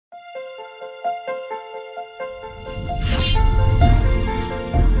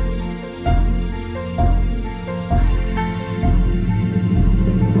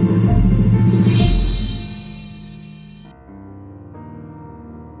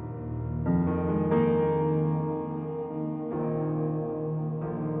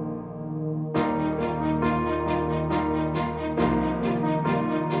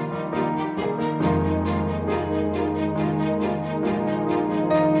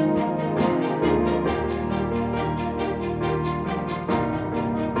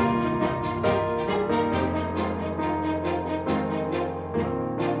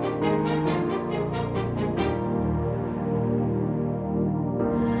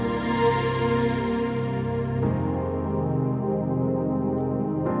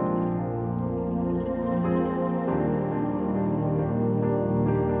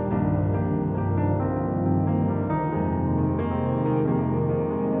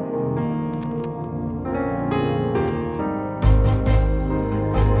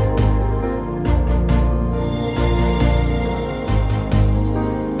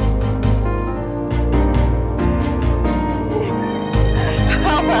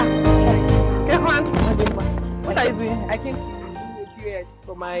What are you doing? I came to do a QS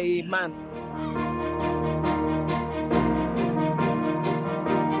for my man.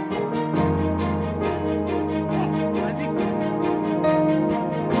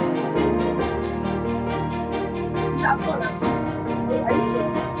 That's all I'm saying. Are you sure?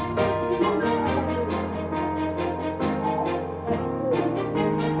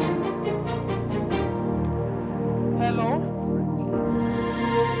 Hello?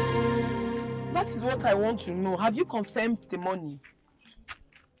 That is what I want to know. Have you confirmed the money?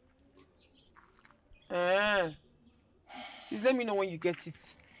 Please let me know when you get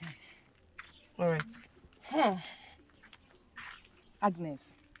it. All right.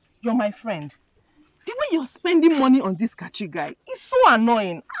 Agnes, you're my friend. The way you're spending money on this Kachi guy is so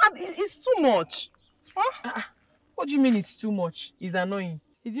annoying. It's too much. Huh? What do you mean it's too much? It's annoying.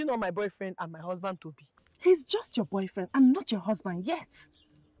 Is he not my boyfriend and my husband to be? He's just your boyfriend and not your husband yet.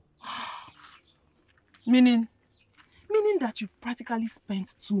 Meaning? Meaning that you've practically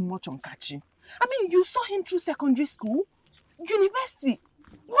spent too much on Kachi. I mean, you saw him through secondary school, university.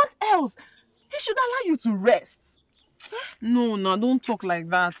 What else? He should allow you to rest. No, don't talk like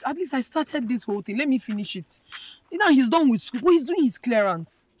that. At least I started this whole thing. Let me finish it. Now he's done with school, but he's doing his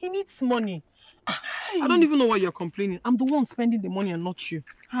clearance. He needs money. I don't even know why you're complaining. I'm the one spending the money and not you.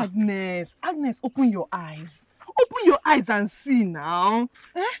 Agnes, open your eyes. Open your eyes and see now.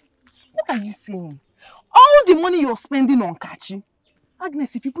 What are you saying? All the money you're spending on Kachi.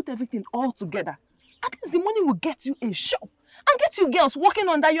 Agnes, if you put everything all together, at least the money will get you a shop and get you girls working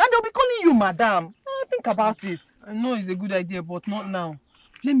under you and they'll be calling you madam. Think about it. I know it's a good idea, but not now.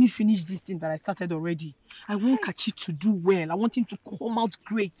 Let me finish this thing that I started already. I want Kachi to do well. I want him to come out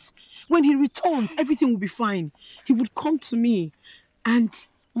great. When he returns, everything will be fine. He would come to me and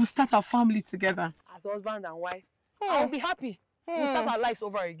we'll start our family together. As husband and wife. I'll be happy. We'll start our lives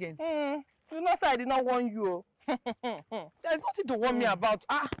over again. You know, I did not want you. There's nothing to warn me about.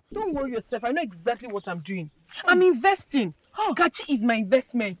 Don't worry yourself. I know exactly what I'm doing. I'm investing. Kachi is my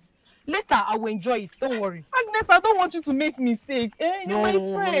investment. Later, I will enjoy it. Don't worry. Agnes, I don't want you to make mistake. You're my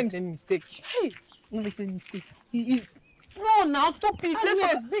friend. No, make any mistake. Hey, don't make any mistake. He is. No, now stop it.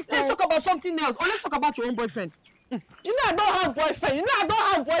 Let's talk about something else. Or let's talk about your own boyfriend. You know I don't have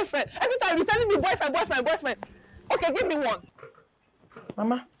boyfriend. Every time you're telling me boyfriend. Okay, give me one.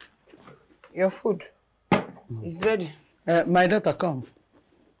 Mama, your food is ready. My daughter, come.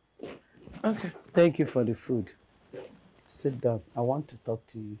 Okay. Thank you for the food. Sit down. I want to talk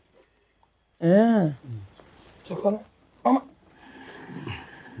to you. Chocolate. Mama.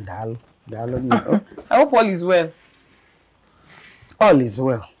 Dalo. I hope all is well. All is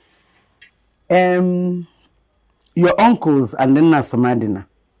well. Your uncles and then Nasamadina,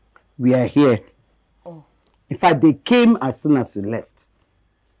 we are here. In fact, they came as soon as you left.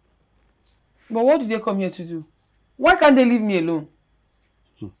 But what did they come here to do? Why can't they leave me alone?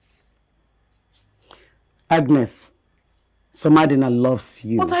 Agnes, Somadina loves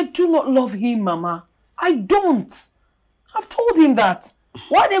you. But I do not love him, Mama. I don't. I've told him that.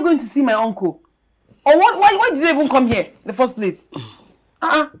 Why are they going to see my uncle? Or why did they even come here in the first place?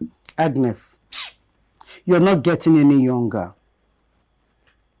 Agnes, you're not getting any younger.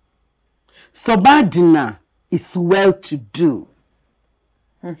 Somadina is well-to-do.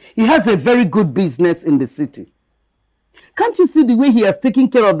 He has a very good business in the city. Can't you see the way he has taken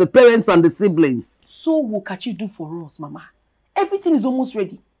care of the parents and the siblings? So what can Kachi do for us, Mama? Everything is almost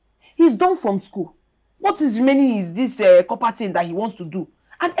ready. He's done from school. What is remaining is this copper thing that he wants to do.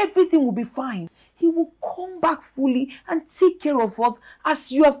 And everything will be fine. He will come back fully and take care of us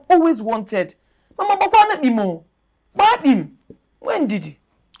as you have always wanted. Mama, but why not more? Bad him? When did he?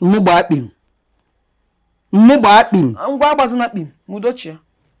 No bad him. And why wasn't that him? Mudochia.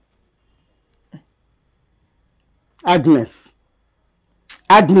 Agnes.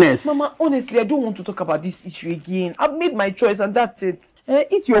 Mama, honestly, I don't want to talk about this issue again. I've made my choice and that's it.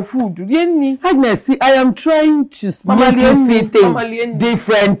 Eat your food. Agnes, see, I am trying to make you see things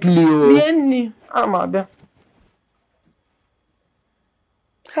differently.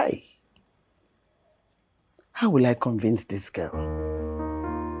 Hey, how will I convince this girl?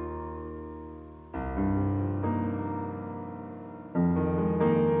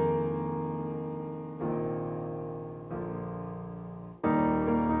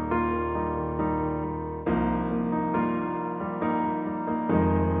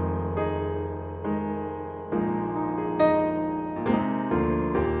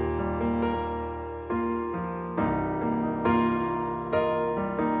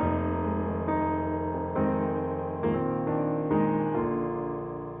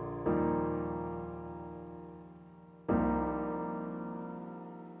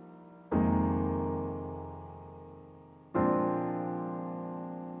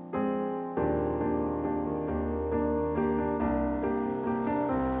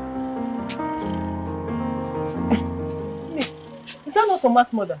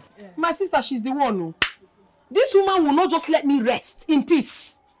 Soma's mother? Yeah. My sister, she's the one. No. This woman will not just let me rest in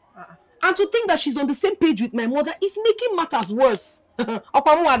peace. And to think that she's on the same page with my mother is making matters worse.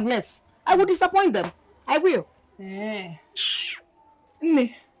 Opamu Agnes, I will disappoint them. I will. Eh.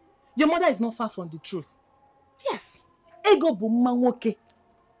 Ne, your mother is not far from the truth. Yes. Ego Bumanwoke.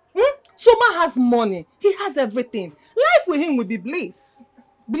 Soma has money. He has everything. Life with him will be bliss.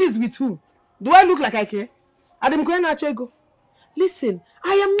 Bliss with who? Do I look like I care? Adam Ego. Listen,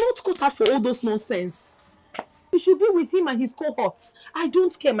 I am not cut out for all those nonsense. You should be with him and his cohorts. I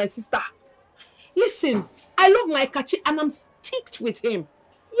don't care, my sister. Listen, I love my Kachi and I'm sticked with him.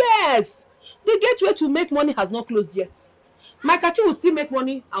 Yes, the gateway to make money has not closed yet. My Kachi will still make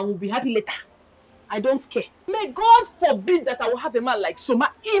money and will be happy later. I don't care. May God forbid that I will have a man like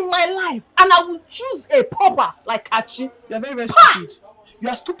Soma in my life and I will choose a pauper like Kachi. You are very, very stupid. You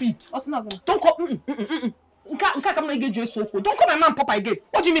are stupid. What's not gonna? Don't call. Don't call my man Papa again.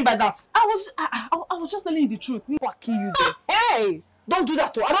 What do you mean by that? I was just telling you the truth. I'll kill you there. Hey! Don't do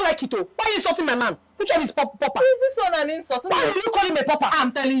that, though. I don't like it, though. Why are you insulting my man? Which one is Papa? Is this one an insult? Why will you call him a Papa?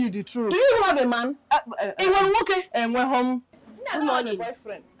 I'm telling you the truth. Do you even have a man? Okay. And we're home. Good morning.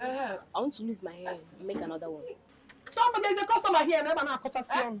 Boyfriend. I want to lose my hair and make another one. Somebody, there's a customer here. Never know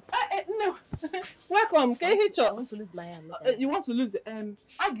no. Welcome. Can you hit I want to lose my hair. You want to lose it?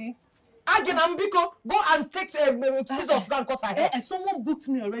 Aggie, Nambiko, go and take scissors and cut her hair. And someone booked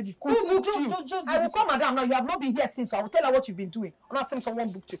me already. Who booked you? I will call madam now. You have not been here since, so I will tell her what you've been doing. I'm not saying someone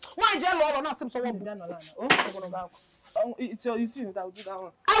booked you. Why is I'm not saying someone booked you. It's you that will do that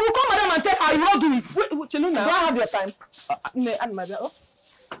one. I will call madam and tell her you will not do it. Wait, Cheluna. Do I have your time?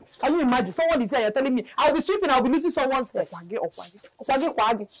 Can you imagine? Someone is here, you're telling me, I'll be sweeping, I'll be missing someone's hair.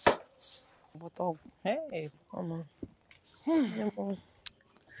 But hey, come on.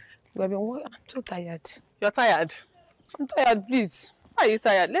 I'm so tired. You're tired? I'm tired, please. Why are you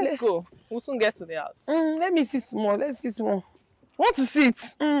tired? Let's go. We'll soon get to the house. Let me sit more. Let's sit more. Want to sit?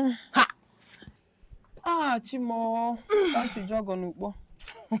 Ha! Chimo. Fancy jog on Ubo.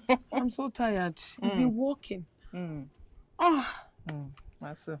 I'm so tired. We've been walking.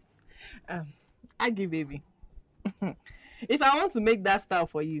 That's so. Aggie, baby. If I want to make that style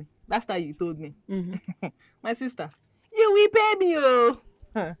for you, that style you told me. My sister, you will pay me, oh.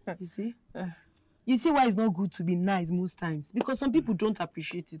 You see? You see why it's not good to be nice most times? Because some people don't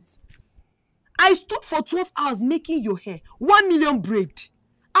appreciate it. I stood for 12 hours making your hair. 1 million braid.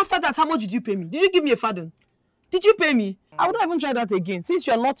 After that, how much did you pay me? Did you give me a pardon? Did you pay me? I would not even try that again. Since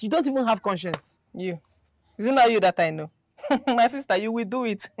you don't even have conscience. You. Isn't that you that I know? My sister, you will do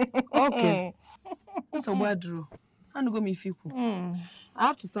it. Okay. So where Drew? I'm going to go meet Fiku. I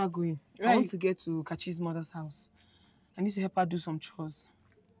have to start going. Right. I want to get to Kachi's mother's house. I need to help her do some chores.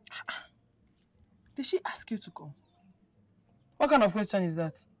 Did she ask you to come? What kind of question is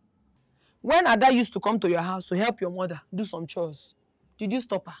that? When Ada used to come to your house to help your mother do some chores, did you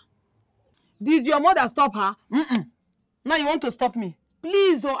stop her? Did your mother stop her? Now you want to stop me?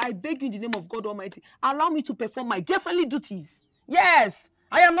 Please, I beg you in the name of God Almighty, allow me to perform my girlfriendly duties. Yes,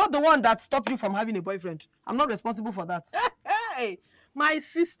 I am not the one that stopped you from having a boyfriend. I'm not responsible for that. Hey, my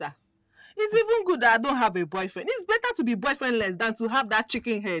sister. It's even good that I don't have a boyfriend. It's better to be boyfriendless than to have that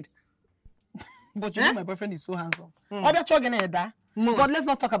chicken head. But you know my boyfriend is so handsome. But let's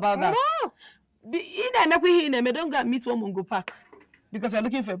not talk about that. No. Don't go meet one Mungo Park because you're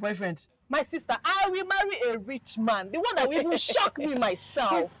looking for a boyfriend. My sister, I will marry a rich man. The one that will even shock me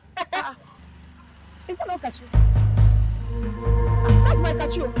myself. Is that not Kachi? That's my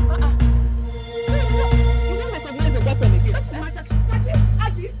Kachi. You don't recognize a boyfriend again. That is my Kachi. Kachi,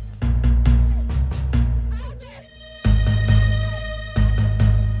 Aggie.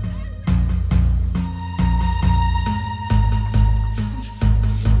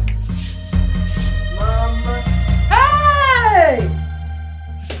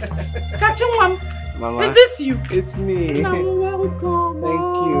 Mama, is this you? It's me. You're welcome.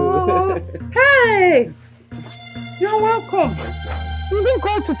 Thank you. Hey! You're welcome. You didn't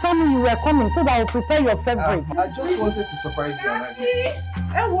call to tell me you were coming so that I'll prepare your favorite. I just wanted to surprise you.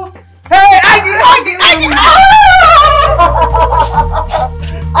 Hey, Aggie!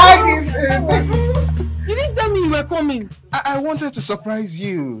 You didn't tell me you were coming. I wanted to surprise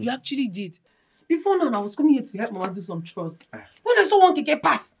you. You actually did. Before now, I was coming here to help Mama do some chores. When I saw one keke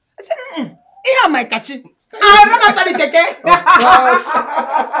pass, I said, here my Kachi. I ran after the keke.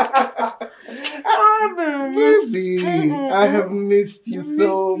 Oh, baby, I have missed you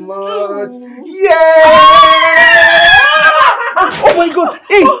so much. Yeah! Oh my God!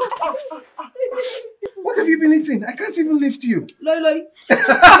 Hey! What have you been eating? I can't even lift you. Loi.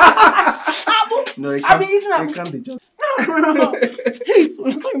 No, it can't be just.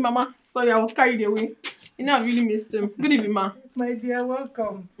 Sorry, Mama. Sorry, I was carried away. You know, I really missed him. Good evening, Ma. My dear,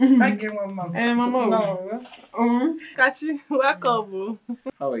 welcome. Thank you, Mama. Mama. No. Kachi, welcome.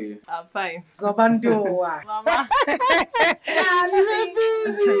 How are you? I'm fine. Zobando. Mama.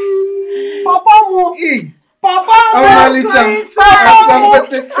 Papa mo. Papa mo.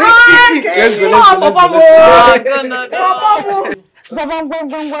 Let's go. Papa mo.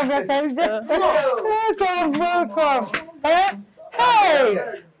 Welcome. Hey,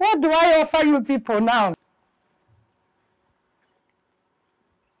 what do I offer you people now?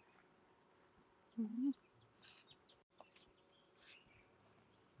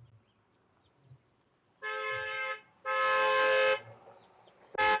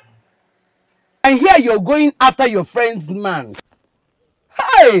 I hear you're going after your friend's man.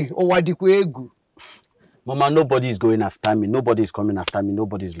 Hey, Owadikwegu. Mama, nobody is going after me. Nobody is coming after me.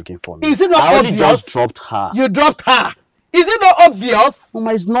 Nobody is looking for me. Is it not I only obvious? just dropped her. You dropped her. Is it not obvious?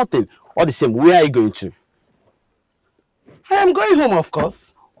 Mama, it's nothing. All the same, where are you going to? I am going home, of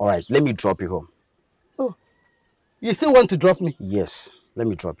course. All right, let me drop you home. Oh, you still want to drop me? Yes, let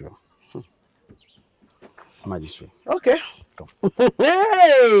me drop you. Mama, this way. Okay. Come.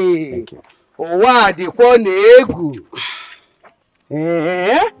 Hey. Thank you. Owadikwegu.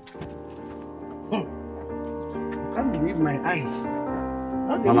 Eh? I can't believe my eyes.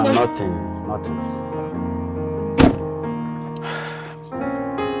 Mama, nothing.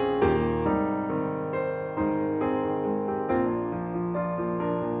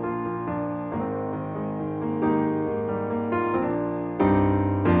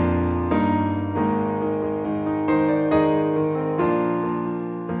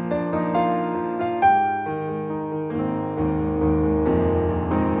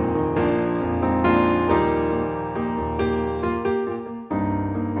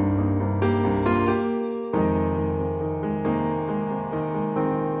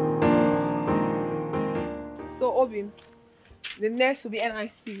 So, Obi, the next will be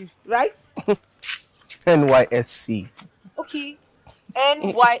NIC, right? NYSC. Okay.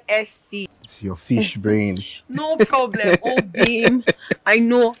 NYSC. It's your fish brain. No problem, Obi. I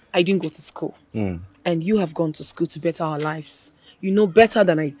know I didn't go to school. And you have gone to school to better our lives. You know better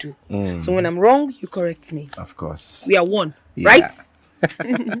than I do. So when I'm wrong, you correct me. Of course. We are one, Yeah. right?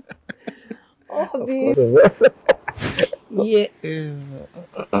 Obi. Yeah.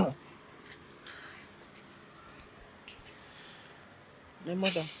 My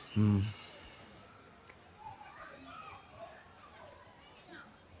mother.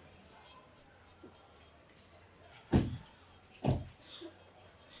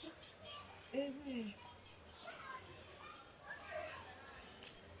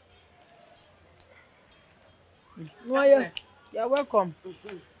 Oh, yes. You're welcome.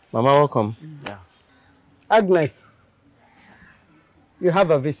 Mama, welcome. Yeah. Agnes, you have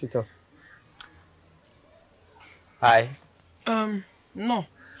a visitor. Hi. No.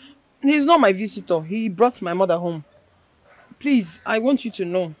 He's not my visitor. He brought my mother home. Please, I want you to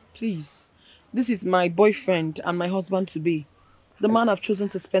know. Please. This is my boyfriend and my husband to be. The man I've chosen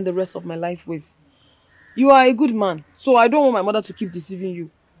to spend the rest of my life with. You are a good man, so I don't want my mother to keep deceiving you.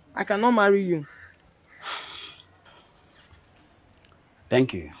 I cannot marry you.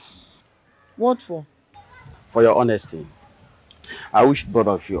 Thank you What for? for your honesty. I wish both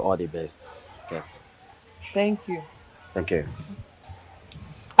of you all the best. Okay. Thank you. Thank you.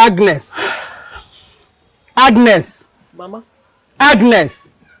 Agnes. Agnes. Mama?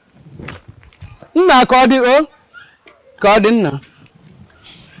 Agnes. Nna ka ọ dị o? Ka ọ dị nna.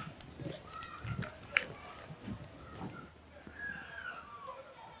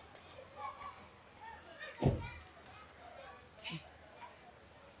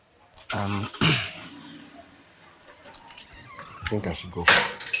 I think I should go.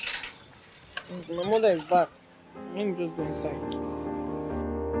 My mother is back. Let me just go inside.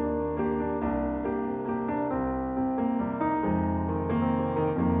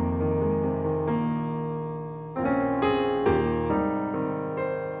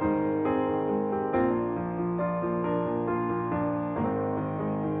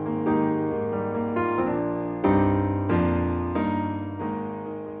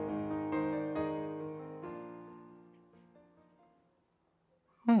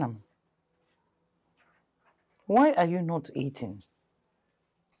 Why are you not eating?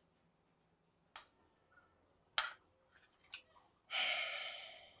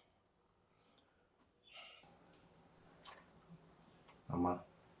 Mama.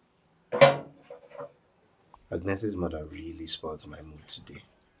 Agnes's mother really spoiled my mood today.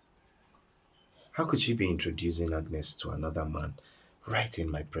 How could she be introducing Agnes to another man right in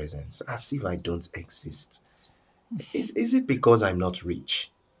my presence, as if I don't exist? Is it because I'm not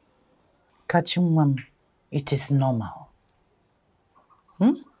rich? Kachimwam, it is normal.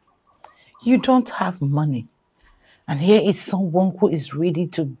 You don't have money. And here is someone who is ready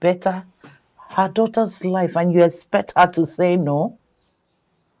to better her daughter's life and you expect her to say no?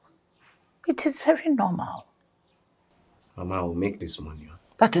 It is very normal. Mama, I will make this money.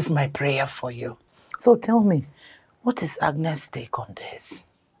 That is my prayer for you. So tell me, what is Agnes' take on this?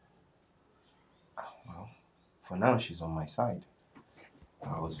 Well, for now, she's on my side.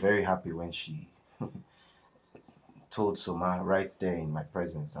 I was very happy when she told Soma right there in my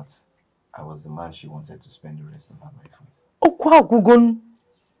presence that I was the man she wanted to spend the rest of her life with.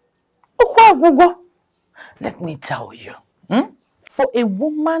 Let me tell you, for a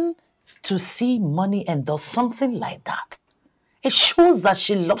woman to see money and does something like that, it shows that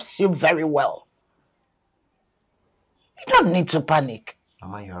she loves you very well. You don't need to panic.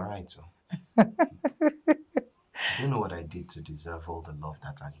 Mama, you're right. So. I don't know what I did to deserve all the love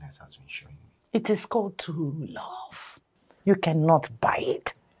that Agnes has been showing me. It is called true love. You cannot buy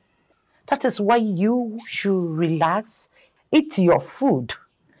it. That is why you should relax, eat your food,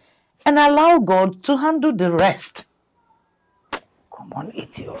 and allow God to handle the rest. Come on,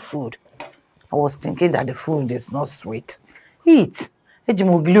 eat your food. I was thinking that the food is not sweet. Eat.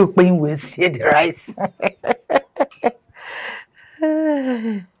 Ejimoglu will see the rice.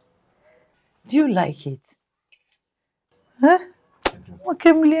 Do you like it? Huh?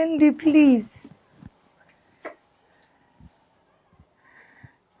 Okay, Mlendi, please.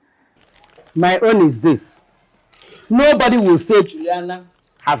 My own is this. Nobody will say Juliana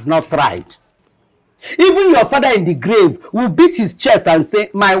has not tried. Even your father in the grave will beat his chest and say,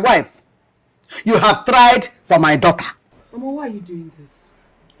 my wife, you have tried for my daughter. Mama, why are you doing this?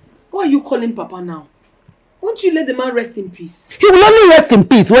 Why are you calling Papa now? Won't you let the man rest in peace? He will only rest in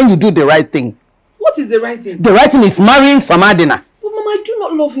peace when you do the right thing. What is the right thing? The right thing is marrying Samadina. But Mama, I do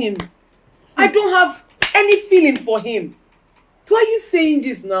not love him. I don't have any feeling for him. Why are you saying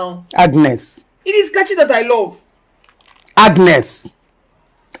this now? Agnes. It is Kachi that I love. Agnes.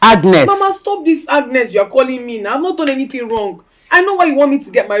 Agnes. Mama, stop this Agnes you are calling me now. I've not done anything wrong. I know why you want me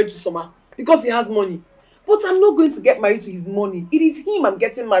to get married to Soma. Because he has money. But I'm not going to get married to his money. It is him I'm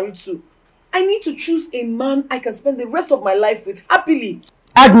getting married to. I need to choose a man I can spend the rest of my life with happily.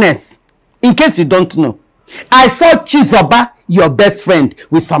 Agnes, in case you don't know, I saw Chizoba, your best friend,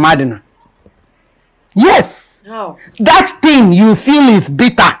 with Samadina. Yes. How? That thing you feel is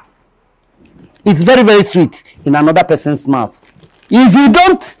bitter. It's very, very sweet in another person's mouth. If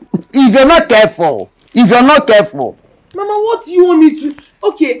you're not careful, Mama, what do you want me to...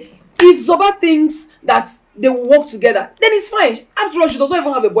 Okay, if Zoba thinks that they will work together, then it's fine. After all, she does not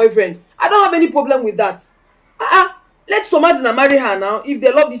even have a boyfriend. I don't have any problem with that. Let Somadina marry her now if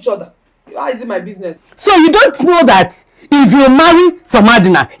they love each other. How is it my business? So you don't know that if you marry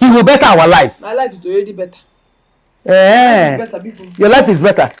Samadina, he will better our lives? My life is already better. Your life is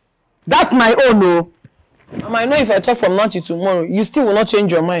better. That's my own, no. I know if I talk from now till tomorrow, you still will not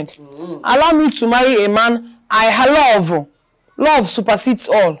change your mind. Allow me to marry a man I love. Love supersedes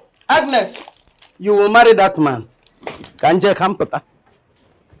all. Agnes, you will marry that man. Kanje Kampata.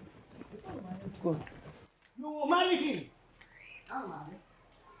 Go. You will marry him.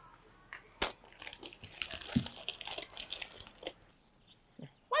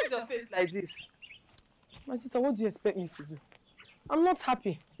 Why is your face like this? My sister, what do you expect me to do? I'm not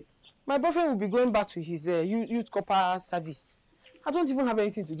happy. My boyfriend will be going back to his youth corps service. I don't even have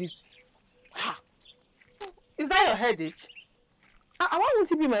anything to give to him. Is that your headache? Why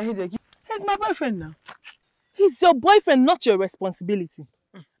won't it be my headache? He's my boyfriend now. He's your boyfriend, not your responsibility.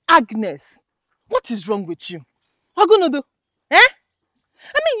 Agnes, what is wrong with you? What are you gonna do? I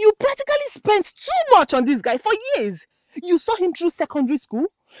mean, you practically spent too much on this guy for years. You saw him through secondary school.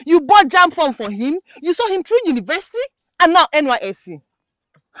 You bought jam form for him. You saw him through university. And now NYSC.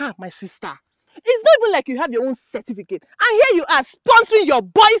 My sister. It's not even like you have your own certificate. And here you are sponsoring your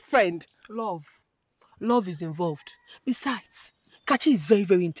boyfriend. Love is involved. Besides, Kachi is very,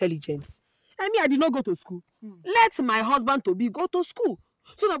 very intelligent. I did not go to school. Let my husband to be go to school.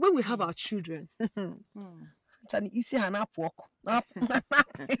 So that when we have our children,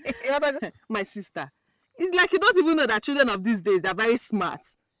 My sister, it's like you don't even know that children of these days, they're very smart.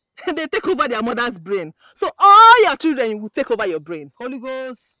 They take over their mother's brain. So all your children will take over your brain. Holy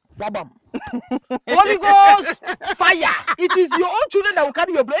Ghost, wabam. Holy Ghost, fire. It is your own children that will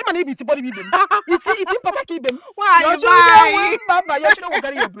carry your brain. It's Papa keep them. Your children will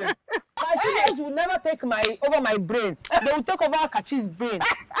carry your brain. My children will never take over my brain. They will take over Kachi's brain.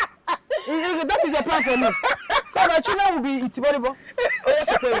 That is your plan for me. So my children will be itiboribo. Oh, yes,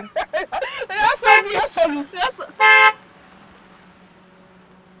 okay. Yes, sir. Yes, sir.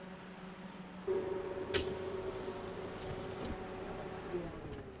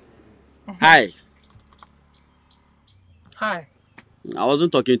 Hi. Hi. I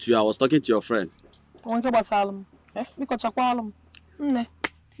wasn't talking to you. I was talking to your friend. I want to go Salem. Because Chakwalum.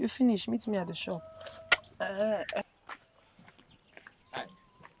 You finish. Meet me at the shop.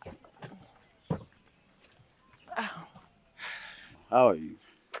 How are you?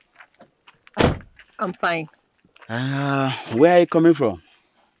 I'm fine. Where are you coming from?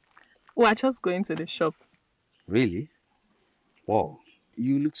 We're just going to the shop. Really? Wow.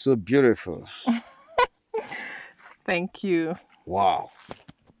 You look so beautiful. Thank you. Wow.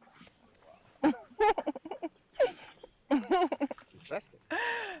 Interesting.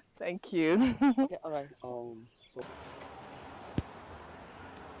 Thank you. Okay, all right. So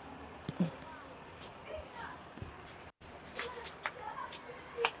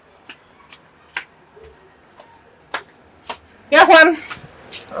Yeah, Juan.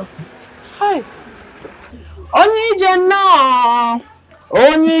 Hi. Onye no.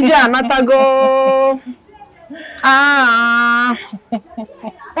 Onye anatago. Ah.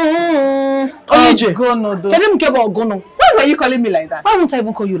 Onye Tell him about Ogono. Why were you calling me like that? Why won't I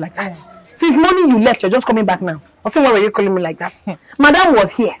even call you like that? Since morning you left, you're just coming back now. I said, why were you calling me like that? Madam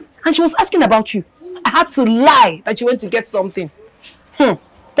was here and she was asking about you. I had to lie that you went to get something.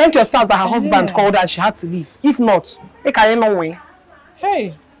 Thank your stars that her husband called her and she had to leave. If not, they carry no way.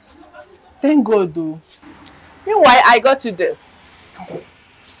 Hey, thank God though. Meanwhile, I got you this.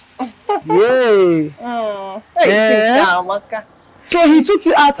 Yay. Hey, Maka. So he took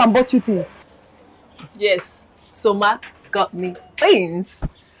you out and bought you things? Yes, Soma got me things.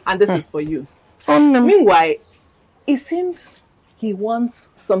 And this is for you. No. Meanwhile, it seems he wants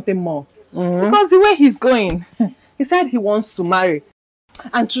something more. Because the way he's going, he said he wants to marry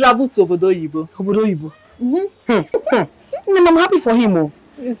and travel to Obodo Yibo. Obodo Yibo. I'm happy for him. Oh.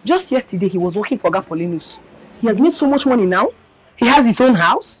 Yes. Just yesterday, he was working for Gapolinus. He has made so much money now. He has his own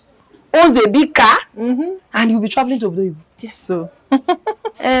house, owns a big car, and he'll be traveling to Obodo Yibo. Yes, so. With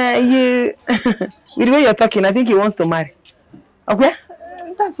the way you're talking, I think he wants to marry. Okay?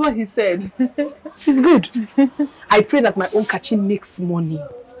 That's what he said. He's good. I pray that my own Kachi makes money.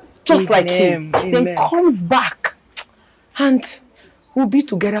 Just like him. Amen. Then comes back. And we'll be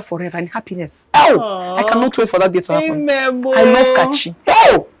together forever in happiness. Oh! Aww. I cannot wait for that day to happen. Amen, I love Kachi.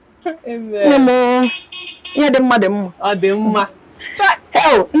 Oh! Amen. Yeah, them. Oh, them.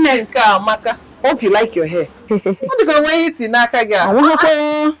 Oh, Maka. Hope you like your hair. What do you go wear it in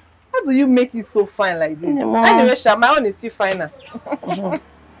Nakaga? How do you make it so fine like this? Anyway, Sha, my own is still finer.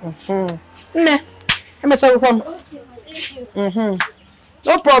 No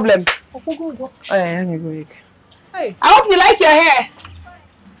problem. Hey. I hope you like your hair.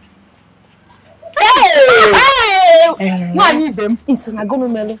 Hey! Why need them? It's an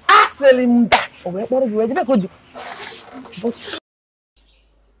agonomelo. I sell him that.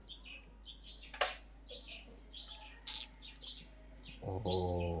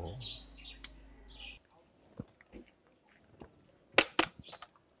 Oh.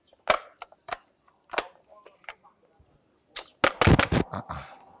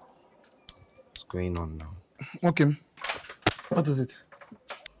 What's going on now? Okay. What is it?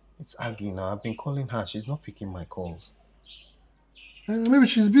 It's Aggie now. I've been calling her. She's not picking my calls. Maybe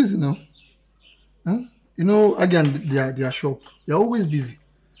she's busy now. Huh? You know, Aggie and their shop, they're always busy.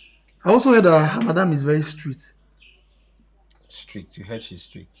 I also heard that her madam is very strict. Strict? You heard she's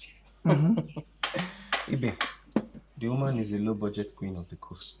strict? Ibe, the woman is a low-budget queen of the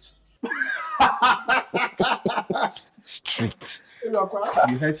coast. Strict.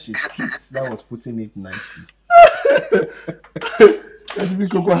 You heard she's strict. That was putting it nicely.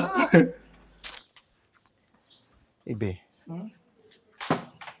 Ibe,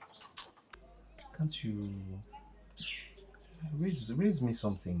 can't you raise me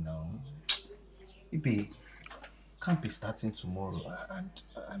something now? Ibe, can't be starting tomorrow, and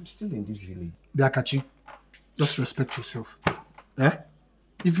I'm still in this village. Biakachi, just respect yourself. Eh?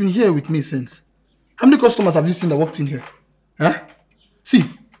 You've been here with me since. How many customers have you seen that walked in here? Eh? See,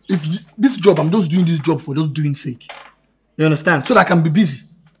 if this job, I'm just doing this job for just doing sake. You understand? So that I can be busy.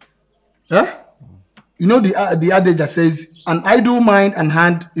 Eh? You know the adage that says, an idle mind and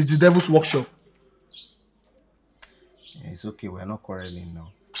hand is the devil's workshop. Yeah, it's okay. We're not quarreling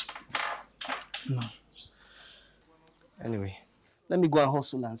now. No. Anyway, let me go and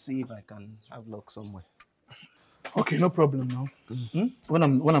hustle and see if I can have luck somewhere. Okay, no problem now.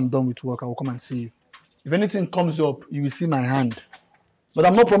 When I'm done with work, I will come and see you. If anything comes up, you will see my hand. But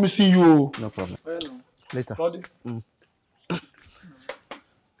I'm not promising you. No problem. Later. Buddy.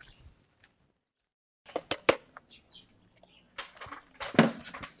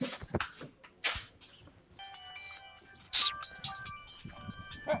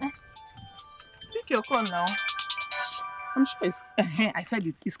 Pick your call now. I'm sure it's... I said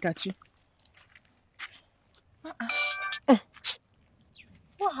it. It's catchy.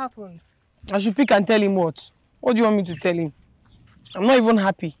 What happened? I should pick and tell him what? What do you want me to tell him? I'm not even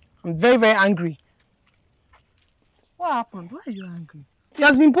happy. I'm very, very angry. What happened? Why are you angry? He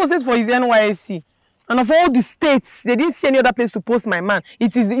has been posted for his NYSC. And of all the states, they didn't see any other place to post my man.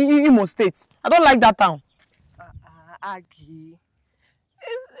 It is Imo State. I don't like that town. Aggie.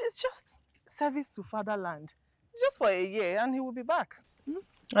 It's just service to fatherland. It's just for a year and he will be back.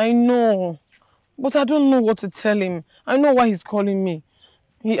 I know. But I don't know what to tell him. I know why he's calling me.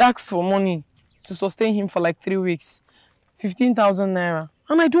 He asked for money to sustain him for like 3 weeks. 15,000 naira.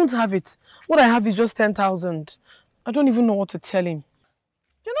 And I don't have it. What I have is just 10,000. I don't even know what to tell him.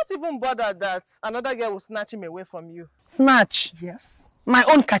 You're not even bothered that another girl will snatch him away from you. Snatch? Yes. My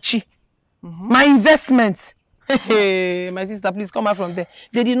own kachi. My investment. Hey, my sister, please come out from there.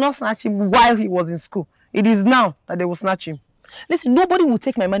 They did not snatch him while he was in school. It is now that they will snatch him. Listen, nobody will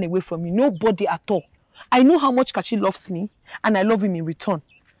take my man away from me. Nobody at all. I know how much Kachi loves me, and I love him in return.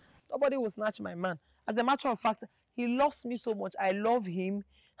 Nobody will snatch my man. As a matter of fact, he loves me so much. I love him.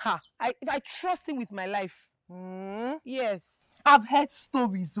 If I trust him with my life. Yes. I've heard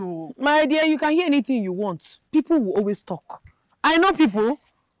stories, oh. My dear, you can hear anything you want. People will always talk. I know people.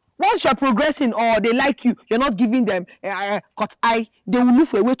 Once you're progressing or they like you, you're not giving them cut eye, they will look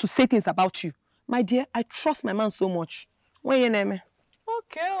for a way to say things about you. My dear, I trust my man so much. What's your name?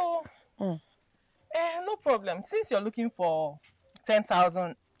 Okay, no problem. Since you're looking for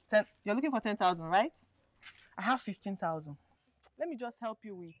 10,000, you're looking for 10,000, right? I have 15,000. Let me just help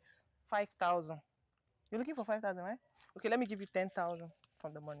you with 5,000. You're looking for 5,000, right? Okay, let me give you 10,000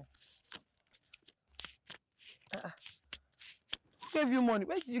 from the money. Who gave you money?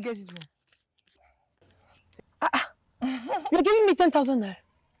 Where did you get this money? You're giving me 10,000 naira.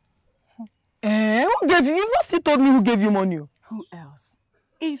 Who gave you? You've not still told me who gave you money. Who else?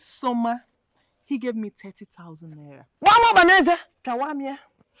 It's summer. He gave me 30,000 naira. One more banana. Kawamia.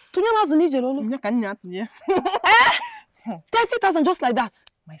 30,000 just like that.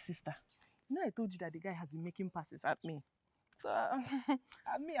 My sister, you know I told you that the guy has been making passes at me. So,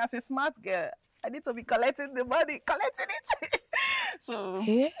 me as a smart girl, I need to be collecting the money, collecting it. So,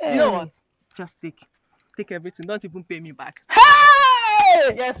 you know what? Just take everything. Don't even pay me back.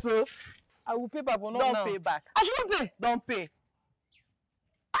 Hey! Yes, so I will pay back, but not don't now. pay back. I shouldn't pay. Don't pay.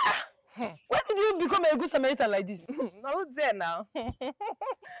 When did you become a good Samaritan like this? No, there now.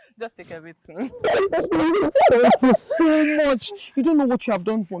 Just take everything. Thank you so much. You don't know what you have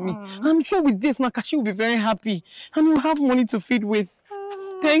done for me. I'm sure with this, Nakashi will be very happy. And you'll have money to feed with.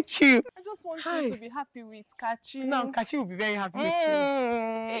 Thank you. I just want you to be happy with Kachi. Now, Kachi will be very happy with you.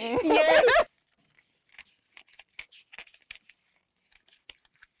 Yes.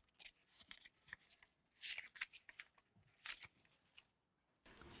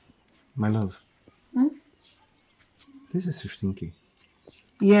 My love. This is 15K.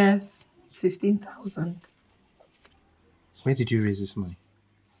 Yes, it's 15,000. Where did you raise this money?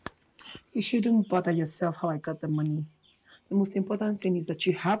 You shouldn't bother yourself how I got the money. The most important thing is that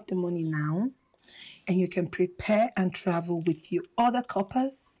you have the money now and you can prepare and travel with your other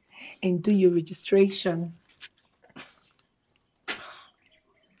coppers and do your registration.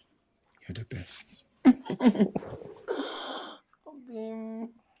 You're the best. I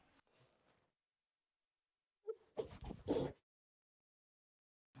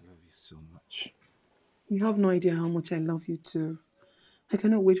love you so much. You have no idea how much I love you too. I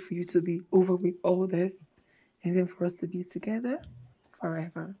cannot wait for you to be over with all this and then for us to be together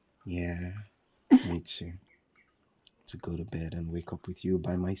forever. Yeah, me too. To go to bed and wake up with you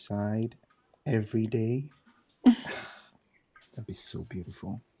by my side every day. That'd be so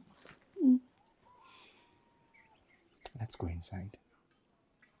beautiful. Let's go inside.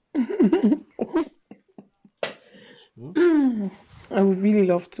 I would really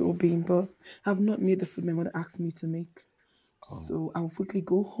love to, Obin, but I've not made the food my mother asked me to make. So I will quickly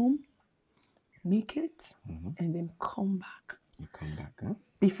go home, make it, and then come back. You come back, huh?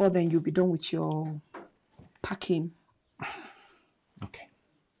 Before then, you'll be done with your packing. Okay.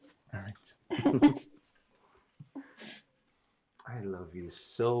 All right. I love you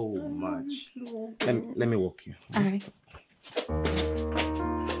so much. Let me walk you. All right.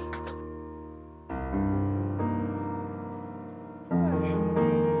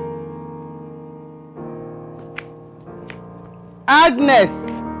 Agnes!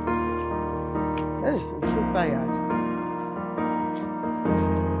 Hey, I'm so tired.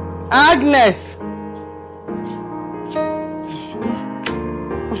 Agnes!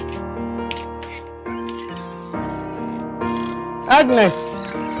 Agnes!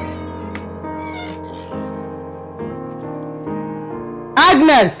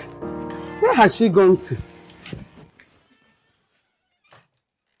 Agnes! Where has she gone to?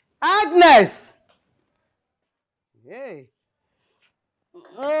 Agnes! Hey.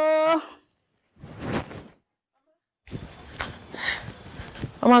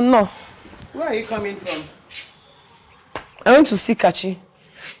 Mama, no. Where are you coming from? I went to see Kachi.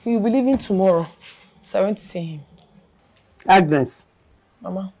 He will be leaving tomorrow. So I went to see him. Agnes.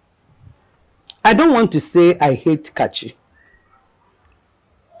 Mama. I don't want to say I hate Kachi.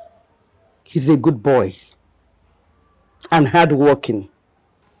 He's a good boy. And hardworking.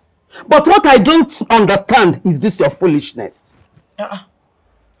 But what I don't understand is this your foolishness. Mama,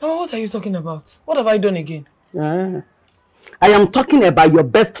 what are you talking about? What have I done again? I am talking about your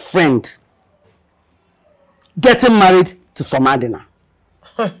best friend getting married to Somadina.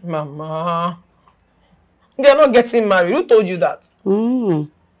 Mama. They are not getting married. Who told you that?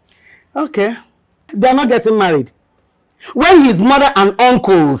 Okay. They are not getting married. When his mother and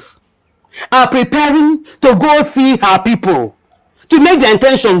uncles are preparing to go see her people to make their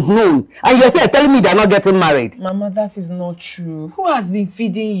intentions known, and you're here telling me they are not getting married. Mama, that is not true. Who has been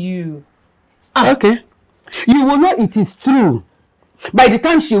feeding you? Okay. You will know it is true by the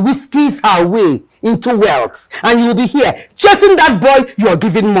time she whisks her way into wealth, and you will be here chasing that boy you are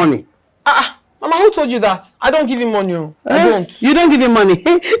giving money. Mama, who told you that? I don't give him money. I don't. You don't give him money?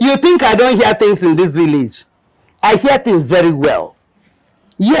 You think I don't hear things in this village? I hear things very well.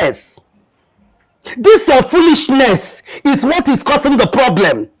 Yes. This your foolishness is what is causing the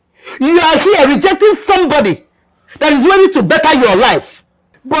problem. You are here rejecting somebody that is ready to better your life,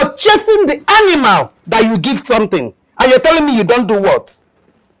 but chasing the animal that you give something, and you're telling me you don't do what?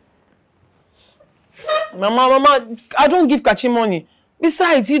 Mama, I don't give Kachi money.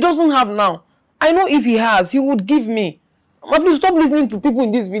 Besides, he doesn't have now. I know if he has, he would give me. Mama, please stop listening to people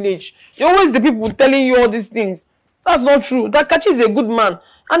in this village. You're always the people telling you all these things. That's not true. That Kachi is a good man.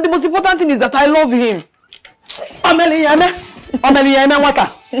 And the most important thing is that I love him.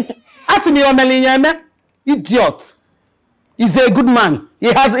 Idiot. He's a good man.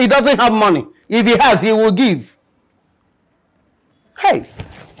 He doesn't have money. If he has, he will give. Hey.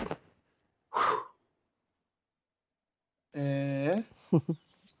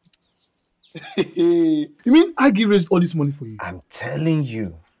 You mean Aggie raised all this money for you? I'm telling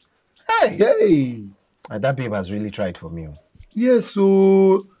you. Hey. That babe has really tried for me. Yes,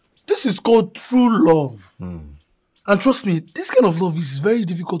 so this is called true love. And trust me, this kind of love is very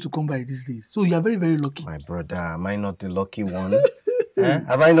difficult to come by these days. So you are very, very lucky. My brother, am I not the lucky one?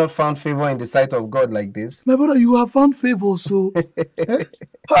 Have I not found favor in the sight of God like this? My brother, you have found favor, so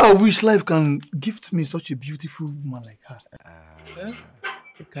how I wish life can gift me such a beautiful woman like her.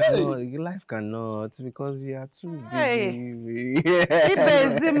 Life cannot, because you are too busy.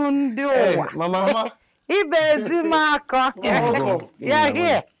 Hey, Mama. Yeah,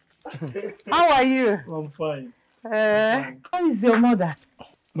 here. How are you? I'm fine. How is your mother?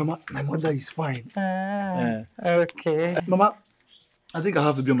 Mama, my mother is fine. Okay. Mama, I think I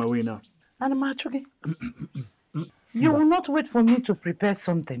have to be on my way now. You will not wait for me to prepare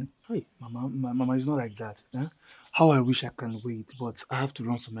something. Hey, Mama, it's not like that. How I wish I can wait, but I have to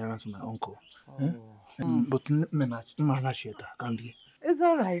run some errands with my uncle. But it's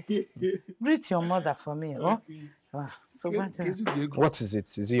all right. Greet your mother for me. Oh? What is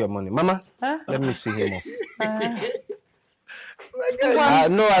it? Is it your money? Mama, let me see him off.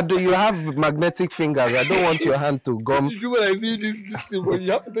 No, I do. You have magnetic fingers. I don't want your hand to gum. I see this thing, but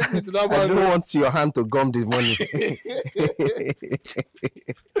you have to take me to that one. I don't want your hand to gum this money.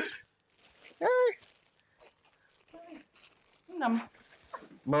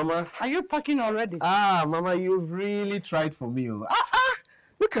 Mama. Are you packing already? Mama, you've really tried for me.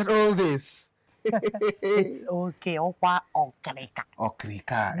 Look at all this. It's okay.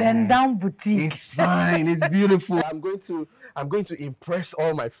 Okrika. Then down boutique. It's fine. It's beautiful. I'm going to impress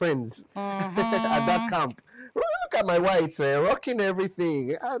all my friends at that camp. Look at my whites, rocking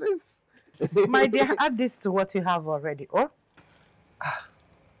everything. My dear, add this to what you have already. Oh,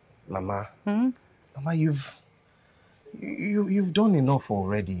 Mama. Mama, you've done enough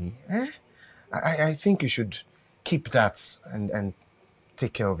already. I think you should keep that and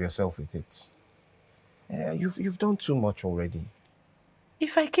take care of yourself with it. You've done too much already.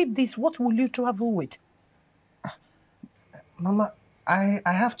 If I keep this, what will you travel with? Mama, I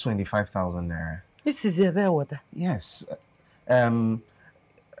have 25,000 naira. This is a bear water. Yes.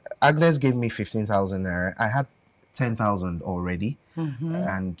 Agnes gave me 15,000 naira. I had 10,000 already.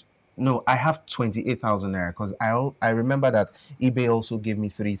 And no, I have 28,000 naira because I remember that eBay also gave me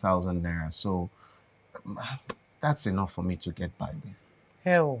 3,000 naira. So that's enough for me to get by with.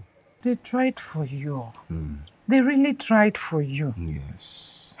 Hell, they tried for you. They really tried for you.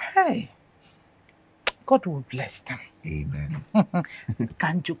 Yes. Hey, God will bless them. Amen.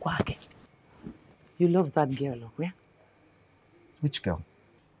 Can't you quack? You love that girl, okay? Which girl?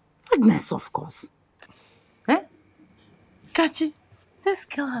 Agnes, of course. Eh? Kachi, this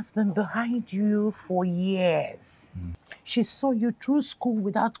girl has been behind you for years. She saw you through school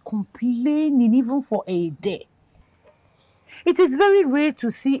without complaining even for a day. It is very rare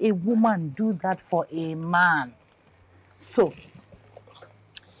to see a woman do that for a man. So,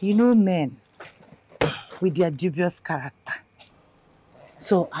 you know men with their dubious character.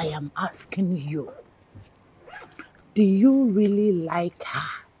 So I am asking you, do you really like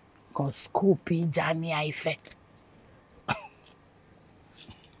her? Because Kopi Jani Aife.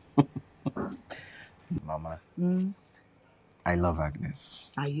 Mama, I love Agnes.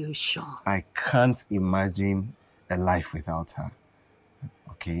 Are you sure? I can't imagine a life without her.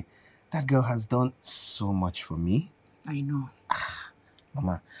 Okay? That girl has done so much for me. I know.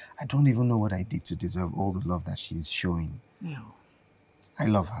 Mama, I don't even know what I did to deserve all the love that she is showing. No. I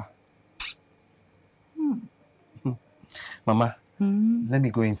love her. Mama, let me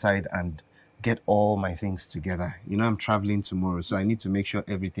go inside and get all my things together. You know, I'm traveling tomorrow, so I need to make sure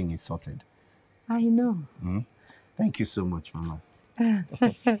everything is sorted. I know. Thank you so much, Mama.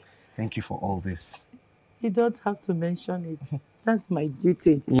 Thank you for all this. You don't have to mention it. That's my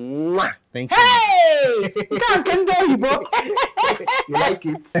duty. Thank you. Hey! Can't go, you boy. You like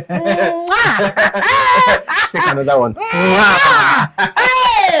it? Take another one.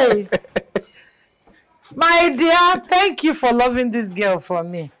 Hey! My dear, thank you for loving this girl for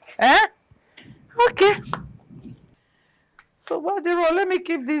me. Eh? Okay. So, Badiro, let me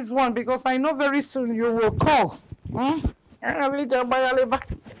keep this one because I know very soon you will call. It's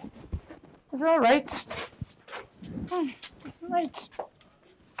all right. It's nice.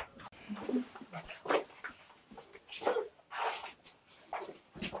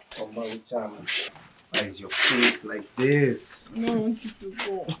 Why is your face like this? I don't want you to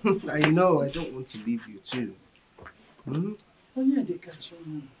go. I know, I don't want to leave you too. Oh, yeah, they catch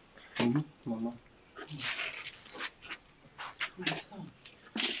you. Mama. My son,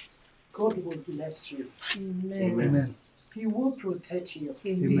 God will bless you. Amen. Amen. He will protect you.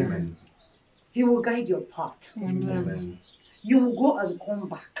 Amen. He will guide your path. Amen. You will go and come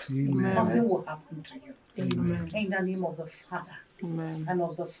back. Amen. Nothing will happen to you. Amen. In the name of the Father, Amen. and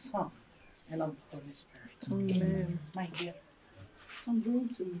of the Son, and of the Holy Spirit. Amen. My dear, I'm going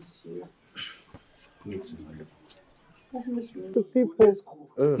to miss you. The people.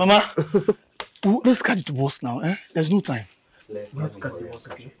 Mama, let's catch the bus now. There's no time. Let's catch the bus,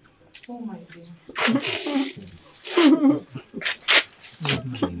 okay? Oh, my dear.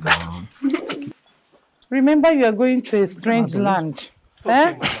 Remember, you are going to a strange land.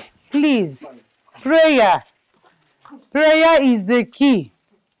 Please, prayer. Prayer is the key.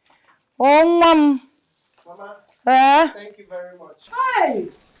 Oh, Mom. Mama, Thank thank you very much. Hey!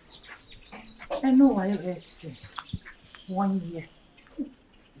 I know I ever say 1 year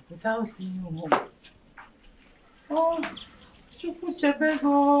without seeing you home. Oh,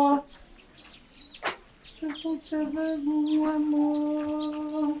 Chukwuchebego. Chukwuchebego,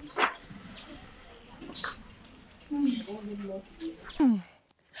 amor.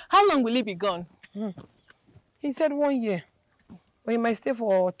 How long will he be gone? He said 1 year. But he might stay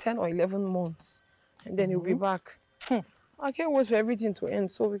for 10 or 11 months. And then he'll be back. I can't wait for everything to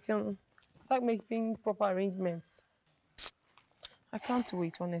end so we can start making proper arrangements. I can't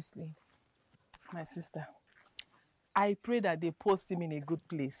wait, honestly. My sister, I pray that they post him in a good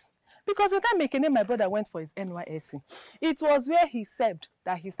place. Because the time Mekene, my brother, went for his NYSC, it was where he said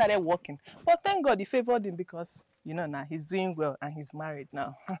that he started working. But thank God he favored him because, you know, now he's doing well and he's married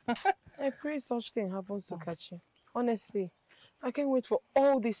now. I pray such thing happens to Kachi. Honestly, I can't wait for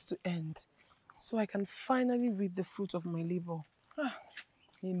all this to end so I can finally reap the fruit of my labor.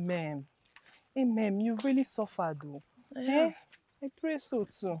 Amen. Amen. You've really suffered though. I pray so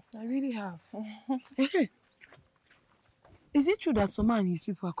too. I really have. Is it true that Soma and his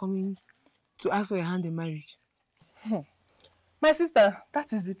people are coming to ask for your hand in marriage? My sister,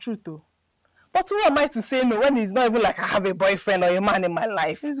 that is the truth though. But who am I to say no when it's not even like I have a boyfriend or a man in my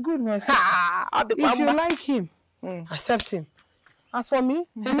life? It's good, my sister. If you like him, accept him. As for me,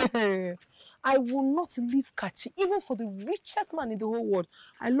 I will not leave Kachi, even for the richest man in the whole world.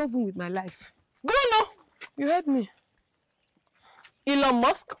 I love him with my life. Go no! You heard me. Elon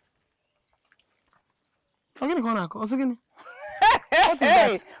Musk? I'm gonna go now. What's again? What is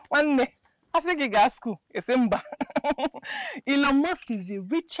that? One day, I think he got school. It's Simba. Elon Musk is the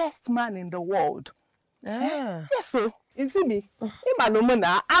richest man in the world. Yeah. Yes, so you see me. I will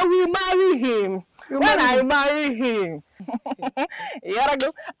marry him. I marry him,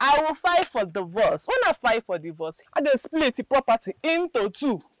 I will fight for divorce. When I fight for divorce, I then split the property into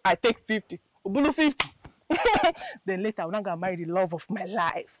 2. I take 50. Ubulu 50. Then later, I'm not gonna marry the love of my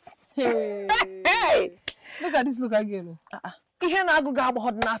life. Hey. Look at this look again. Ihe na agụ ga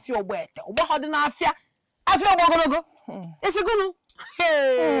agbahod na afia ogbete. Ogbahod na afia. Afia ogbogonogo. It's a good.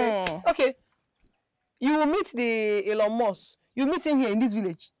 Hey. Okay. You will meet the Elon Musk. You meet him here in this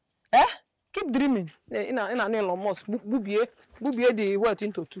village. Eh? Keep dreaming. In an Elon Musk. Bubie the wealth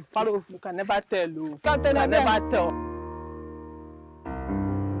into 2. Follow. You can never tell. You can never tell.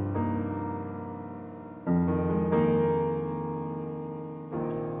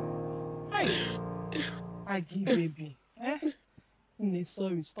 Aggie, baby.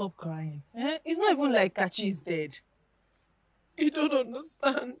 Sorry, stop crying. It's not even like Kachi is dead. You don't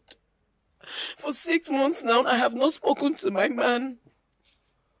understand. For 6 months now, I have not spoken to my man.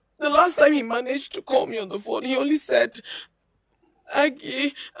 The last time he managed to call me on the phone, he only said,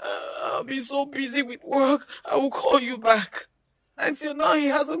 Aggie, I'll be so busy with work, I will call you back. Until now, he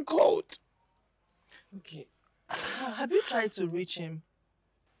hasn't called. Okay. Have you tried to reach him?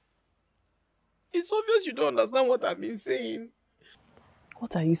 It's obvious you don't understand what I've been saying.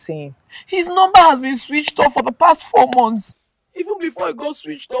 What are you saying? His number has been switched off for the past 4 months. Even before it got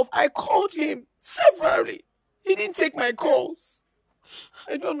switched off, I called him severally. He didn't take my calls.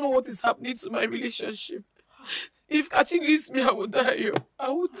 I don't know what is happening to my relationship. If Kachi leaves me, I will die. Yo. I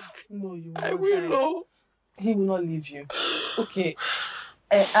will die. No, you will I not will. die. No. He will not leave you. Okay.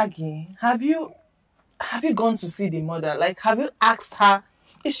 Aggie, have you gone to see the mother? Like, have you asked her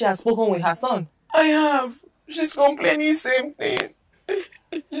if she has spoken with her son? I have. She's complaining the same thing.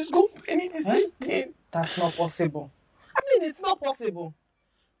 She's complaining the same thing. That's not possible. I mean, it's not possible.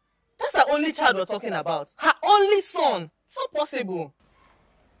 That's her only child we're talking about. Her only son. It's not possible.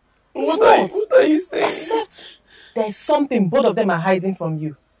 What are you saying? Except there's something both of them are hiding from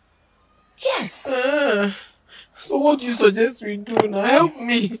you. Yes. So what do you suggest we do now? Help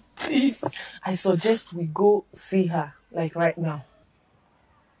me, please. I suggest we go see her, like right now.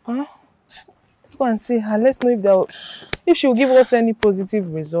 Huh? Let's go and see her. Let's know if she'll give us any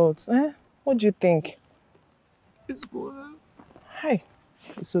positive results. What do you think? It's good. Hi.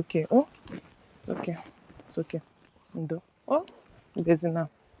 It's okay. Oh, it's okay. It's okay. Ndo. Oh, busy now.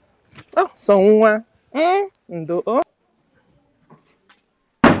 Oh, someone. Ndo. Oh.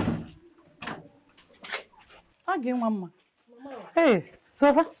 Again, Mama. Hey,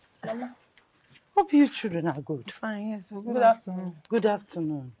 Soba. Mama. Hope you children are good. Fine, yes. Good afternoon. Good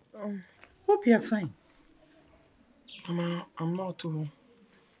afternoon. Hope you're fine. Mama, I'm not.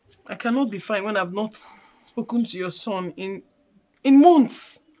 I cannot be fine when I've not spoken to your son in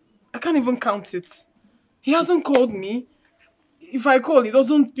months. I can't even count it. He hasn't called me. If I call, he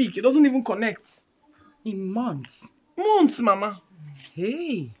doesn't pick. He doesn't even connect. In months? Months, Mama.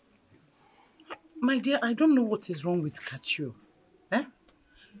 Hey. My dear, I don't know what is wrong with Kachu.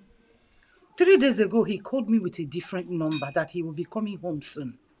 3 days ago, he called me with a different number that he will be coming home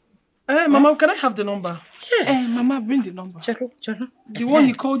soon. Mama, can I have the number? Yes. Mama, bring the number. Chelo. The one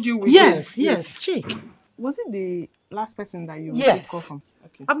he called you with? Yes, check. Was it the last person that you received call from?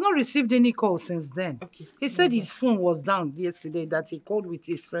 Okay. I've not received any call since then. Okay. He said his phone was down yesterday, that he called with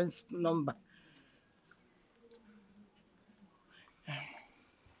his friend's number.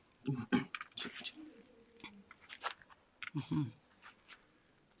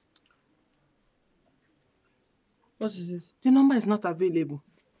 What is this? The number is not available.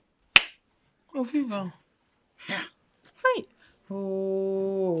 Oh, Viva. Hi.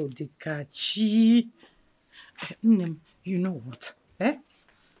 Oh, the Kachi. You know what?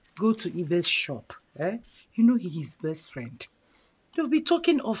 Go to Ibe's shop. You know he's his best friend. They'll be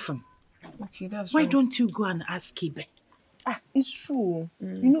talking often. Okay, that's Why right. don't you go and ask Ibe? It's true.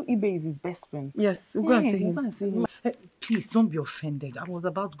 You know Ibe is his best friend. Yes, we'll go and see him. Go and see him. Please, don't be offended. I was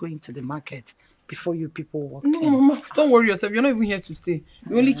about going to the market before you people walked No, in. Mama, don't worry yourself. You're not even here to stay.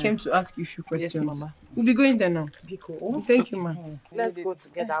 We only came to ask you a few questions. Yes, Mama. We'll be going there now. Biko. Thank you, Ma. Let's go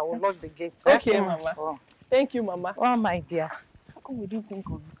together. I will lock the gates. Okay, Mama. Thank you, Mama. Oh, my dear. How come we didn't think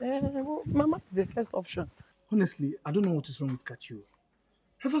of it? Well, Mama is the first option. Honestly, I don't know what is wrong with Kachu.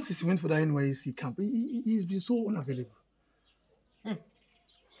 Ever since he went for the NYSC camp, he's been so unavailable.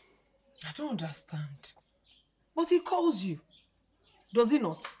 I don't understand. But he calls you. Does he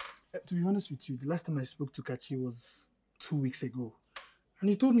not? To be honest with you, the last time I spoke to Kachi was 2 weeks ago. And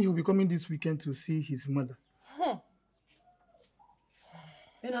he told me he'll be coming this weekend to see his mother.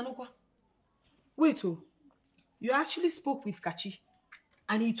 Enanokwa, wait, you actually spoke with Kachi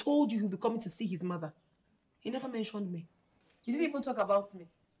and he told you he'll be coming to see his mother. He never mentioned me. He didn't even talk about me.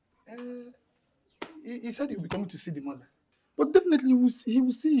 He said he'll be coming to see the mother. But definitely he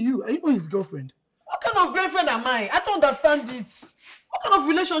will see you. Are you not his girlfriend? What kind of girlfriend am I? I don't understand it. What kind of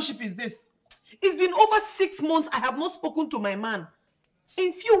relationship is this? It's been over 6 months I have not spoken to my man.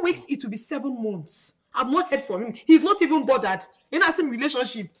 In few weeks, it will be 7 months. I've not heard from him. He's not even bothered. In a same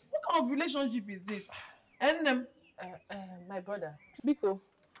relationship. What kind of relationship is this? And my brother, Biko,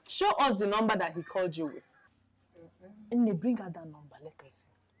 show us the number that he called you with. And they bring out that number. Let us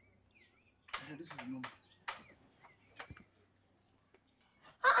see. This is the number.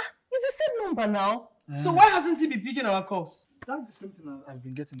 It's the same number now. So why hasn't he been picking our calls? That's the same thing I've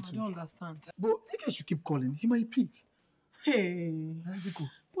been getting to. I don't understand. But you guys should keep calling. He might pick. Hey.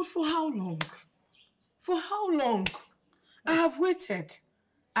 But for how long? For how long? I have waited.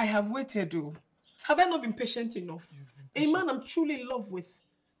 Oh. Have I not been patient enough? A man I'm truly in love with.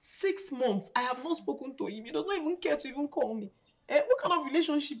 6 months. I have not spoken to him. He does not even care to even call me. What kind of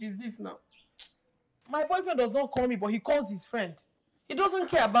relationship is this now? My boyfriend does not call me, but he calls his friend. He doesn't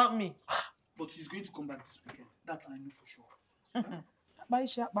care about me. But he's going to come back this weekend. That I know for sure.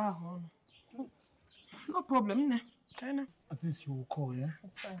 No problem, ne? China. At least he will call, yeah?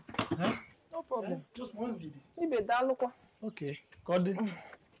 It's fine. Huh? No problem. Yeah? Just one lady. Okay. Got it.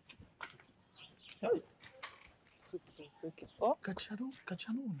 It's okay. Oh, Kachi, I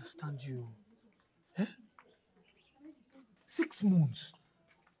don't understand you. Eh? 6 months.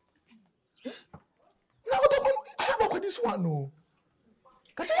 Eh? Now, I have work with this one, no.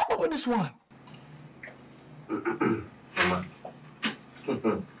 Kachi, I have work with this one. Mama.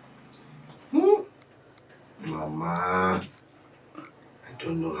 Mama. I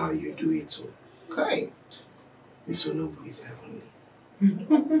don't know how you do it so kind. This Onobu is heavenly.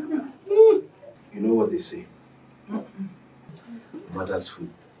 You know what they say? Mother's food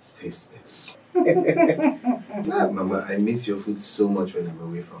tastes best. Mama, I miss your food so much when I'm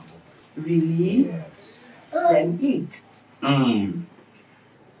away from home. Really? Yes. Then eat.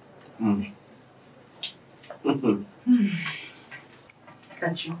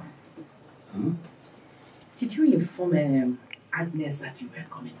 Kachi, did you inform Agnes that you were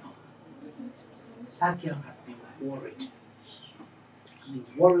coming home? That girl has been worried. I mean,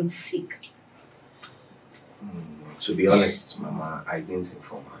 worried sick. To be honest, Mama, I didn't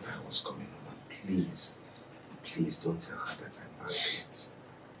inform her that I was coming home. Please don't tell her that I'm back yet.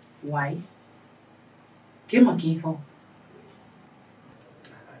 Why? Kema came home.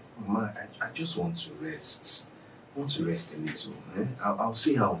 Mama, I just want to rest. I want to rest a little. Eh? I'll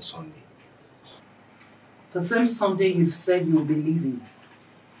see her on Sunday. The same Sunday you've said you'll be leaving.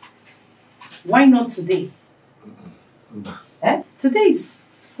 Why not today? Today is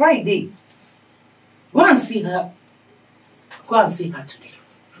Friday. Go and see her. Go and see her today.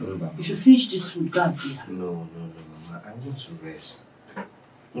 If you finish this food, go and see her. No, Mama. I want to rest.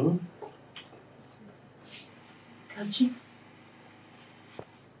 Kachi,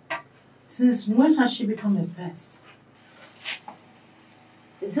 since when has she become a pest?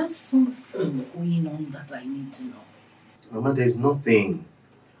 Is there something going on that I need to know? Mama, there's nothing.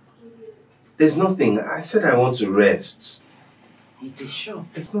 There's nothing. I said I want to rest. It is sure.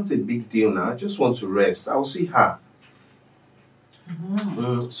 It's not a big deal now. I just want to rest. I'll see her.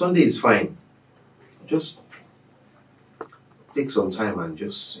 Sunday is fine. Just take some time and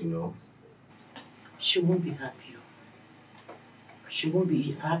just, She won't be happy. She won't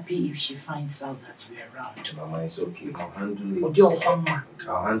be happy if she finds out that we're around. Mama, it's okay. I'll handle it.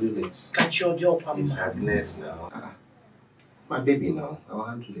 I'll handle it. It's Agnes now. It's my baby now. I'll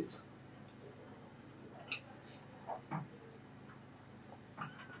handle it.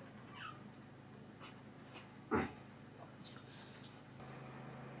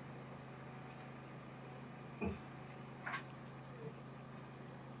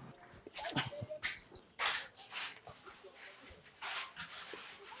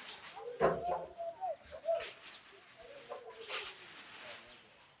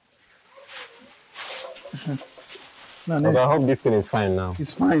 Okay, I hope this thing is fine now.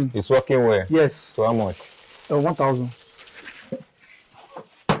 It's fine. It's working well. Yes. So how much? 1,000.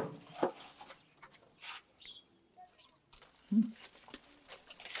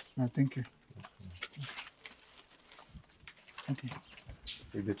 Thank you. Okay.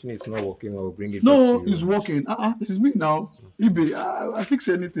 If the thing is not working, I will bring it back No, to you. it's working. It's me now. Ibe, I fix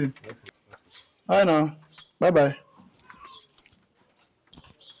anything. Hi now. Bye-bye.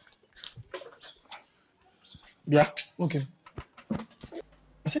 Yeah, okay.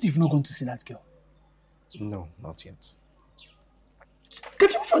 said you've not gone to see that girl. No, not yet.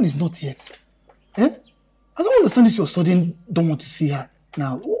 Kachi, which one is not yet? Eh? I don't understand this. You're sudden don't want to see her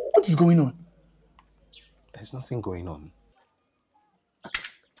now. What is going on? There's nothing going on.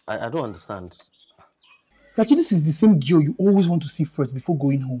 I don't understand. Kachi, this is the same girl you always want to see first before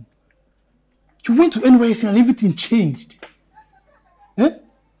going home. You went to NYC and everything changed. Eh?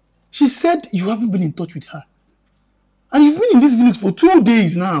 She said you haven't been in touch with her. And you've been in this village for 2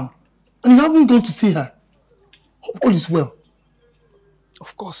 days now. And you haven't gone to see her. Hope all is well.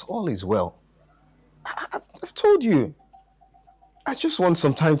 Of course, all is well. I've told you. I just want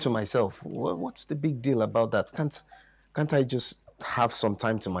some time to myself. What's the big deal about that? Can't I just have some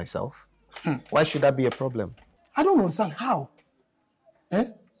time to myself? Why should that be a problem? I don't understand how. Eh?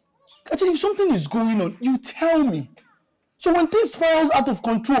 Actually, if something is going on, you tell me. So when things spirals out of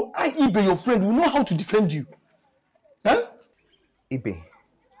control, Ibe, your friend, will know how to defend you. Huh? Ibe,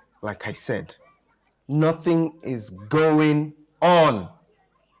 like I said, nothing is going on.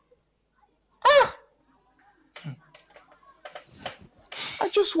 I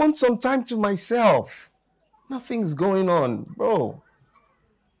just want some time to myself. Nothing's going on, bro.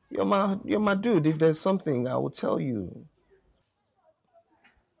 You're my dude. If there's something, I will tell you.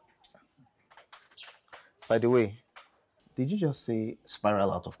 By the way, did you just say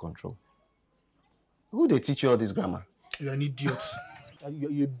spiral out of control? Who they teach you all this grammar? You're an idiot.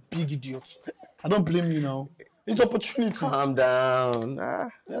 You're a big idiot. I don't blame you now. It's opportunity. Calm down.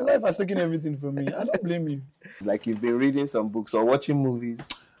 Your life has taken everything from me. I don't blame you. Like you've been reading some books or watching movies.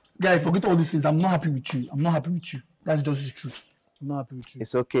 Guy, forget all these things. I'm not happy with you. I'm not happy with you. That's just the truth. I'm not happy with you.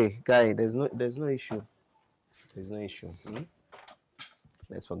 It's okay. Guy, there's no issue. There's no issue.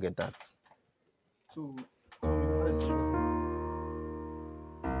 Let's forget that. So,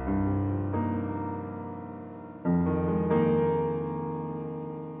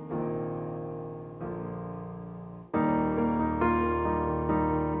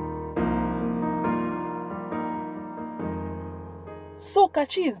 So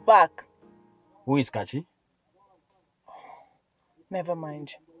Kachi is back. Who is Kachi? Never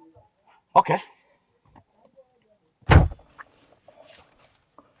mind. Okay.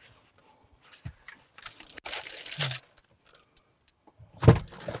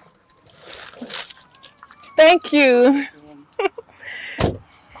 Thank you.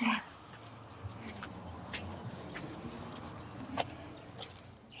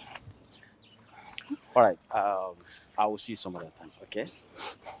 All right. I will see you some other time. Okay.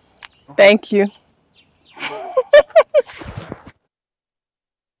 Thank you.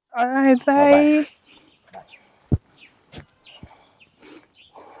 All right, bye.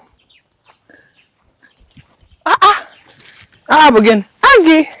 Again.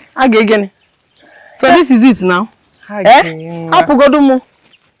 Again. So this is it now. Apogodumo.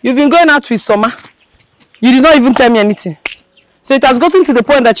 You've been going out with Soma. You did not even tell me anything. So it has gotten to the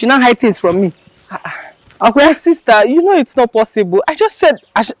point that you now hide things from me. Okay, sister, you know it's not possible. I just said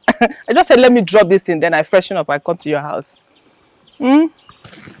let me drop this thing, then I freshen up, I come to your house.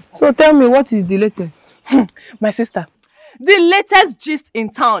 So tell me, what is the latest? My sister, the latest gist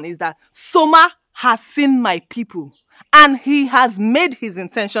in town is that Soma has seen my people and he has made his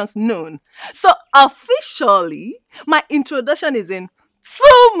intentions known. So officially, my introduction is in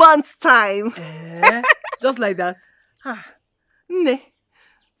 2 months' time. Just like that? Ne,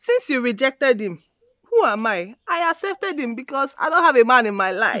 since you rejected him, who am I? I accepted him because I don't have a man in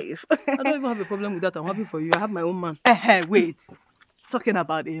my life. I don't even have a problem with that. I'm happy for you. I have my own man. Wait. Talking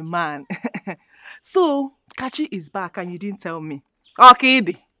about a man. So, Kachi is back and you didn't tell me. Okay.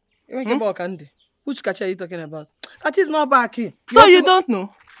 Which Kachi are you talking about? Kachi is not back here. So you don't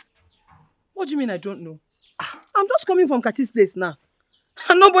know? What do you mean I don't know? I'm just coming from Kachi's place now.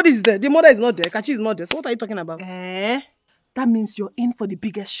 Nobody's there. The mother is not there. Kachi is not there. So what are you talking about? That means you're in for the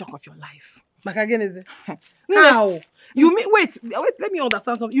biggest shock of your life. Back again, is it? Now, you mean, wait, let me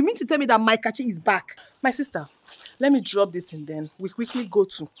understand something. You mean to tell me that my Kachi is back? My sister, let me drop this and then we quickly go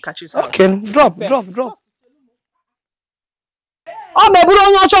to Kachi's house. Okay, drop. Oh, baby,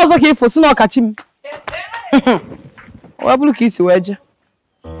 don't know what's okay for no Kachi. What will kiss you, Wedge?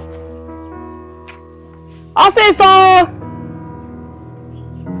 I'll say so.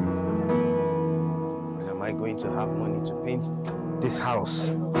 Am I going to have money to paint this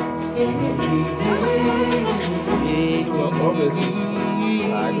house?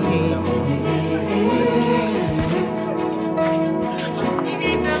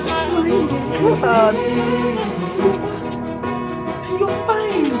 You're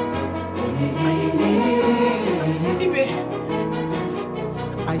fine.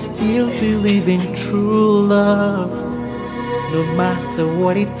 I still believe in true love. No matter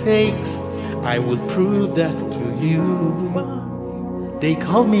what it takes, I will prove that to you. They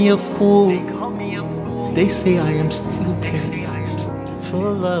call me a fool. They say I am stupid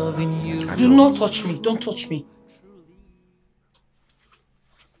for loving you. Do not touch me. Don't touch me.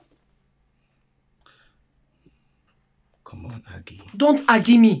 Come on, Aggie. Don't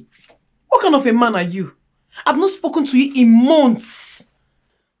argue me. What kind of a man are you? I've not spoken to you in months.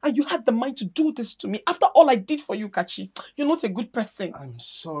 And you had the mind to do this to me after all I did for you, Kachi. You're not a good person. I'm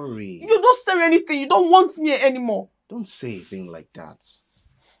sorry. You don't say anything. You don't want me anymore. Don't say a thing like that.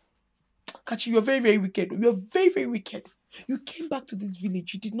 Kachi, you're very, very wicked. You're very, very wicked. You came back to this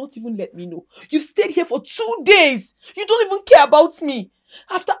village. You did not even let me know. You've stayed here for 2 days. You don't even care about me.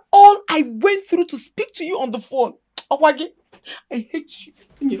 After all I went through to speak to you on the phone. Owagi, I hate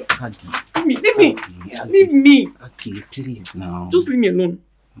you. Aggie. Leave me. Leave me. Aggie, please now. Just leave me alone.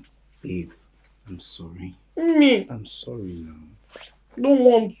 Babe, I'm sorry. Me. I'm sorry now. Don't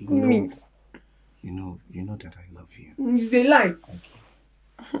want me. You know that I love you. It's a lie.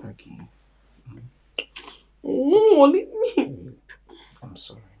 Aggie. Oh, leave me. I'm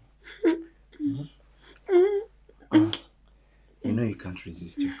sorry. You know you can't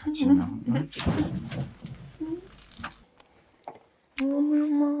resist your Kachi now.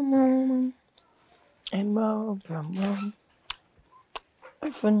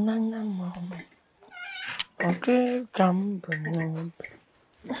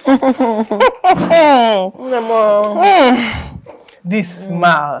 This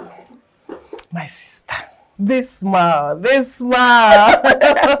smile, my sister. This smile. This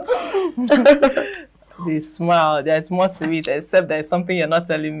smile. There's more to it, except there's something you're not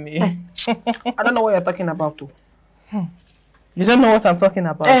telling me. I don't know what you're talking about, though. You don't know what I'm talking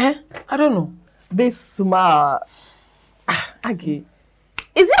about? I don't know. This smile. Aggie,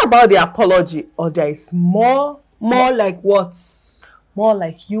 is it about the apology or there is more? More like what? More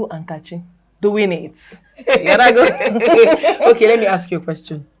like you and Kachi doing it. You gotta go. Okay, let me ask you a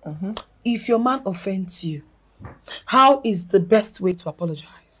question. If your man offends you, how is the best way to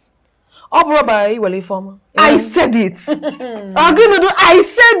apologize? I said it. I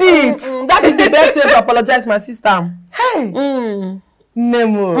said it. That is the best way to apologize, my sister. Hey.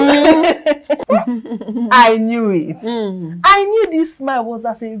 Nemo. I knew it. I knew this smile was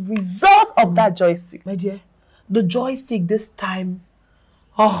as a result of that joystick. My dear, the joystick this time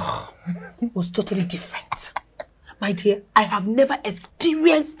was totally different. My dear, I have never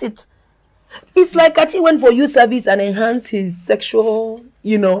experienced it. It's like Kachi went for youth service and enhanced his sexual,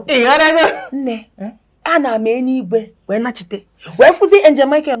 you know. It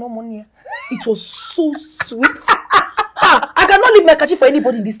was so sweet. I cannot leave my Kachi for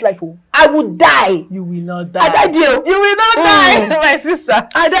anybody in this life. Oh. I would die. You will not die. I died there. You will not die, my sister.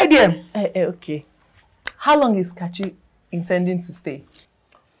 I died there. Okay. How long is Kachi intending to stay?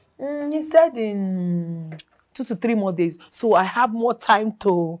 He said in 2 to 3 more days. So I have more time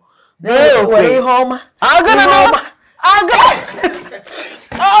to go home. I'm gonna know. I'm gonna.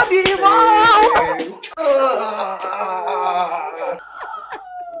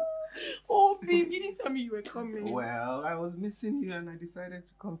 Oh, babe, you didn't tell me you were coming. Well, I was missing you and I decided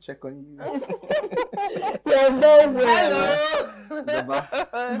to come check on you. Hello. Baba,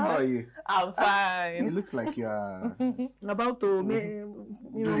 how are you? I'm fine. It looks like you are about to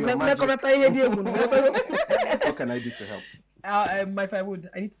What can I do to help? My firewood,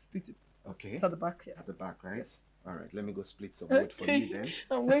 I need to split it. Okay. It's at the back. Yeah. At the back, right? Yes. All right, let me go split some wood for you then.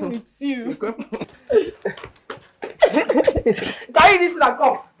 I'm going with you. Carry this in a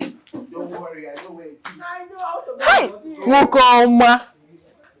cup. Don't worry, I know where it is. I know how to make Hey, Mukoma.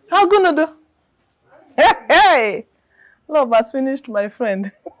 How gonna do? Hey, love has finished, my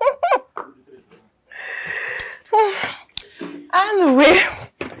friend. Anyway,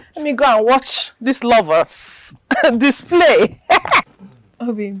 let me go and watch these lovers display.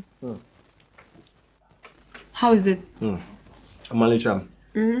 Obi, how is it? Amalicham.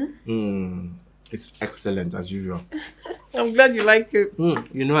 It's excellent as usual. I'm glad you like it.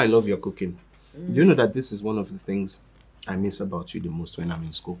 You know I love your cooking. Do you know that this is one of the things I miss about you the most when I'm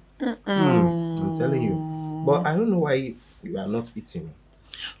in school? I'm telling you. But I don't know why you are not eating.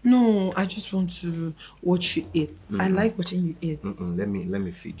 No, I just want to watch you eat. I like watching you eat. Let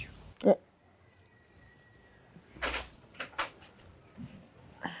me feed you.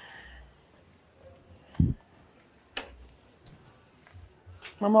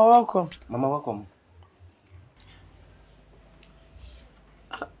 Mama, welcome. Mama, welcome.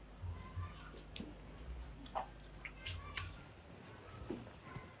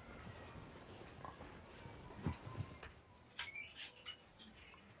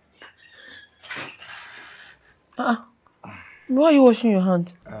 Why are you washing your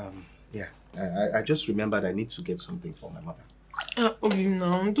hand? Yeah. I just remembered I need to get something for my mother. Obi,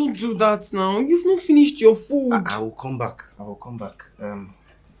 now, don't do that now. You've not finished your food. I will come back. I will come back.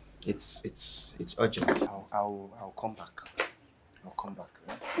 It's urgent. I'll come back. I'll come back.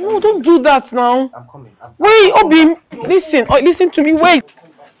 No, don't do that now. I'm coming. Wait, Obi, listen. Oh, listen to me. Wait.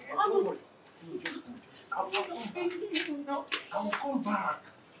 I will come back.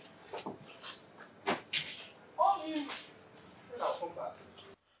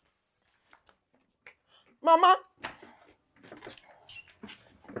 Mama.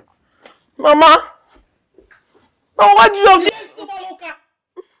 Mama. Oh, what do you have?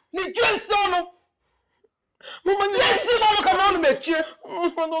 Mama, I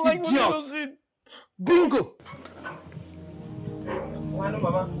don't like what you did. Bingo.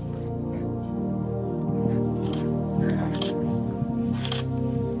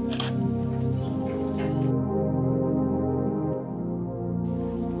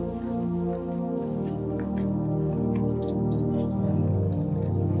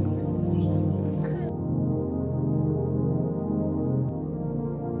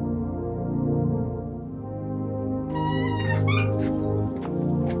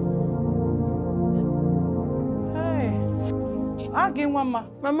 Mama.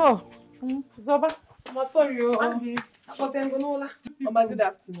 Mama. Zoba. I'm sorry. Mama, good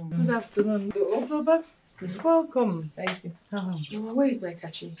afternoon. Good afternoon. Zoba, welcome. Thank you. Mama, where is my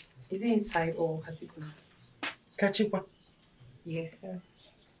kachi? Is he inside or has he gone out? Kachi?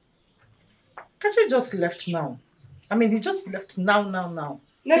 Yes. Kachi just left now. I mean, he just left now.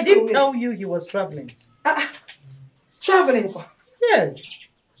 Left he didn't away. tell you he was traveling. Traveling? Yes.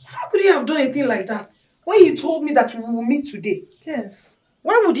 How could he have done anything like that when he told me that we will meet today? Yes.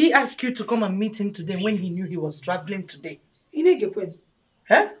 Why would he ask you to come and meet him today when he knew he was traveling today?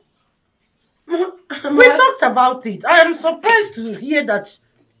 Huh? We talked about it. I am surprised to hear that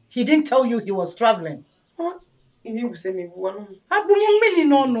he didn't tell you he was traveling. I don't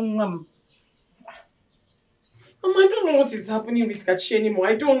know what is happening with Kachi anymore.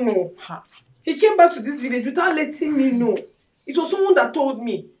 I don't know. He came back to this village without letting me know. It was someone that told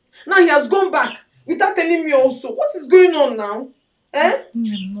me. Now he has gone back without telling me also. What is going on now? Eh?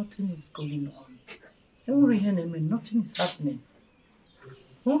 Nothing is going on. Don't worry, nothing is happening.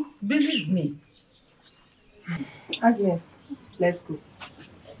 Oh, believe me. Agnes, let's go.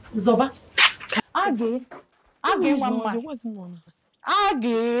 Zoba. Aggie,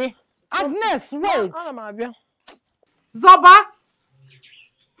 Agnes, wait. Zoba.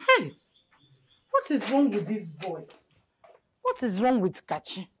 Hey, what is wrong with this boy? What is wrong with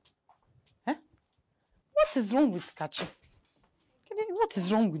Kachi? Eh? What is wrong with Kachi? What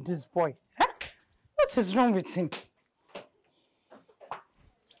is wrong with this boy? Eh? What is wrong with him?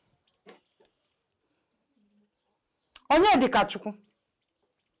 Onye Kachukwu.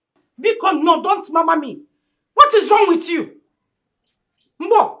 Because no, don't mama me. What is wrong with you?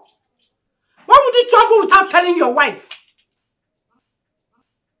 Mbo, why would you travel without telling your wife?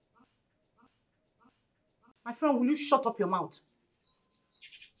 My friend, will you shut up your mouth?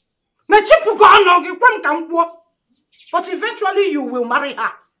 But eventually you will marry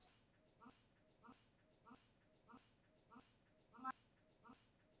her.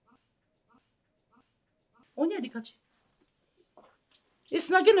 Onye Dikachi. It's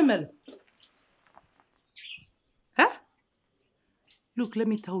not gonna matter. Huh? Look, let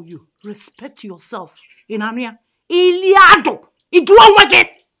me tell you, respect yourself. In Ania, Iliado, Iduawage.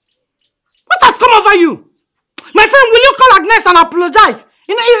 What has come over you? My friend, will you call Agnes and apologize?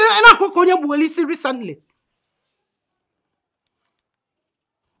 Recently.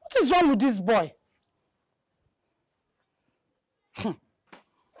 What is wrong with this boy?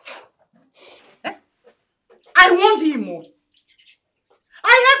 I want him more.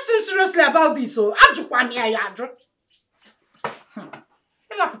 I asked him seriously about this, so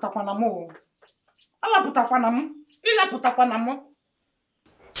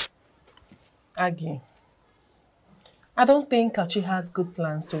Aggie, I don't think Kachi has good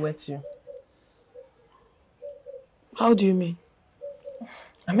plans to wed you. How do you mean?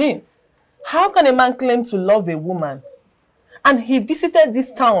 I mean, how can a man claim to love a woman and he visited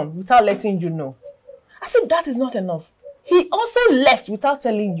this town without letting you know? As if that is not enough. He also left without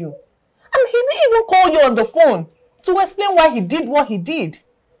telling you. And he didn't even call you on the phone to explain why he did what he did.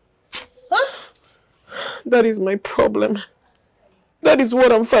 Huh? That is my problem. That is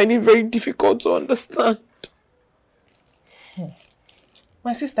what I'm finding very difficult to understand.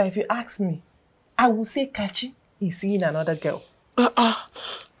 My sister, if you ask me, I will say Kachi is seeing another girl. Why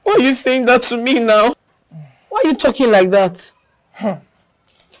are you saying that to me now? Why are you talking like that?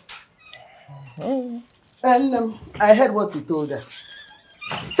 And I heard what you told her.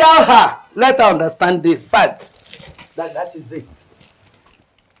 Tell her, let her understand the fact that that is it.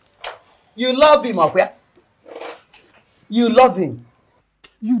 You love him, Okwe. You love him.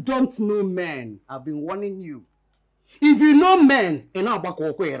 You don't know men. I've been warning you. If you know men, you know about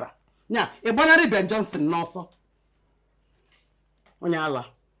Okwera. Now, a Bonary Ben Johnson, no, sir. Onyala.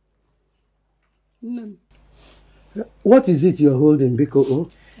 What is it you're holding, Biko?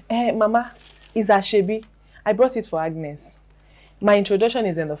 Mama, it's Ashebi. I brought it for Agnes. My introduction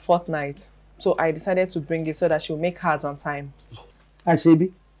is in the fortnight, so I decided to bring it so that she'll make hers on time.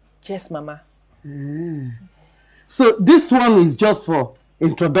 Ashebi? Yes, Mama. So this one is just for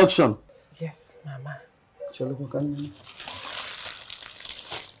introduction? Yes, Mama.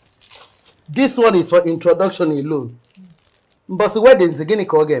 This one is for introduction alone. But the wedding is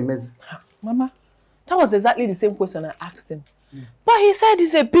again mess. Mama, that was exactly the same question I asked him. But he said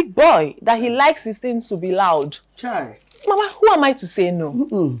he's a big boy, that he likes his things to be loud. Chai. Mama, who am I to say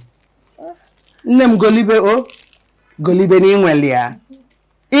no? Nem golibe o. Golibe ni inweli ya.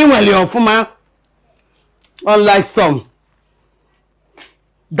 Inweli ofuma. Unlike some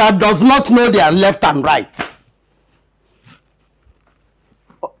that does not know their left and right.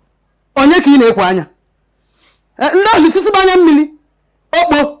 Onye ki na-ekwe anya. Nda lusisi banya mmili.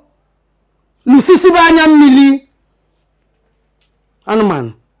 Okpo. Lusisi banya mmili.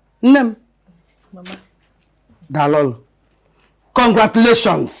 Anuman. Nnem. Mama. Dalol.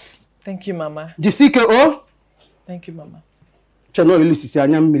 Congratulations. Thank you, Mama. Jisike o. Thank you, Mama. Chano lusisi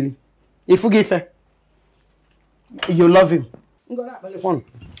anya mmili. Ifugife. You love him. One.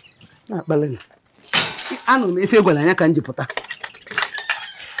 Na balena. Anu me ife gwala anya ka njiputa.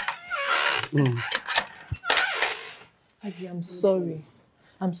 Aggie, I'm sorry.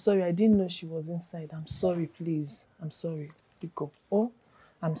 I'm sorry. I didn't know she was inside. I'm sorry, please. I'm sorry. Pico. Oh,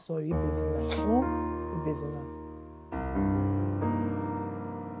 I'm sorry. Ibezina. Oh, Ibezina.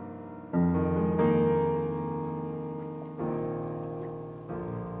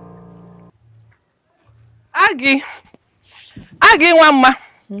 Aggie, Mama.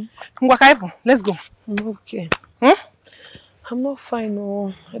 Let's go. I'm okay. I'm not fine.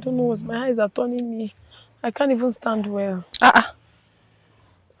 Oh, I don't know what my eyes are turning me. I can't even stand well. Are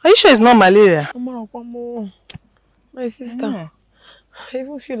you sure it's not malaria? My sister. I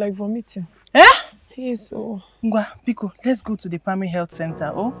even feel like vomiting. Yes, oh. Ngwa, Pico, let's go to the primary health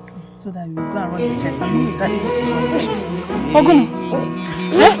center, so that we will go and run the test and know exactly what is wrong with you. Ogum!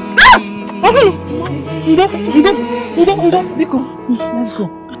 Ndo, Pico, let's go.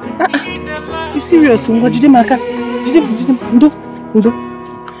 You serious? Ngwa, Jidemaka. Ndo.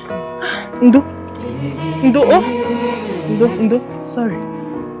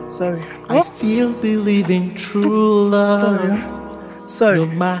 Sorry. I still believe in true love. Sorry. No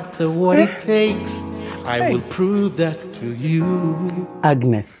matter what it takes, I will prove that to you.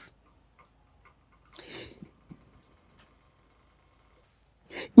 Agnes.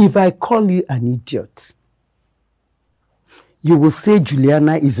 If I call you an idiot, you will say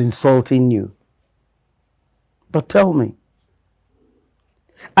Juliana is insulting you. But tell me,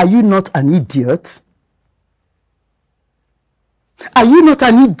 are you not an idiot? Are you not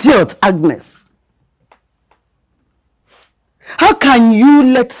an idiot, Agnes? How can you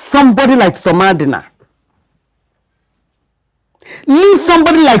let somebody like Somadina leave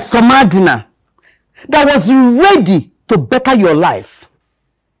somebody like Somadina that was ready to better your life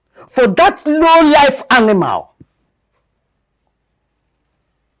for that low-life animal?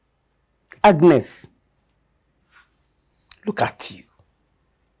 Agnes, look at you.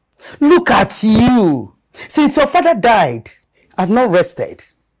 Look at you. Since your father died, I've not rested.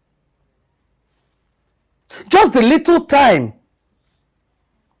 Just a little time,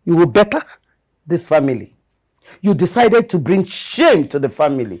 you will better this family. You decided to bring shame to the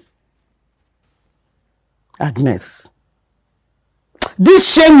family. Agnes.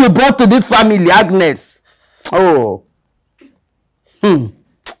 This shame you brought to this family, Agnes. Oh. Hey,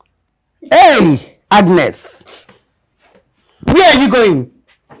 Agnes. Where are you going?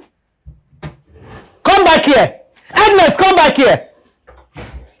 Come back here. Agnes, come back here.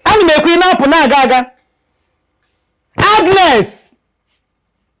 I'm making up na gaga. Agnes.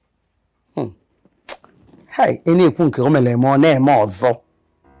 Hey, any punk omele mo na eme ozo.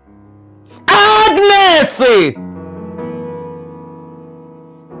 Agnes.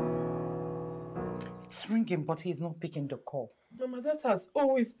 It's ringing, but he's not picking the call. Mama, that has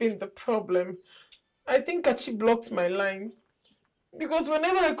always been the problem. I think Kachi blocked my line. Because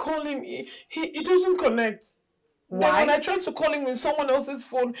whenever I call him, he doesn't connect. Why? Then when I try to call him with someone else's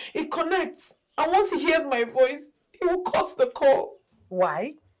phone, it connects. And once he hears my voice, he will cut the call.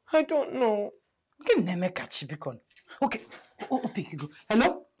 Why? I don't know. Get name Kachi Bikon. Okay. Oh, pick you.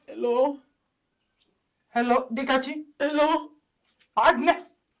 Hello? Hello? Hello, Dikachi? Hello? Agne?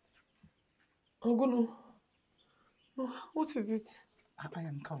 Ogunu. What is it? I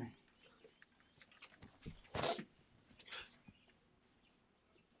am coming.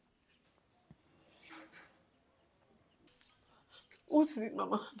 What is it,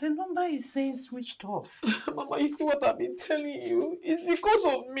 Mama? The number is saying switched off. Mama, you see what I've been telling you? It's because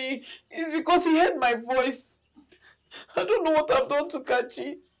of me. It's because he heard my voice. I don't know what I've done to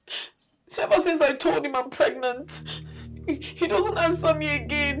Kachi. Ever since I told him I'm pregnant, he doesn't answer me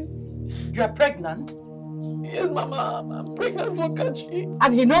again. You are pregnant? Yes, Mama, I'm pregnant for Kachi.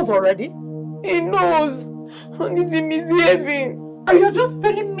 And he knows already? He knows. And he's been misbehaving. And you're just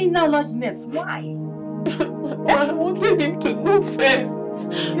telling me now, Agnes. Why? I wanted him to know first.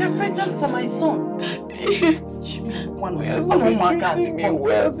 You're pregnant for my son? Yes. He has not been treating me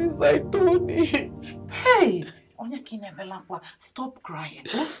well since I told him. Hey! Stop crying.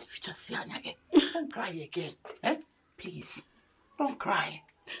 Don't cry again. Please. Don't cry.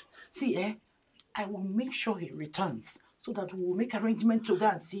 See, I will make sure he returns so that we will make arrangements to go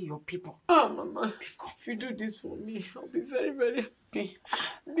and see your people. Oh, Mama, if you do this for me, I'll be very, very happy.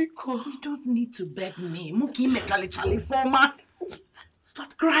 Because you don't need to beg me. Muki mekali chali forma.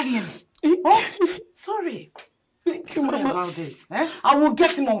 Stop crying. Oh, sorry. Thank you, Sorry Mama. about this. I will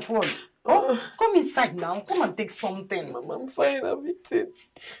get him on phone. Oh, come inside now. Come and take something. Mama, I'm fine. I've eaten.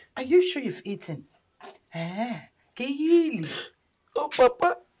 Are you sure you've eaten? Kehili. Oh,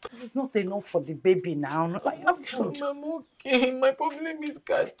 Papa. It's not enough for the baby now. I have food. I'm okay. My problem is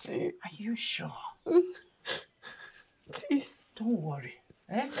Kachi. Are you sure? Please. Don't worry.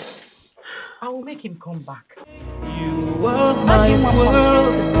 I will make him come back. You are my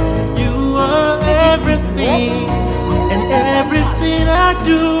world. You are everything. And everything I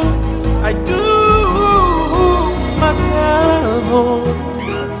do. My love.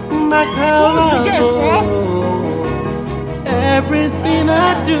 Everything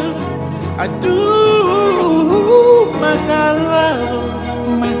I do, my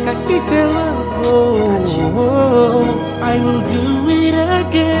love, my love. I will do it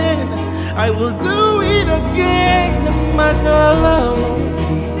again. I will do it again, my love.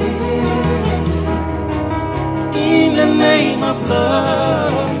 In the name of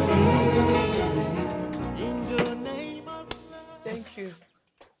love. Thank you.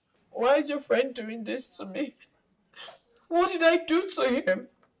 Why is your friend doing this to me? What did I do to him?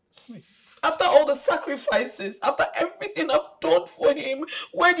 After all the sacrifices, after everything I've done for him,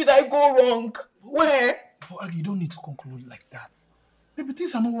 where did I go wrong? Where? Oh, you don't need to conclude like that. Maybe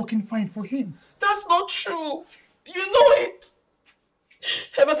things are not working fine for him. That's not true. You know it.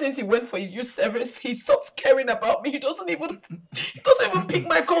 Ever since he went for his youth service, he stopped caring about me. He doesn't even pick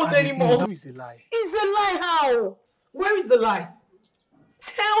my calls anymore. No, it's a lie. It's a lie how? Where is the lie?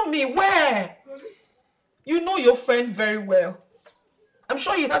 Tell me where? You know your friend very well. I'm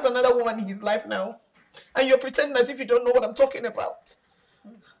sure he has another woman in his life now. And you're pretending as if you don't know what I'm talking about.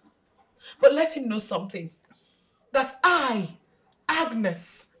 But let him know something. That I,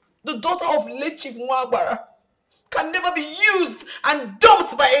 Agnes, the daughter of late Chief Mwagbara, can never be used and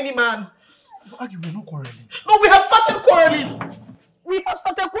dumped by any man. Aggie, we're not quarreling. No, we have started quarreling. We have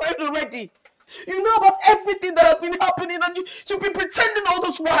started quarreling already. You know about everything that has been happening and you've been pretending all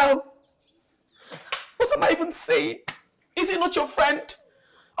this while. What am I even saying? Is he not your friend?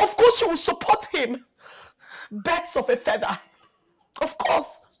 Of course you will support him. Birds of a feather. Of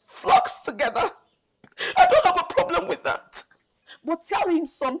course, flocks together. I don't have a problem with that. But tell him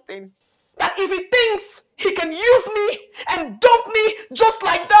something. That if he thinks he can use me and dump me just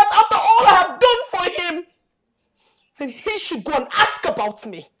like that after all I have done for him, then he should go and ask about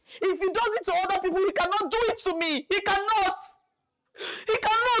me. If he does it to other people, he cannot do it to me. He cannot. He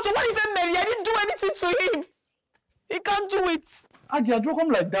cannot. What if Mary? I didn't do anything to him. He can't do it. Aggie, I don't come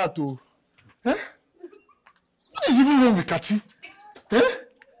like that, oh. What is even wrong with Kachi?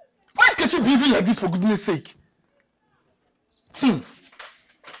 Why is Kachi behaving like this, for goodness sake?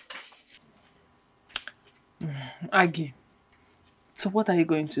 Aggie, so what are you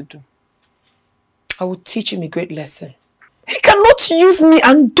going to do? I will teach him a great lesson. He cannot use me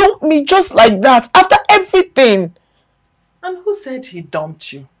and dump me just like that after everything. And who said he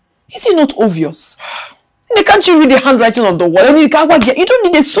dumped you? Is it not obvious? Can't you read the handwriting on the wall? You don't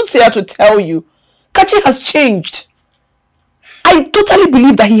need a soothsayer to tell you. Kachi has changed. I totally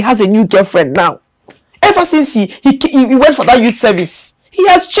believe that he has a new girlfriend now. Ever since he went for that youth service, he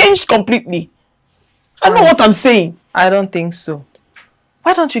has changed completely. I know what I'm saying. I don't think so.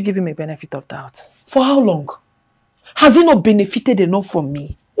 Why don't you give him a benefit of doubt? For how long? Has he not benefited enough from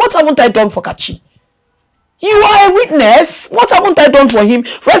me? What haven't I done for Kachi? You are a witness. What haven't I done for him?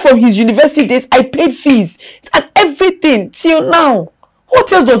 Right from his university days, I paid fees and everything till now.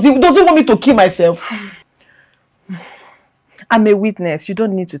 What else does he want me to kill myself? I'm a witness. You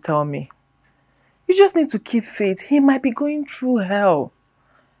don't need to tell me. You just need to keep faith. He might be going through hell.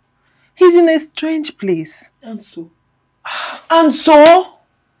 He's in a strange place. And so? And so?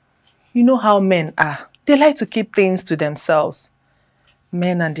 You know how men are. They like to keep things to themselves.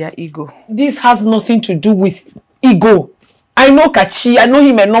 Men and their ego. This has nothing to do with ego. I know Kachi. I know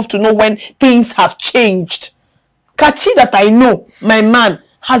him enough to know when things have changed. Kachi that I know, my man,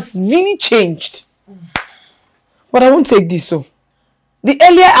 has really changed. But I won't take this so. The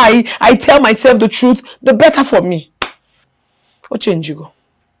earlier I tell myself the truth, the better for me. What change you go?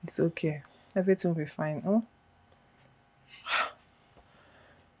 It's okay. Everything will be fine. Oh?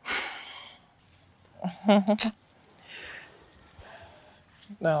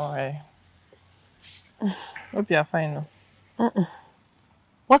 No way. Hope you are fine now.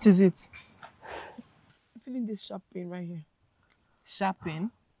 What is it? I'm feeling this sharp pain right here. Sharp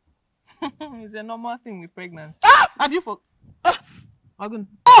pain? It's a normal thing with pregnancy. Have you Ogun.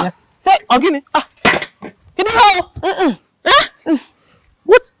 Yeah. Hey, Ogini. Can you help?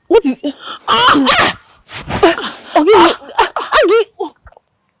 What is Ogini.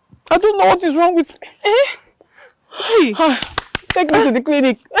 I don't know what is wrong with me. Hey. Take me to the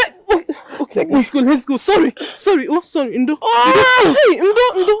clinic. Okay, let's go. Sorry. Oh, sorry. Ndo. Hey,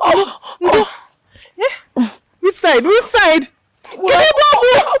 Ndo. Yeah. Which side?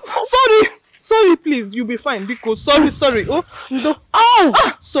 Sorry, please. You'll be fine. Because sorry. Oh, Ndo.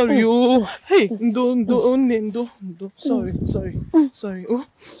 Sorry. Oh, hey, Ndo. Sorry. Oh, sorry.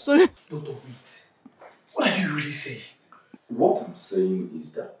 Doctor, wait. What are you really saying? What I'm saying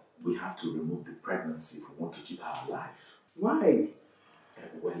is that we have to remove the pregnancy if we want to keep her alive. Why?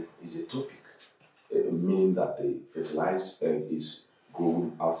 Well, it's a topic, meaning that the fertilized egg is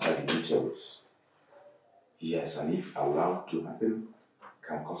grown outside the uterus. Yes, and if allowed to happen,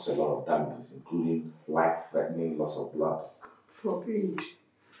 can cause a lot of damage, including life-threatening loss of blood. Forbid.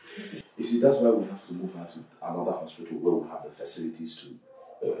 You see, that's why we have to move her to another hospital where we have the facilities to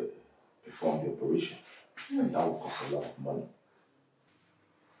perform the operation. And that will cost a lot of money.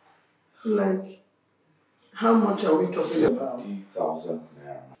 Like, how much are we talking about? 70,000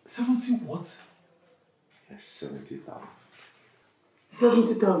 naira. 70 what? Yes, 70,000.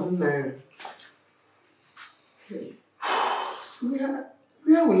 70,000 naira. Hey.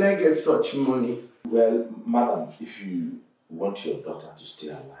 Where will I get such money? Well, madam, if you want your daughter to stay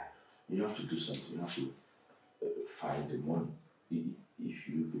alive, you have to do something. You have to find the money. If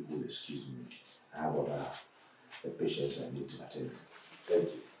you people excuse me, I have other patients I need to attend to. Thank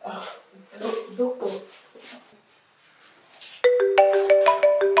you. Doctor.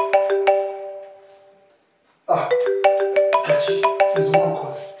 Kachi, there's one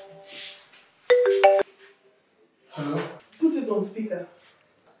call. Hello? Put it on speaker.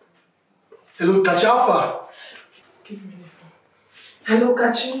 Hello, Kachi, how far? Give me the phone. Hello,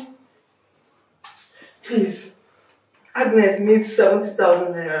 Kachi. Please. Agnes needs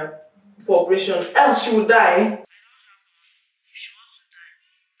 70,000 naira for operation, else she will die.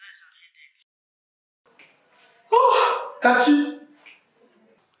 Oh, Kachi!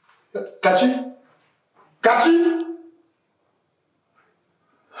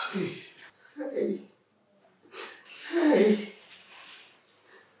 Hey.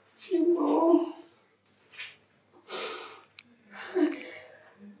 Chimo.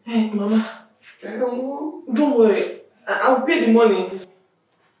 Hey, Mama. Don't worry. I'll pay the money.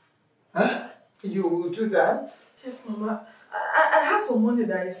 Huh? You will do that? Yes, Mama. I have some money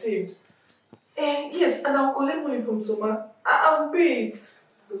that I saved. Yes, and I'll collect money from Soma. I'll pay it.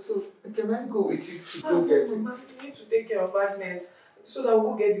 So can I go with you to go get it? Mama, you need to take care of Agnes so that I'll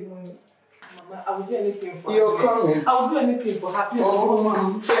go get the money. Mama, I will do anything for You're happiness. coming. I will do anything for happiness. Oh,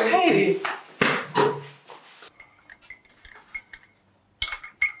 Mom. Hey!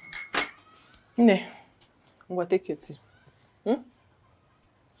 Ne, I'm going to take your tea.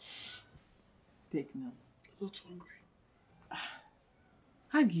 Take now. I'm not hungry.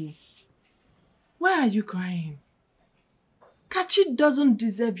 Aggie, why are you crying? Kachi doesn't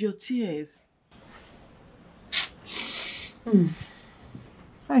deserve your tears.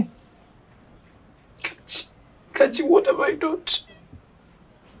 Hi. Kachi, what have I done?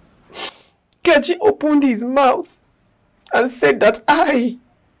 Kachi opened his mouth and said that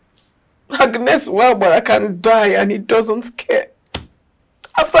Agnes, well, but I can die, and he doesn't care.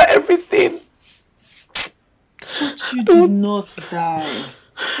 After everything. But you did not die.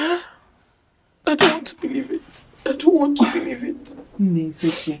 I don't want to believe it. I don't want to believe it. No, it's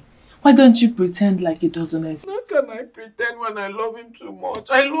okay. Why don't you pretend like it doesn't exist? How can I pretend when I love him too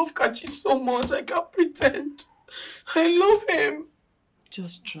much? I love Kachi so much. I can't pretend. I love him.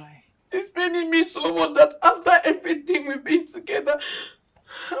 Just try. It's paining me so much that after everything we've been together,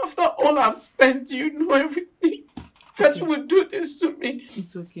 after all I've spent, you know everything. Kachi would do this to me.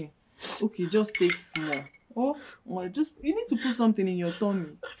 It's okay. Okay, just take small. Oh, well, just you need to put something in your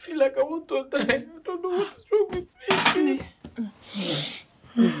tummy. I feel like I want to die. I don't know what is wrong with me.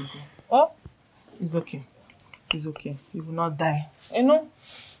 It's okay. Oh, it's okay. It's okay. You will not die. You know?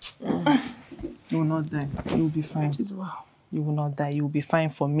 You will not die. You will be fine. Wow. You will not die. You will be fine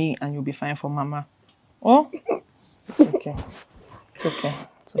for me and you'll be fine for Mama. Oh? It's okay. It's okay.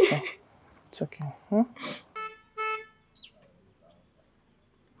 It's okay. It's okay. Hmm?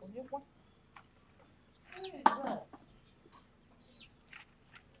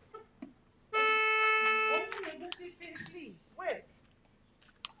 Please, wait.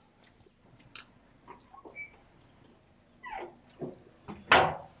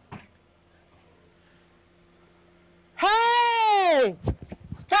 Hey!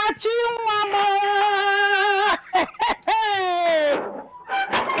 Kachi mama!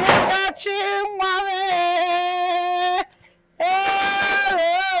 Kachi mama!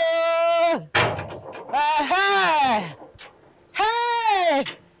 Hey!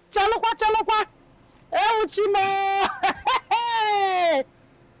 Chalokwa! Euchimo!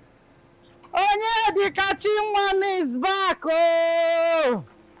 Onye di Kachi mama is back! Oh!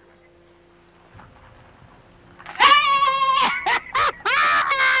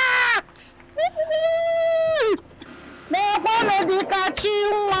 N'ekwanu di Kachi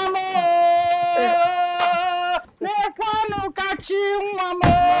nwa m n'ekwanu Kachi nwa m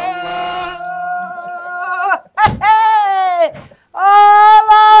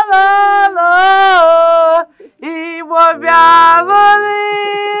olololo Igbo bịa bụrụ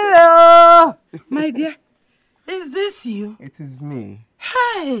ire. My dear, is this you? It is me.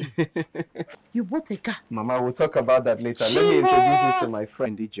 Hey! You bought a car. Mama, we'll talk about that later. Let me introduce you to my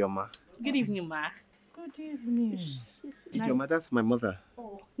friend, Ijoma. Good evening, Ma. Good evening. Ijoma, that's my mother.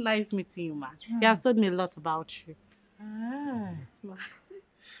 Oh, nice meeting you, Ma. He has told me a lot about you. Ah.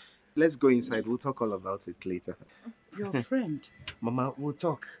 Let's go inside. We'll talk all about it later. Your friend? Mama, we'll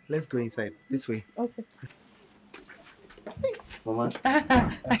talk. Let's go inside. This way. Okay. Mama,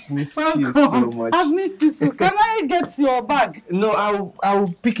 I've missed you so much. I've missed you so. Can I get your bag? No,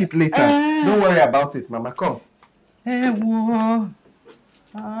 I'll pick it later. Don't worry about it, Mama. Come.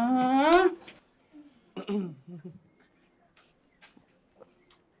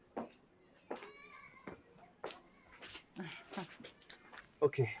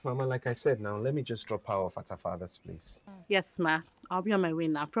 Okay, Mama, like I said now, let me just drop her off at her father's place. Yes, Ma. I'll be on my way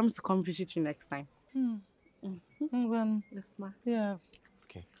now. I promise to come visit you next time. Well, Yes, Ma. yeah.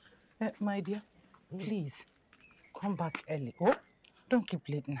 Okay. My dear, please come back early. Oh, don't keep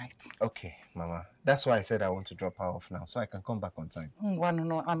late night. Okay, Mama. That's why I said I want to drop her off now, so I can come back on time.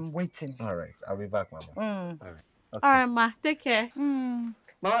 No, I'm waiting. All right, I'll be back, Mama. All right. Okay. All right, Ma. Take care.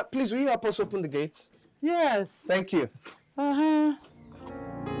 Mama, please, will you help us open the gates? Yes. Thank you. Uh-huh.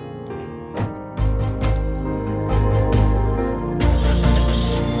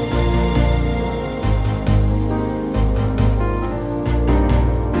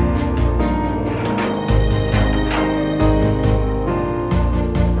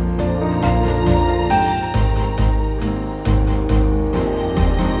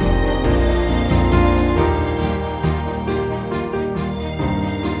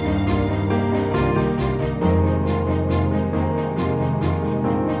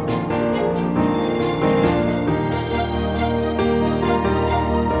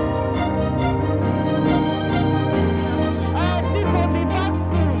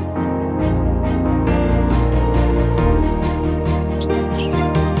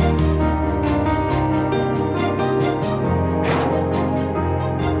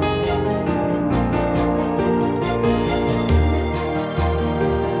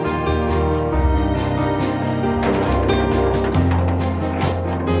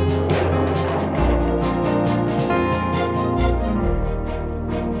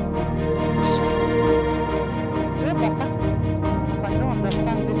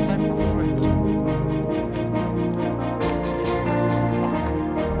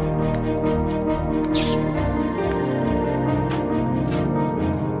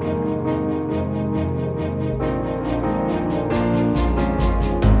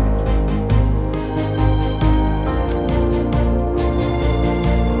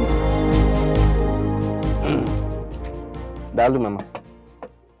 Dalu, Mama.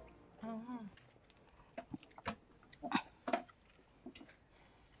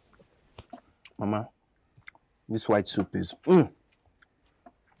 Mama, this white soup is,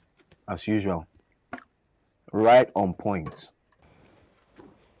 as usual, right on point.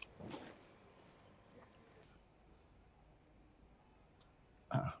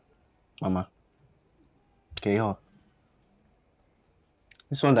 Mama, okay,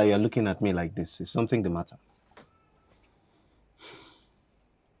 this one that you're looking at me like this, is something the matter?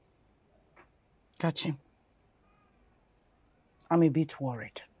 Kachi, I'm a bit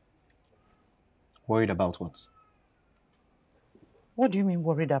worried. Worried about what? What do you mean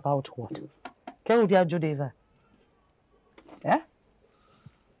worried about what? Yeah?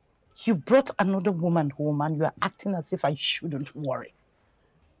 You brought another woman home and you are acting as if I shouldn't worry.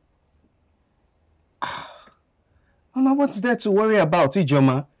 Mama, what's there to worry about,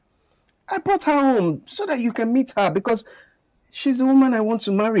 Ijoma? I brought her home so that you can meet her because she's a woman I want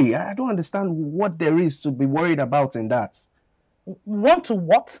to marry. I don't understand what there is to be worried about in that. Want to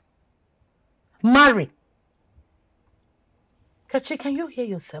what? Marry? Kachi, can you hear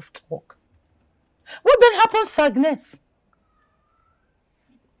yourself talk? What then happens to Agnes?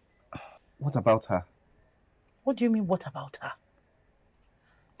 What about her? What do you mean, what about her?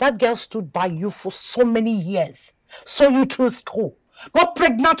 That girl stood by you for so many years, saw you through school, got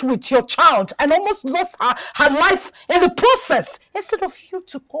pregnant with your child and almost lost her life in the process. Instead of you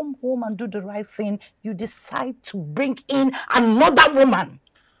to come home and do the right thing, you decide to bring in another woman.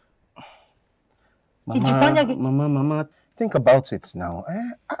 Mama, think about it now.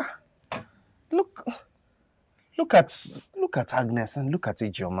 Look at Agnes and look at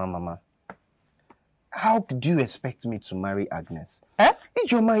Ijoma, Mama. How do you expect me to marry Agnes?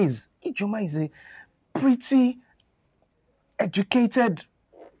 Ijoma is a pretty, educated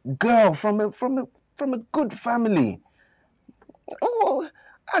girl from a good family. Oh,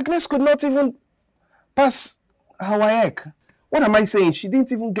 Agnes could not even pass her WAEC. What am I saying? She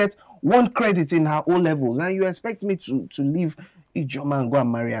didn't even get 1 credit in her O-levels, and you expect me to leave Ijoma and go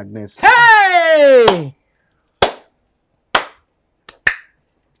and marry Agnes? Hey!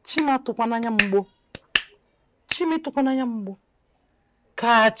 Chima tupananya mbo. Chimi tupananya mbo.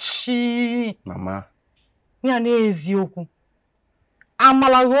 Kachi. Mama. Nyane ezioku.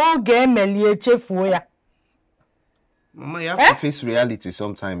 Amala oge emelie chefuo ya. Mama, you have to face reality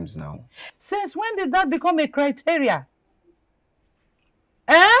sometimes now. Since when did that become a criteria?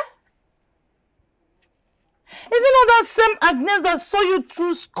 Is it not that same Agnes that saw you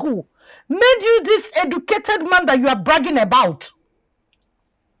through school, made you this educated man that you are bragging about?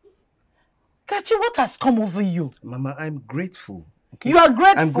 Kachi, what has come over you? Mama, I'm grateful. Okay? You are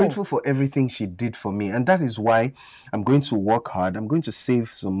grateful? I'm grateful for everything she did for me. And that is why I'm going to work hard. I'm going to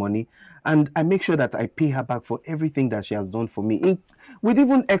save some money. And I make sure that I pay her back for everything that she has done for me. With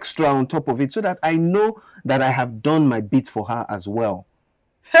even extra on top of it. So that I know that I have done my bit for her as well.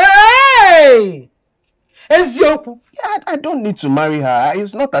 Hey! Yeah, I don't need to marry her.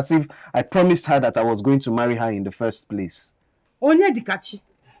 It's not as if I promised her that I was going to marry her in the first place. Onyedikachi,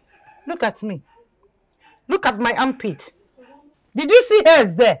 look at me. Look at my armpit. Did you see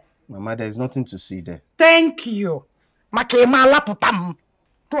hairs there? Mama, there is nothing to see there. Thank you.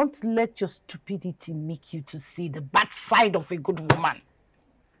 Don't let your stupidity make you to see the bad side of a good woman.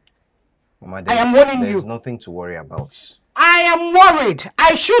 Mama, I am warning you. There is nothing to worry about. I am worried.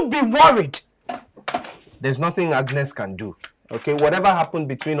 I should be worried. There's nothing Agnes can do. Okay, whatever happened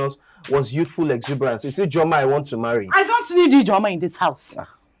between us was youthful exuberance. It's Ijoma I want to marry. I don't need Ijoma in this house.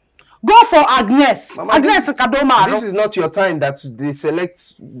 Go for Agnes. Mama, Agnes Kadoma. This is not your time that they select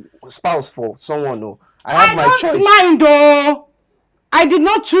spouse for someone. No. I have my choice. I don't mind though. I did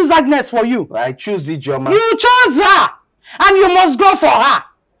not choose Agnes for you. I choose Ijoma. You chose her. And you must go for her.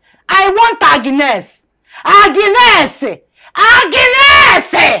 I want Agnes. Agnes.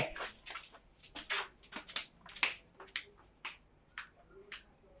 Agnes.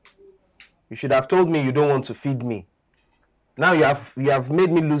 You should have told me you don't want to feed me. Now you have made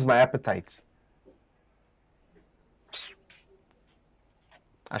me lose my appetite.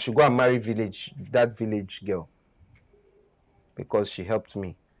 I should go and marry that village girl. Because she helped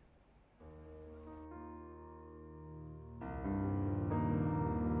me.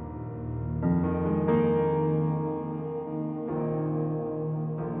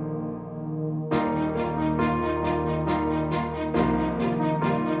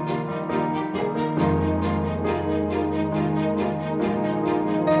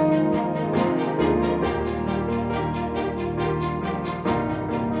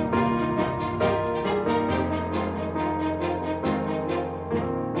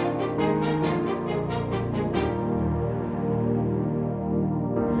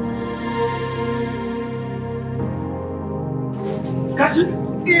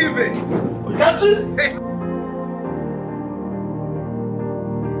 Even. Got you?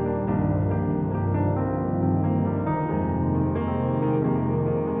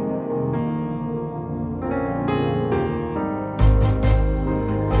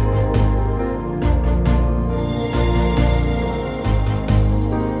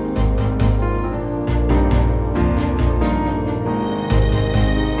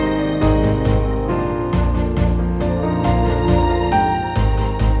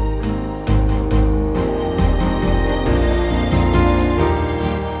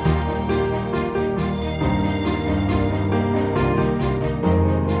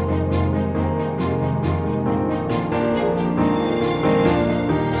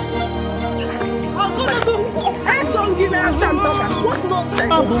 What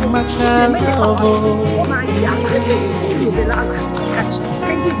nonsense?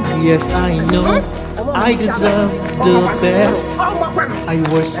 Yes, I know I deserve the best. I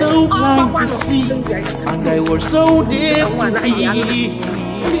was so blind to see, and I was so deaf to hear.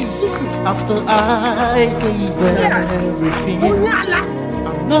 After I gave everything,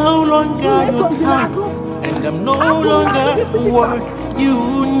 I'm no longer your type, and I'm no longer what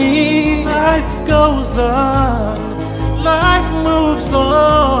you need. Life goes on, life moves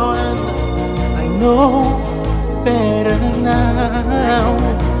on. I know better now.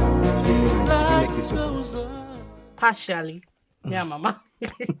 Partially. Yeah, Mama.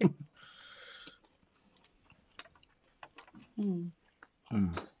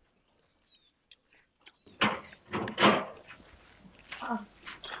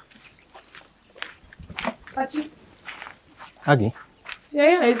 Kachi. Aggie,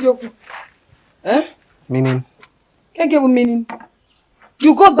 Yeah, Ezioku. Eh? meaning? Can't get what meaning.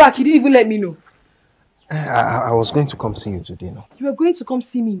 You got back, you didn't even let me know. I was going to come see you today, no? You were going to come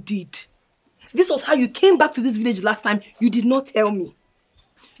see me indeed. This was how you came back to this village last time. You did not tell me.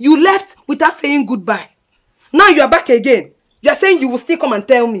 You left without saying goodbye. Now you are back again. You are saying you will still come and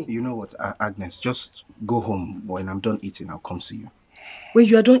tell me. You know what, Agnes, just go home. When I'm done eating, I'll come see you. When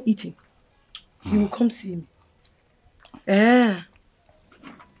you are done eating, you will come see me. Eh.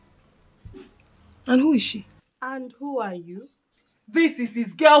 And who is she? And who are you? This is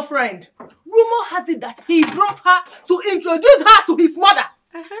his girlfriend. Rumor has it that he brought her to introduce her to his mother.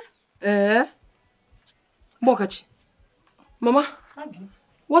 Mokachi. Mama,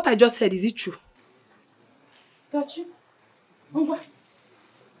 what I just said, is it true? Got you.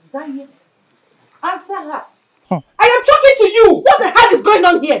 Zanya, answer her. I am talking to you. What the hell is going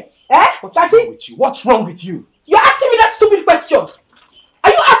on here? What's wrong with you? What's wrong with you? You're asking me that stupid question. Are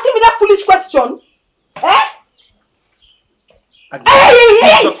you asking me that foolish question? Hey! I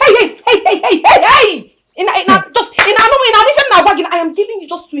am giving you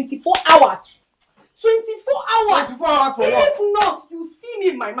just 24 hours. 24 hours. 24 hours for what? If not, you see me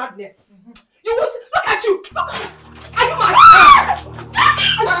in my madness. You will see. Look at you. Look at you. Are you mad?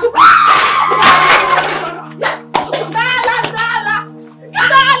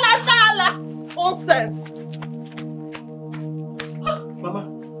 Dala. Nonsense.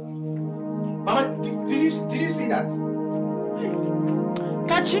 Mama, did you see that?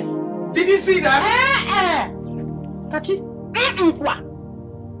 Kachi. Did you see that? Kachi.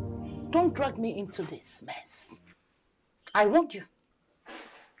 Don't drag me into this mess. I want you.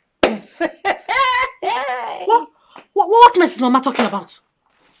 Yes. What mess is Mama talking about?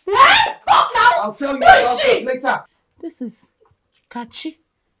 Talk now! I'll tell you about it later. This is Kachi,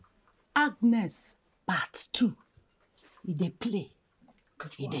 Agnes, part 2. They play.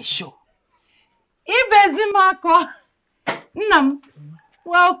 They show. Ibezimako. Nam.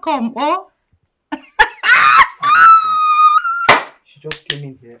 Welcome, oh. She just came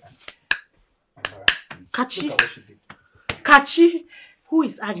in here and embarrassed me. Kachi. Look at what she did. Kachi, who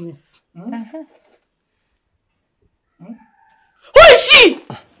is Agnes? Who is she?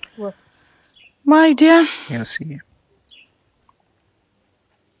 What? My dear. Yes, see.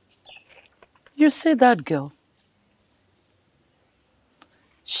 You see that girl?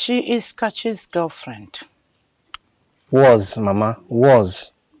 She is Kachi's girlfriend. Was, Mama,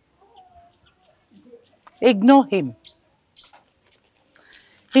 was. Ignore him.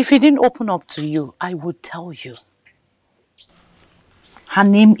 If he didn't open up to you, I would tell you. Her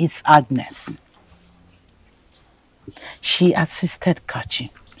name is Agnes. She assisted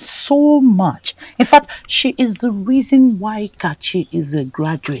Kachi so much. In fact, she is the reason why Kachi is a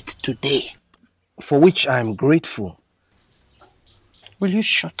graduate today. For which I am grateful. Will you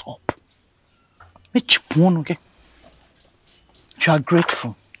shut up? You are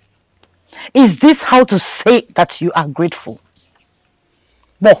grateful. Is this how to say that you are grateful?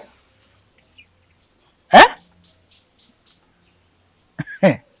 Bo. Eh?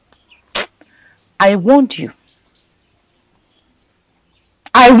 I warned you.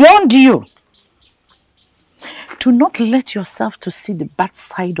 I warned you to not let yourself to see the bad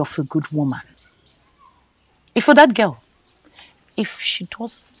side of a good woman. If for that girl, if she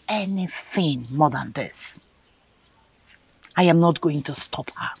does anything more than this, I am not going to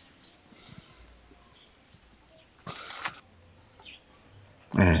stop her.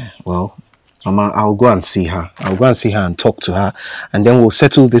 Well, Mama, I'll go and see her. I'll go and see her and talk to her, and then we'll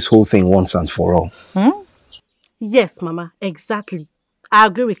settle this whole thing once and for all. Yes, Mama, exactly. I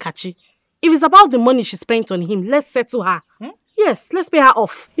agree with Kachi. If it's about the money she spent on him, let's settle her. Yes, let's pay her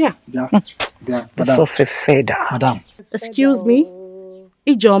off. Yeah. That's of a feather. Madam. Excuse me?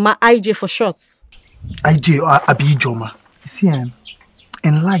 Ijoma, IJ for short. IJ or Abi Ijoma. You see,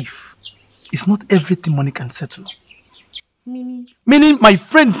 in life, it's not everything money can settle. Meaning my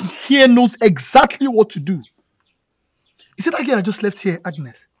friend here knows exactly what to do. You see that girl I just left here,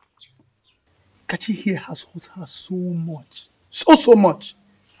 Agnes? Kachi here has hurt her so much. So much.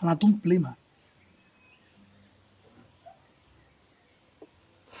 And I don't blame her.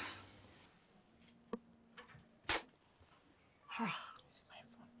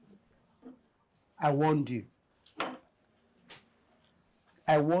 I warned you.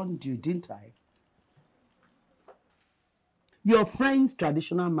 I warned you, didn't I? Your friend's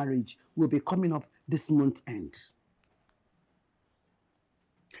traditional marriage will be coming up this month end.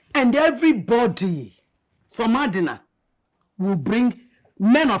 And everybody from Adina will bring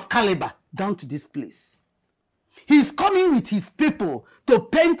men of caliber down to this place. He's coming with his people to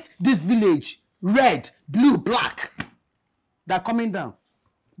paint this village red, blue, black. They're coming down.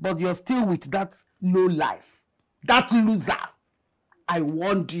 But you're still with that low life, that loser. I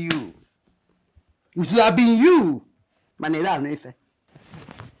warned you. It should have been you. Manera Nefe.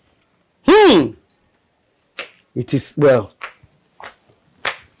 It is well.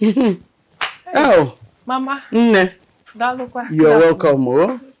 Oh. Mama. Nne. You're welcome,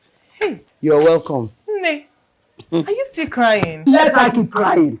 oh. Hey. You're welcome. Nne, are you still crying? Let her keep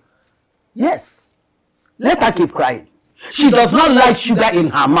crying. Yes. Let her keep crying. She does not like sugar in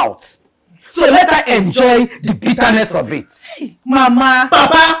her mouth. So let her enjoy the bitterness of it. Hey, Mama.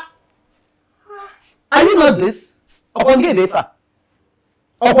 Papa! Are you not this? Oponge Nefa.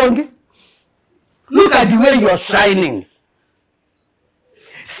 Oponge. Look at the way you're shining.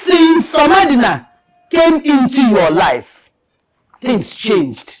 Since Samadina came into your life, things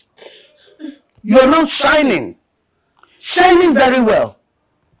changed. You're not shining. Shining very well.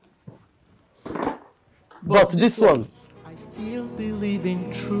 But this one, I still believe in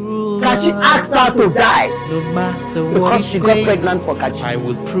true Kachi love. asked her to die. No matter what Because she got takes, pregnant for Kachi. I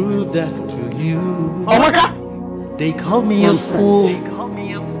will prove that to you. Omaka! They call me a fool.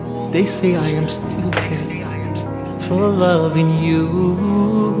 They say I am stupid for loving you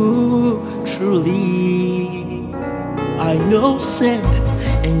truly. I know sin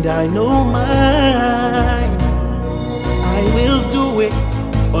and I know mine. I will do it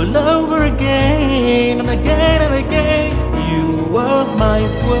all over again and again and again. You are my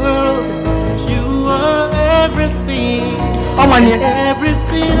world. You are everything.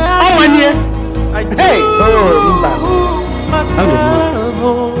 Everything I do. Hey!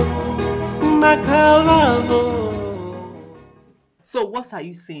 So what are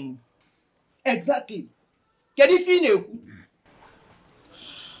you saying? Exactly.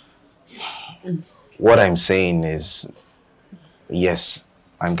 What I'm saying is, yes,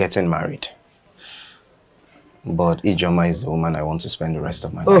 I'm getting married. But Ijoma is the woman I want to spend the rest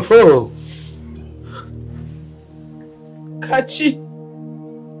of my life with. Kachi.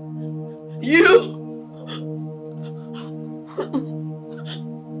 You.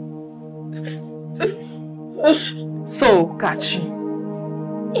 So, Kachi,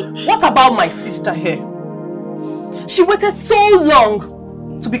 what about my sister here? She waited so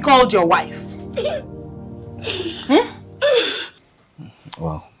long to be called your wife.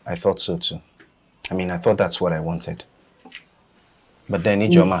 Well, I thought so too. I mean, I thought that's what I wanted. But then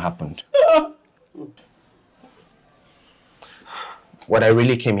Ijoma happened. What I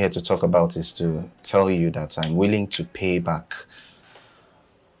really came here to talk about is to tell you that I'm willing to pay back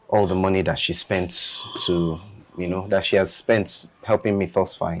all the money that she spent that she has spent helping me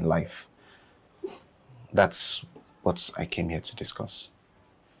thus far in life. That's what I came here to discuss.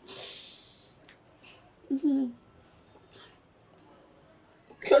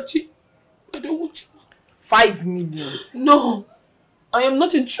 Kachi, I don't want you. 5 million. No, I am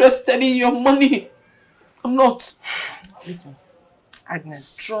not interested in your money. I'm not. Listen,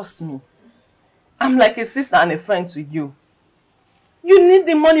 Agnes, trust me. I'm like a sister and a friend to you. You need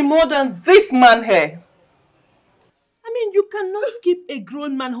the money more than this man here. I mean, And you cannot keep a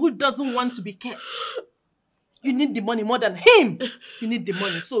grown man who doesn't want to be kept. You need the money more than him. You need the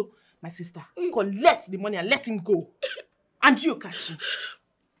money. So, my sister, collect the money and let him go. And you, Kachi,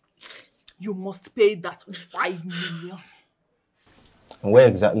 you must pay that 5 million. And where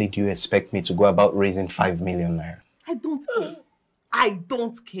exactly do you expect me to go about raising 5 million naira? I don't care. I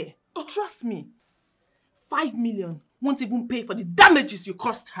don't care. Trust me. 5 million won't even pay for the damages you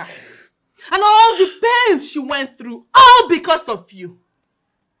caused her. And all the pains she went through, all because of you.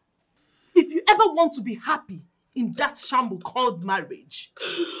 If you ever want to be happy in that shamble called marriage,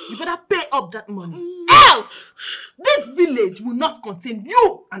 you better pay up that money. Else, this village will not contain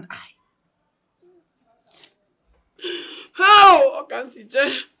you and I. How?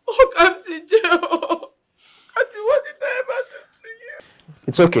 Okansije. Okansije. What did I ever do to you?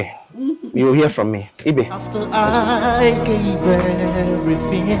 It's okay. You'll hear from me. Ibe. After I gave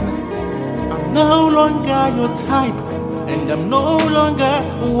everything, I'm no longer your type, and I'm no longer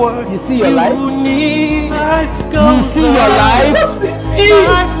what you see your life. Need. Life You goes see your life.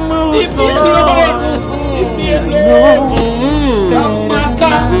 Life moves on.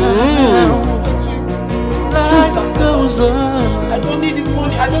 Life goes on. I don't need this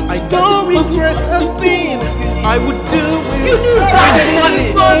money. I don't regret a thing. I would do it. You need that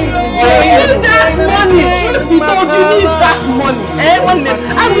money. You need that money. Truth be told, you need that money. I will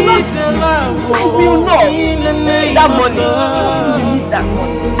not deceive you. I will not. That money. You need that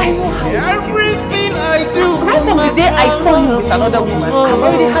money. I know how. Everything I do. Right from the day I saw you with another woman, I've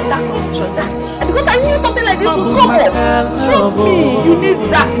already had that connection. Because I knew something like this would come up. Trust me, you need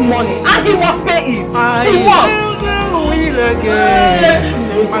that money. And he must pay it. He must. Again.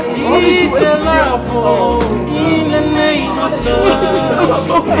 I need your love in the name of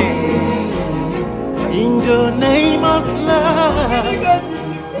love. In the name of love.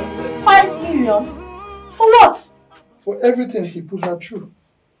 5 million? For what? For everything he put her through.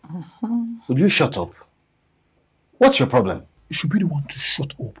 Will you shut up? What's your problem? You should be the one to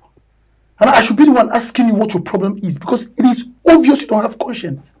shut up. And I should be the one asking you what your problem is, because it is obvious you don't have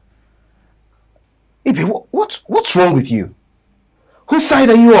conscience. Ibe, what's wrong with you? Whose side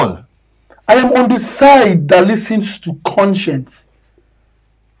are you on? I am on the side that listens to conscience.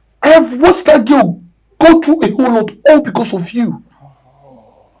 I have watched that girl go through a whole lot, all because of you.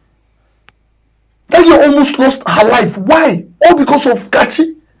 That girl almost lost her life. Why? All because of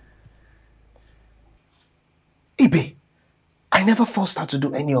Kachi. Ibe, I never forced her to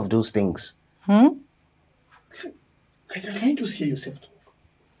do any of those things. Can you just hear yourself talk?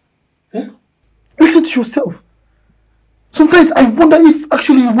 Huh? Listen to yourself. Sometimes I wonder if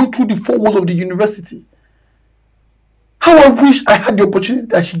actually you went through the 4 walls of the university. How I wish I had the opportunity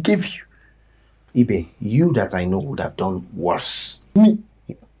that she gave you. Ibe, you that I know would have done worse. Me?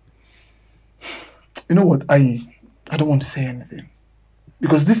 You know what? I don't want to say anything.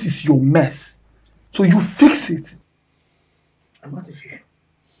 Because this is your mess. So you fix it. I'm out of here.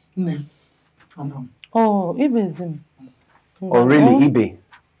 No. Oh, Ibe is him. Oh, really, Ibe?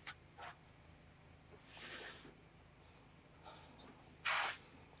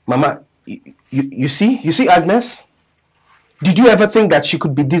 Mama, you see Agnes? Did you ever think that she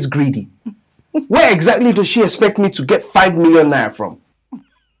could be this greedy? Where exactly does she expect me to get 5 million naira from?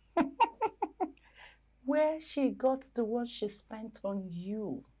 Where she got the one she spent on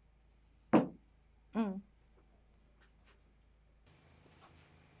you.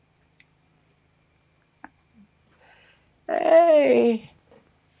 Hey.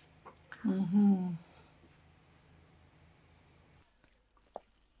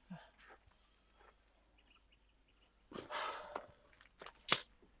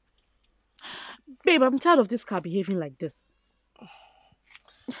 Babe, I'm tired of this car behaving like this.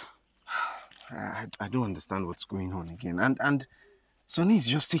 I don't understand what's going on again. And Sonny is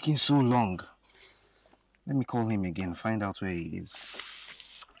just taking so long. Let me call him again, find out where he is.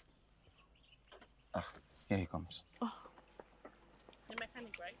 Ah, here he comes. Oh. The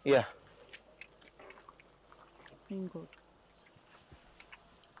mechanic, right? Yeah. Thank God.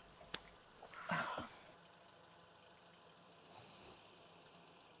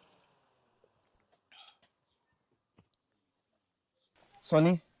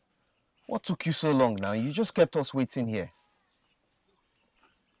 Sonny, what took you so long now? You just kept us waiting here.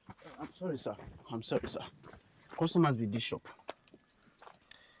 I'm sorry, sir. I'm sorry, sir. Customers be this shop.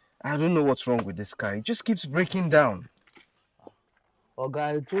 I don't know what's wrong with this car. It just keeps breaking down. Oga,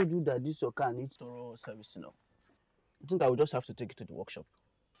 I told you that this your car needs thorough servicing. I think I will just have to take it to the workshop.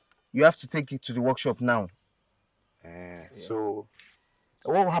 You have to take it to the workshop now. So,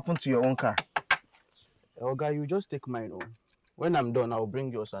 what will happen to your own car? Oga, you just take mine home. When I'm done, I will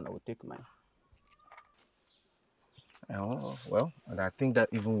bring yours and I will take mine. Oh, well, and I think that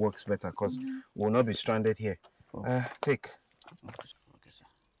even works better because we'll not be stranded here. Take. Okay, sir.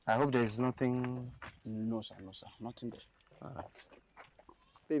 I hope there's nothing. No, sir. No, sir. Nothing there. All right.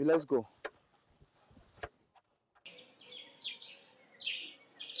 Baby, let's go.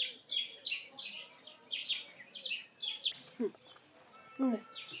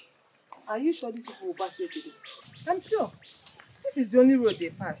 Are you sure these people will pass here today? I'm sure. This is the only road they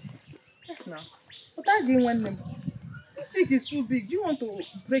pass. Yes, now. But I didn't want them. This stick is too big. Do you want to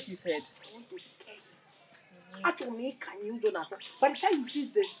break his head? I want to scare him. Actually, can you do that? By the time he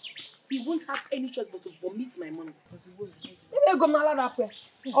sees this, he won't have any choice but to vomit my money. Let me go, Malala.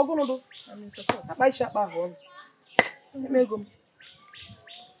 I'll go no. I'm in support. I buy sharp back on. Let me go.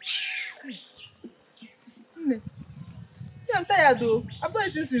 Yeah, I'm tired though. I've done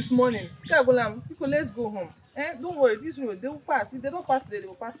it since morning. People, let's go home. Don't worry, this road, they will pass. If they don't pass today, they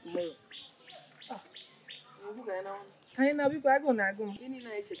will pass tomorrow. I know, because I go now. Do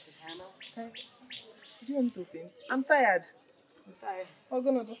you want to faint? I'm tired. I'm tired. I'm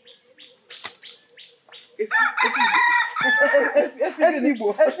gonna do.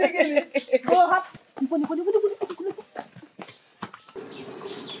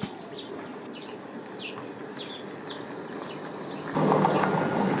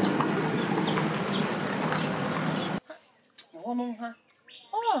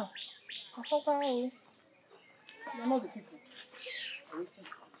 You're not the people.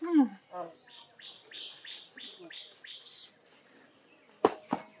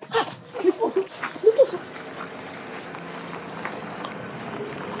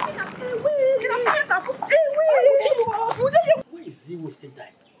 Why is he wasting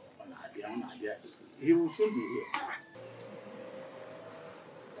time? He will soon be here.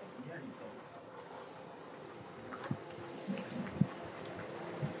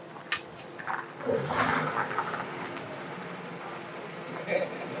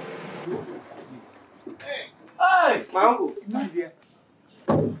 Hey, my uncle. You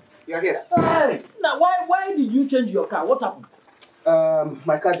are here. Hey! Now, why did you change your car? What happened?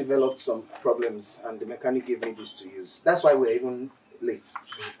 My car developed some problems and the mechanic gave me this to use. That's why we're even late. So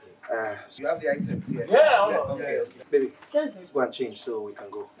you have the items here? Yeah. Okay. Baby, let's go and change so we can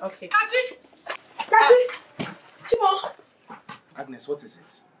go. Okay. Kachi! Chimo! Agnes, what is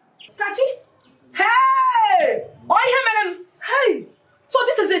it? Kachi! Hey! Oh, yeah, man! Hey! So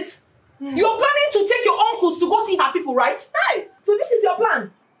this is it? You're planning to take your uncles to go see her people, right? Hey! So this is your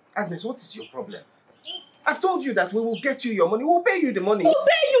plan? Agnes, what is your problem? I've told you that we will get you your money. We'll pay you the money. We'll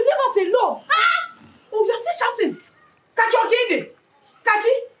pay you! Leave us alone! Ah! Oh, you're still shouting! Kachi Oginde!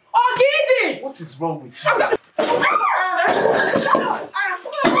 Kachi Oginde! What is wrong with you? Have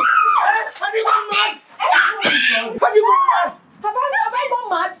you gone mad? Have you gone mad? Have I gone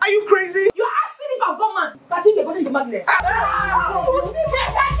mad? Are you crazy? You're asking if I've gone mad. Kachi, you're going to madness.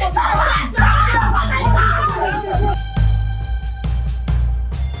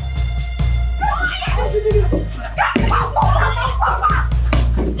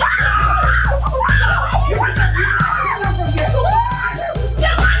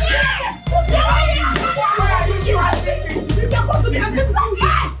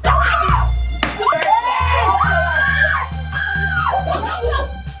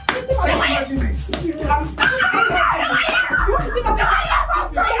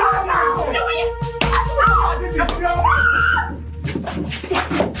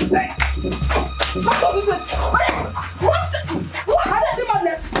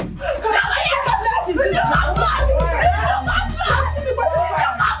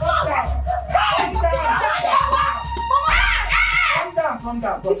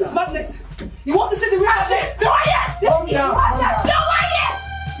 This is madness. You want to see the real madness? Calm down.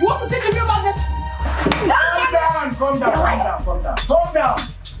 You want to see the real madness? Calm down.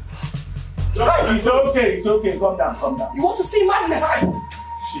 It's okay. Calm down. You want to see madness?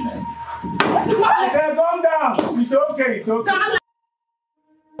 This is madness. Calm down. It's okay.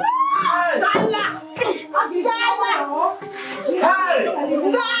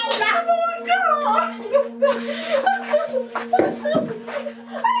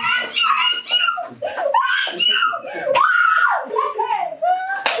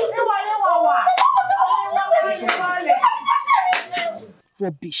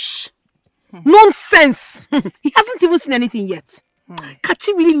 Rubbish. Nonsense. He hasn't even seen anything yet.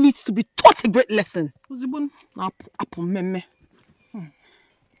 Kachi really needs to be taught a great lesson.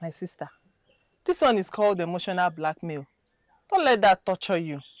 My sister, this one is called emotional blackmail. Don't let that torture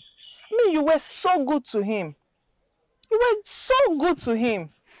you. I mean, you were so good to him.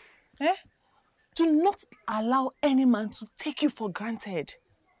 Do not allow any man to take you for granted.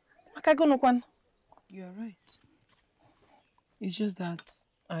 You're right. It's just that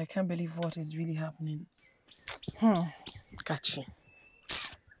I can't believe what is really happening. Kachi.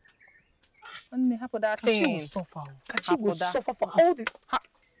 And half of that Kachi thing. will suffer. Kachi Half will of that. suffer for all the...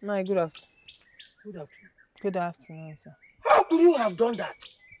 My good afternoon. Good afternoon. Good afternoon, sir. How could you have done that?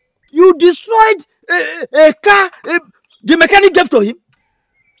 You destroyed a car the mechanic gave to him.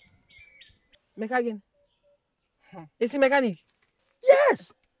 Mechanic? Is he mechanic?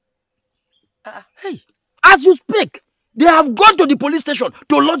 Yes. Hey, as you speak, they have gone to the police station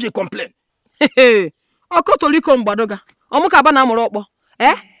to lodge a complaint. Eh?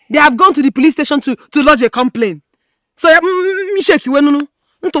 They have gone to the police station to lodge a complaint. So I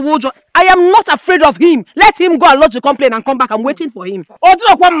am not afraid of him. Let him go and lodge a complaint and come back. I'm waiting for him.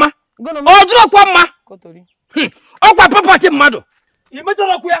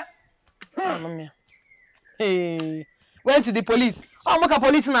 Hey, went to the police. Oh, make a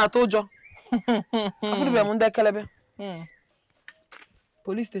police na tojo.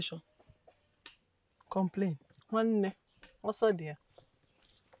 Police station. Complain. One day. What's there?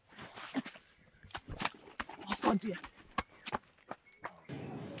 What's there?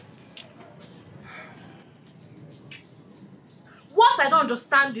 What I don't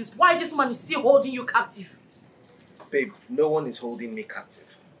understand is why this man is still holding you captive. Babe, no one is holding me captive.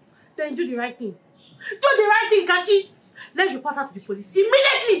 Then do the right thing. Do the right thing, Kachi. Let's report her to the police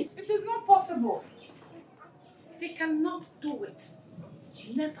immediately. It is not possible. He cannot do it.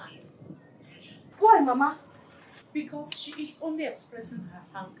 Never. Why, Mama? Because she is only expressing her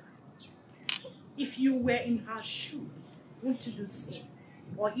anger. If you were in her shoe, wouldn't you do the same?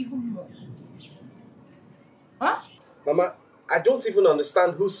 Or even more? Huh? Mama, I don't even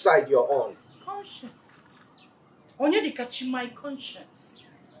understand whose side you're on. Conscience. Onyedikachi, my conscience.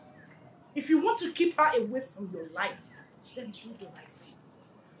 If you want to keep her away from your life, then do the right thing.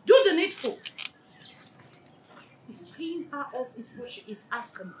 Do the needful. Is paying her off is what she is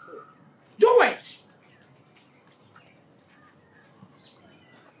asking for. Do it!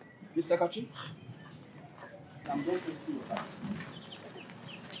 Mr. Kachi, I'm going to see you.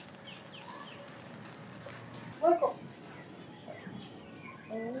 Welcome.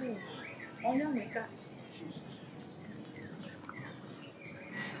 Oh, Onyameka.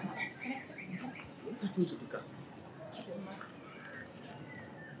 What happened to the car?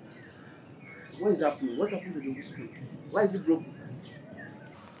 What is happening? What happened to the whistle? Why is it broken?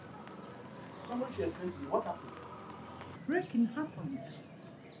 Someone should explain to me what happened. Breaking happened.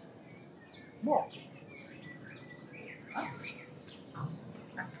 What?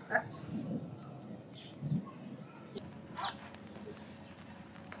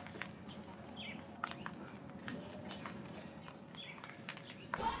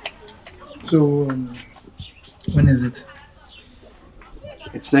 So, when is it?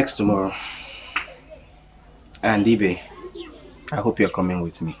 It's next tomorrow. And Ibe, I hope you're coming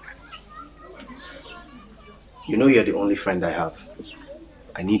with me. You know you're the only friend I have.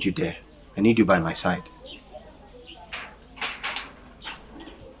 I need you there. I need you by my side.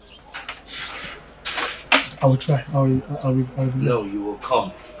 I will try. I will. No, you will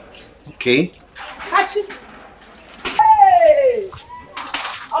come. Okay? Kachi. Hey!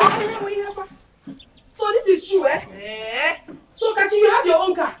 So this is true, eh? So Kachi, you have your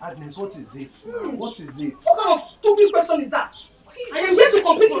own car. Agnes, what is it? What is it? What kind of stupid question is that? I am here to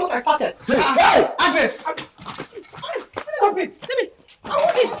complete what I started. Hey, Agnes! Stop it! Let me.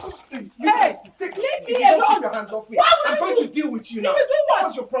 Hey! Leave me If you don't alone. keep your hands off me, I'm going to deal with you now.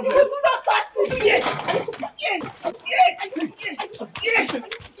 What's your problem? You will do not touch me. Yes.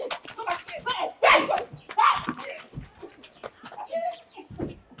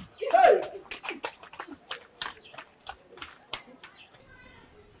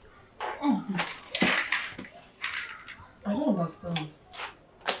 I don't understand.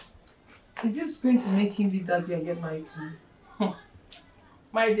 Is this going to make him leave that girl and get married to me?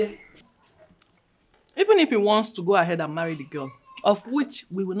 My dear, even if he wants to go ahead and marry the girl, of which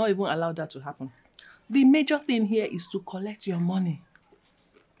we will not even allow that to happen, the major thing here is to collect your money.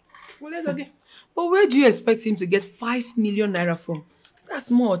 But where do you expect him to get 5 million naira from? That's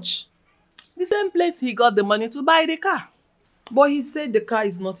much. The same place he got the money to buy the car. But he said the car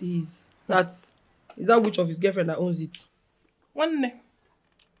is not his. Is that which of his girlfriend that owns it? One day,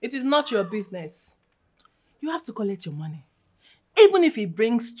 it is not your business. You have to collect your money. Even if he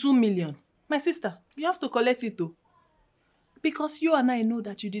brings 2 million, my sister, you have to collect it too. Because you and I know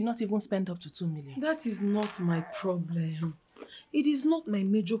that you did not even spend up to 2 million. That is not my problem. It is not my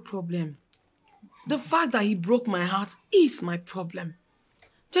major problem. The fact that he broke my heart is my problem.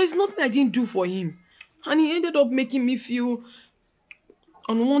 There is nothing I didn't do for him. And he ended up making me feel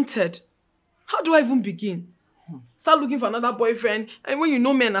unwanted. How do I even begin? Start looking for another boyfriend, and when you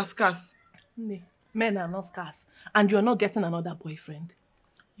know men are scarce. Men are not scarce, and you're not getting another boyfriend.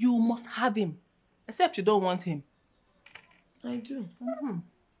 You must have him, except you don't want him. I do.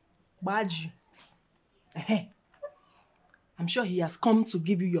 Baji. I'm sure he has come to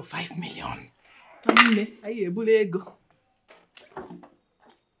give you your 5 million.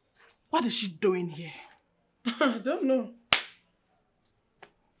 What is she doing here? I don't know.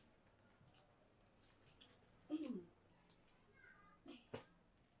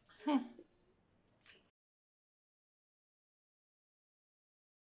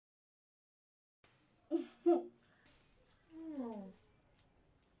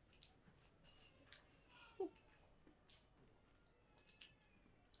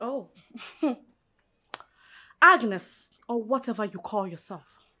 Oh. Agnes, or whatever you call yourself.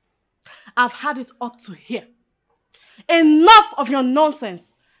 I've had it up to here. Enough of your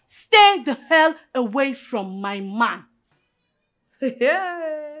nonsense. Stay the hell away from my man.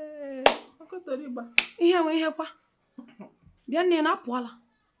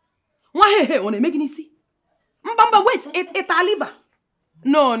 Mbamba, wait, it's liver.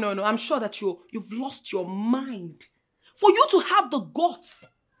 No, I'm sure that you've lost your mind. For you to have the guts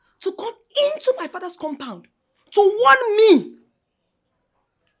to come into my father's compound to warn me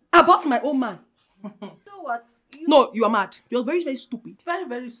about my own man. So what? No, you are mad. You're very, very stupid. Very,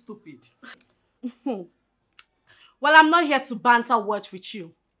 very stupid. Well, I'm not here to banter words with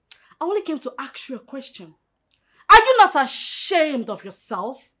you. I only came to ask you a question. Are you not ashamed of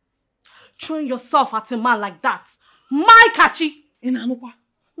yourself? Throwing yourself at a man like that. My Kachi! Inanukwa.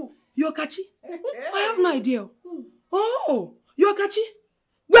 You're Kachi? I have no idea. Oh, you're Kachi?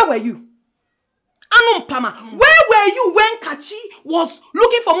 Where were you? Anumpama, where were you when Kachi was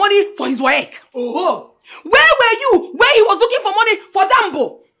looking for money for his work? Oh. Where were you when he was looking for money for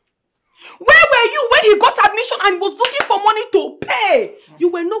Dambo? Where were you when he got admission and was looking for money to pay? You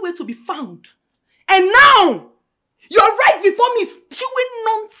were nowhere to be found. And now, you're right before me spewing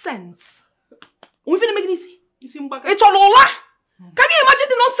nonsense. We finna make it easy. It's all over. Can you imagine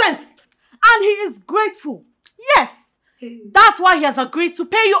the nonsense? And he is grateful. Yes. That's why he has agreed to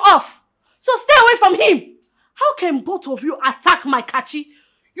pay you off. So stay away from him. How can both of you attack my Kachi?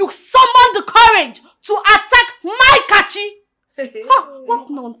 You summoned the courage to attack my Kachi. Huh, what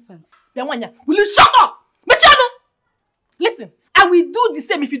nonsense. Yawanya, will you shut up? Mechano! Listen, I will do the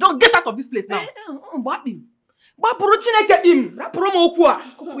same if you don't get out of this place now. What's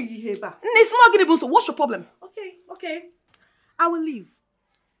your problem? Okay. I will leave.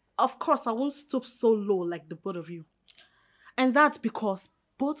 Of course, I won't stoop so low like the both of you. And that's because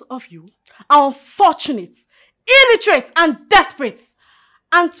both of you are unfortunate, illiterate, and desperate.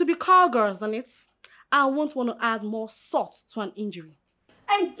 And to be cowgirls on it, I won't want to add more salt to an injury.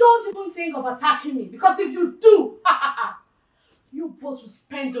 And don't even think of attacking me, because if you do, you both will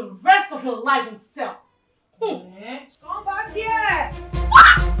spend the rest of your life in cell. Come back here!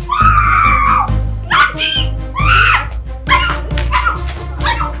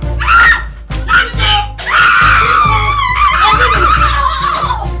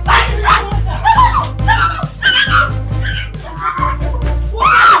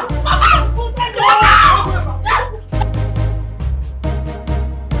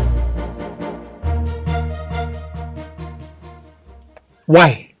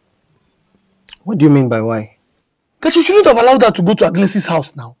 Why? What do you mean by why? Because you shouldn't have allowed her to go to Agnes'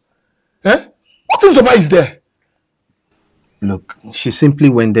 house now. Eh? What if Zoba is there? Look, she simply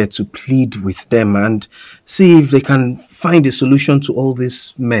went there to plead with them and see if they can find a solution to all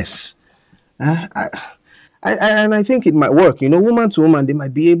this mess. And I think it might work. You know, woman to woman, they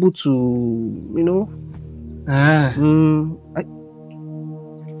might be able to, you know.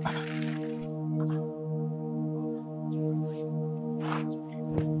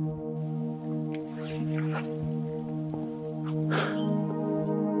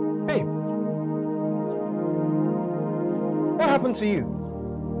 Hey, what happened to you?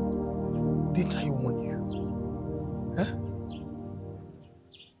 Didn't I warn you? Huh?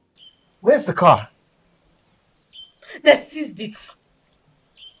 Where's the car? They seized it.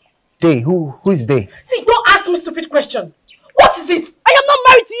 They? Who is they? See, don't ask me stupid question. What is it? I am not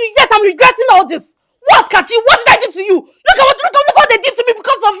married to you yet. I'm regretting all this. What, Kachi? What did I do to you? Look what they did to me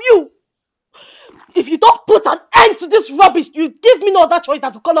because of you. If you don't put an end to this rubbish, you give me no other choice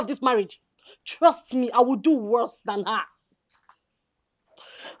than to call off this marriage. Trust me, I will do worse than her.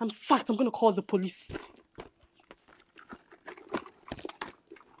 In fact, I'm going to call the police.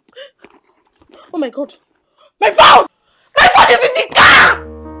 Oh my God. My phone! My phone is in the car!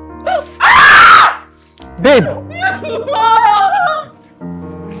 Ah! Babe!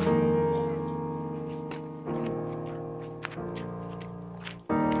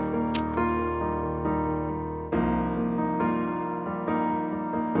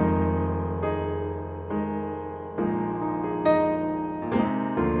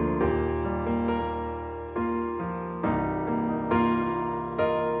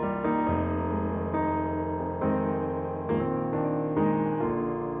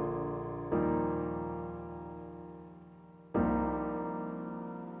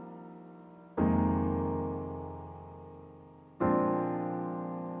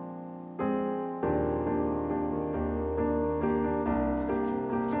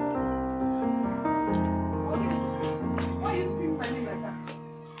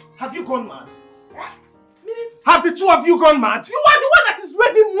 gone mad? Have the two of you gone mad? You are the one that is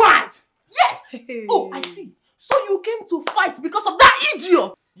raving mad! Yes! Oh, I see. So you came to fight because of that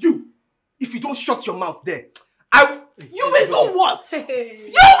idiot! You! If you don't shut your mouth there, You will do what? You will do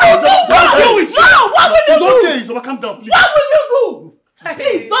what? No! What will you do? It's okay, Isoba, calm down, please. What will you do?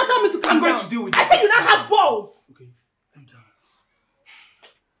 Please, don't tell me to calm down. I'm going to deal with it. I said you don't have balls. Okay, calm down.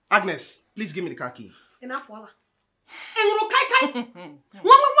 Agnes, please give me the car key.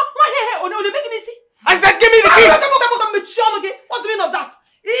 I said give me the key! What's the meaning of that?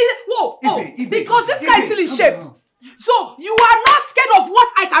 Whoa, because this guy is still in shape. So you are not scared of what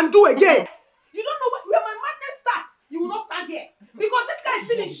I can do again. You don't know where my madness starts. You will not stand here. Because this guy is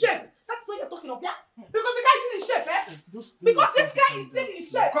still in shape. That's what you're talking of, yeah? Because the guy is still in shape, eh? Because this guy is still in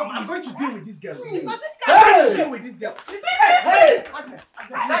shape. Come, I'm going to deal with this girl. Because this guy is still in shape. With this girl. Hey!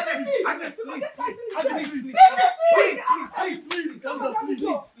 Agnes, please, calm down, please. It's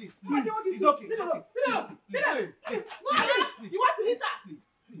okay, it's okay. Please. You want to hit her?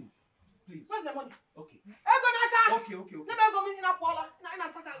 Please. Where's my money? Okay. Okay.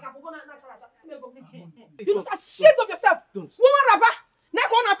 You look ashamed of yourself. Don't. Woman rapper.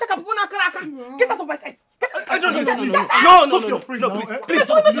 Get out of my sight. No,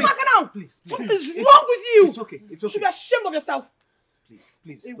 please. What is wrong with you? It's okay. You should be ashamed of yourself. Please,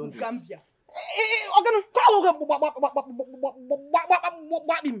 don't do it.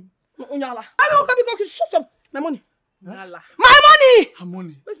 Shut up. My money. My money! Her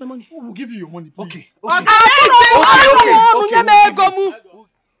money. Where's my money? Who will give you your money, please? Okay.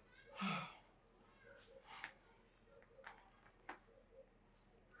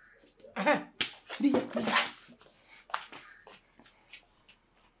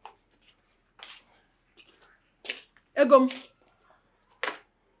 Egom.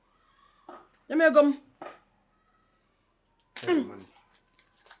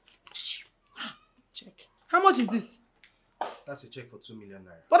 Check. How much is this? That's a check for 2 million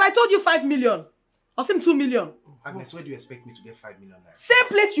naira. But I told you 5 million. Or same 2 million. Agnes, where do you expect me to get 5 million naira? Same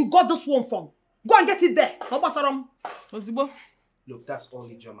place you got this one from. Go and get it there. Look, that's all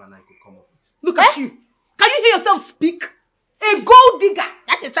Ijoma and I could come up with. Look at you. Can you hear yourself speak? A gold digger.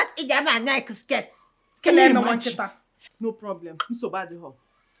 That is what Ijoma and I could get. Can you imagine? No problem.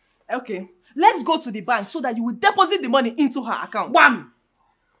 Okay, let's go to the bank so that you will deposit the money into her account. Wham!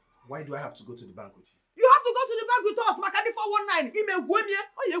 Why do I have to go to the bank with you? You have to go to the bank with us. Makadi 419. Ime gwemie.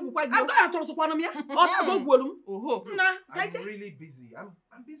 I'm really busy. I'm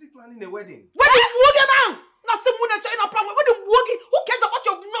busy planning a wedding. Who cares about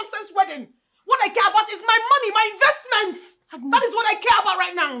your nonsense wedding? What I care about is my money, my investments. That is what I care about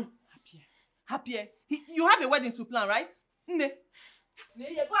right now. Happier. You have a wedding to plan, right? No. Okay.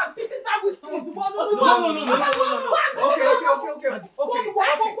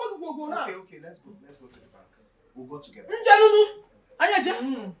 Let's go to the bank. We'll go together. Let's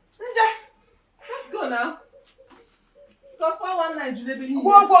go now. Because 419 we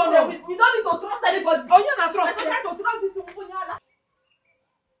don't need to trust anybody. Oh, you're not trust. I don't trust this woman.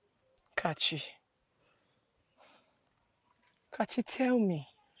 Kachi, tell me,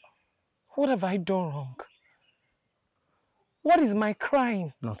 what have I done wrong? What is my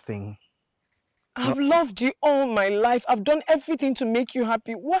crime? Nothing. I've loved you all my life. I've done everything to make you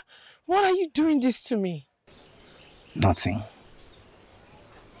happy. What are you doing this to me? Nothing.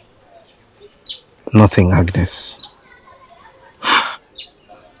 Nothing, Agnes.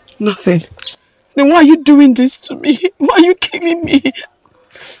 Nothing. Then why are you doing this to me? Why are you killing me?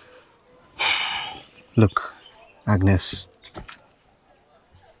 Look, Agnes,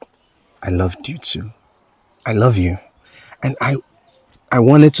 I loved you too. I love you. And I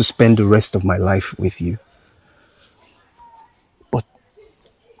wanted to spend the rest of my life with you. But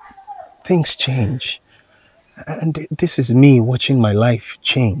things change. And this is me watching my life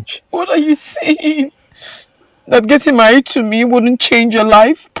change. What are you saying? That getting married to me wouldn't change your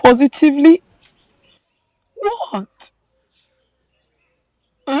life positively? What?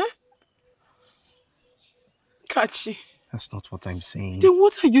 Huh? Kachi. That's not what I'm saying. Then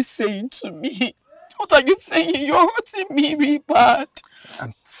what are you saying to me? What are you saying? You're hurting me really bad.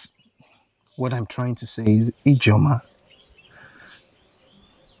 What I'm trying to say is, Ijoma,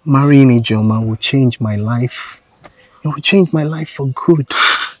 marrying Ijoma will change my life. It will change my life for good.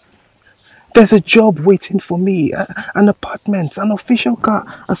 There's a job waiting for me, an apartment, an official car,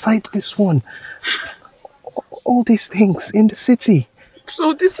 aside this one. All these things in the city.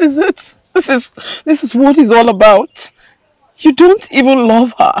 So this is it. This is what it's all about. You don't even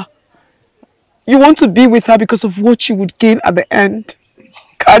love her. You want to be with her because of what you would gain at the end.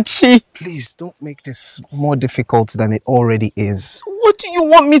 Kachi. Please don't make this more difficult than it already is. What do you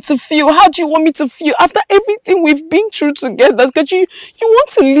want me to feel? How do you want me to feel after everything we've been through together? Kachi, you want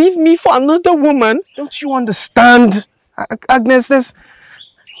to leave me for another woman? Don't you understand? Agnes, there's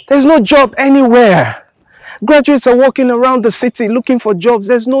no job anywhere. Graduates are walking around the city looking for jobs.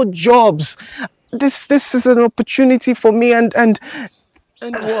 There's no jobs. This is an opportunity for me and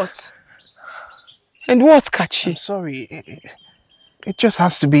what? And what, Kachi? I'm sorry. It just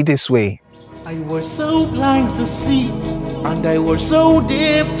has to be this way. I was so blind to see, and I was so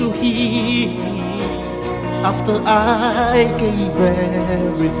deaf to hear. After I gave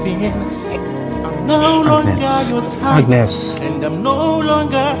everything, I'm no longer your type, Agnes. and I'm no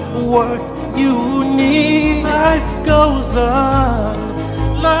longer what you need. Life goes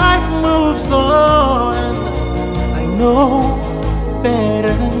on, life moves on. I know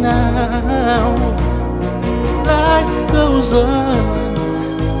better now. Life goes on.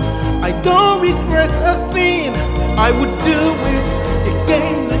 I don't regret a thing. I would do it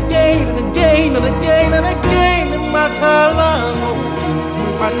again, again, and again, and again, and again. In my love,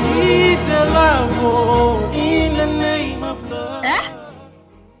 I need your love, oh, in the name of love. Eh?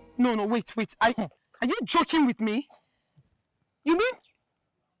 No, wait. Are you joking with me? You mean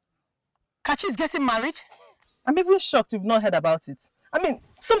Kachi is getting married? I'm even shocked you've not heard about it. I mean,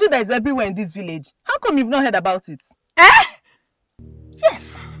 something that is everywhere in this village. How come you've not heard about it? Eh?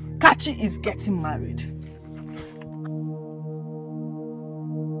 Yes, Kachi is getting married.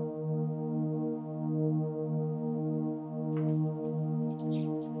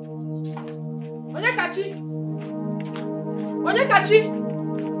 Kachi? Kachi?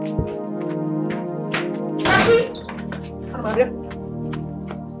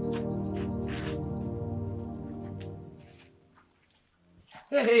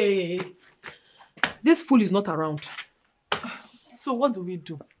 Hey, this fool is not around. So what do we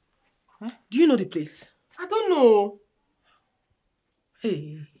do? Huh? Do you know the place? I don't know.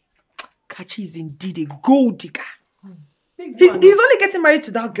 Hey, Kachi is indeed a gold digger. He's only getting married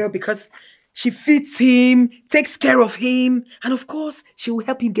to that girl because she feeds him, takes care of him, and of course, she will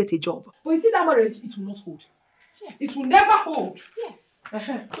help him get a job. But you see that marriage, it will not hold. Yes. It will never hold. Yes.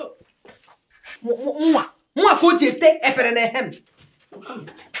 So,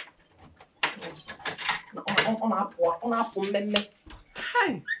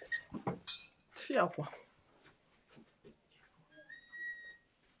 Hey.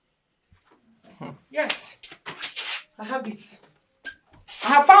 Yes, I have it. I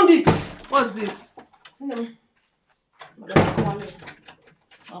have found it. What's this? All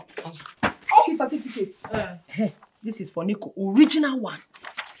his certificates. This is for Nico, original one.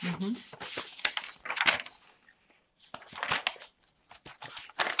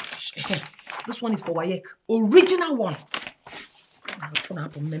 This one is for Wayek, original one.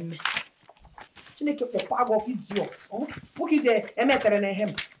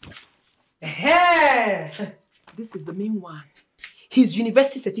 This is the main one. His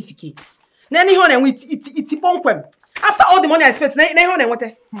university certificates. After all the money I spent,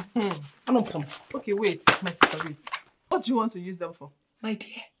 okay, wait, my sister, wait. What do you want to use them for? My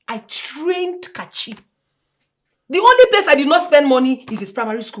dear, I trained Kachi. The only place I did not spend money is his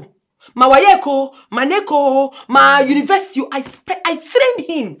primary school. My Wayeko, my Neko, my university, I trained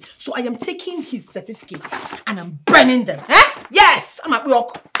him. So I am taking his certificates and I'm burning them. Yes, I'm at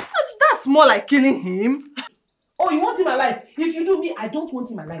work. That's more like killing him. Oh, you want him alive? If you do me, I don't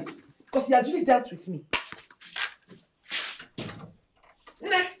want him alive. Because he has really dealt with me.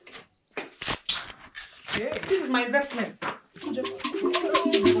 This is my investment.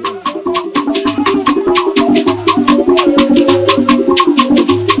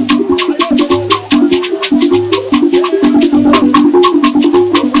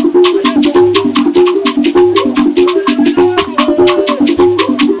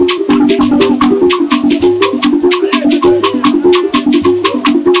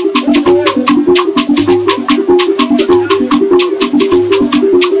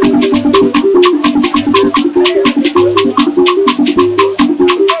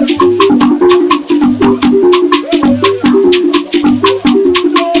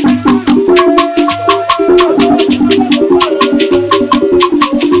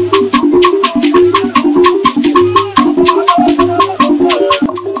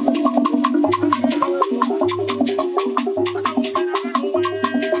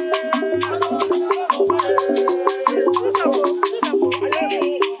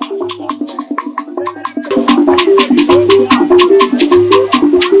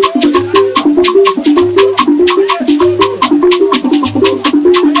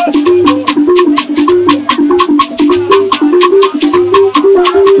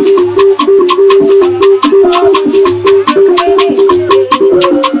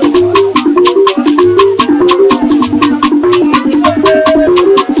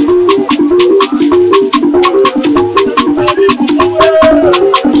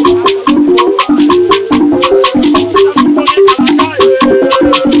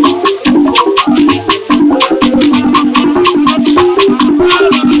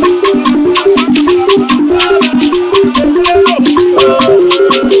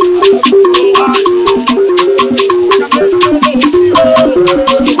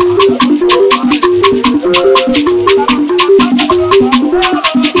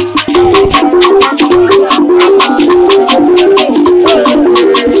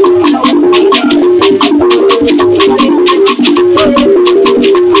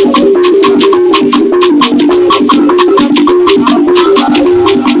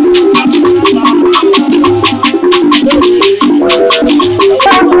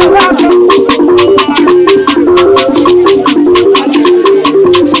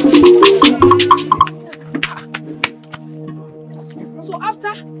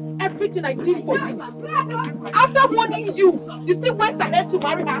 Everything I did for you. After warning you, you still went ahead to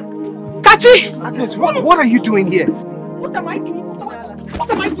marry her. Kachi! Agnes, what are you doing here? What am I doing?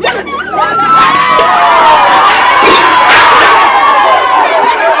 What am I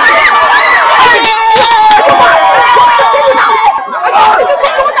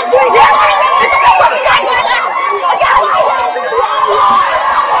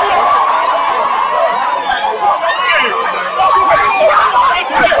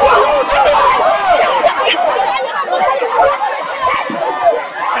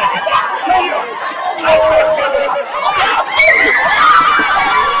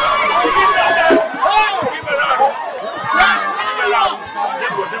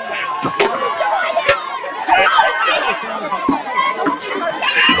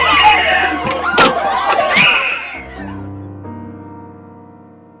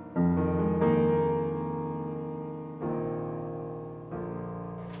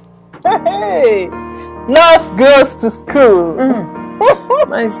Hey, nurse goes to school.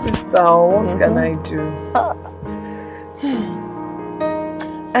 My sister, what can I do?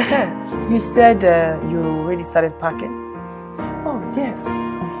 You said you already started packing? Oh, yes.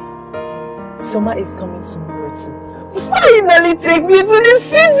 Summer is coming tomorrow too. Finally take me to the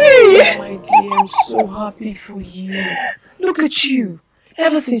city! My dear, I'm so happy for you. Look at you.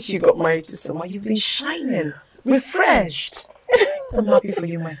 Ever since you got married to Summer, you've been shining, refreshed. I'm happy for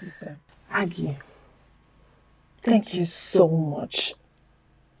you, my sister. Aggie, thank you so much.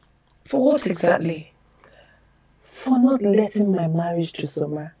 For what exactly? For not letting my marriage to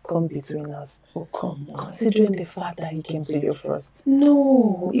Summer come between us. Oh, come on. Considering the fact that he came to you first.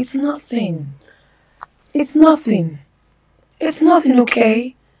 No, it's nothing. It's nothing. It's nothing,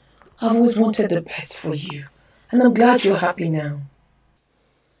 okay? I've always wanted the best for you. And I'm glad you're happy now.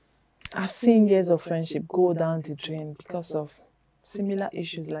 I've seen years of friendship go down the drain because of similar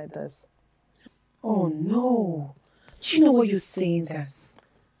issues like this. Oh no. Do you know why you're saying this?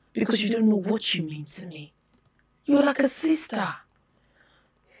 Because you don't know what you mean to me. You're like a sister.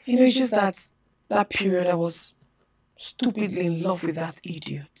 You know, it's just that period I was stupidly in love with that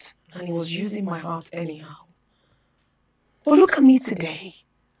idiot. And he was using my heart anyhow. But look at me today.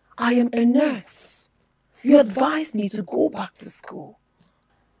 I am a nurse. You advised me to go back to school.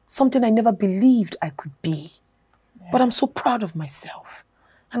 Something I never believed I could be. But I'm so proud of myself.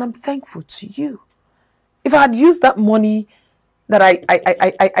 And I'm thankful to you. If I had used that money that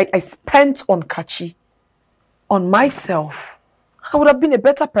I spent on Kachi, on myself, I would have been a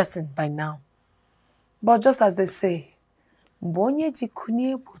better person by now. But just as they say, I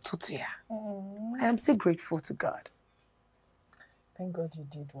am still grateful to God. Thank God you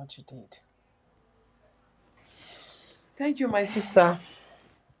did what you did. Thank you, my sister.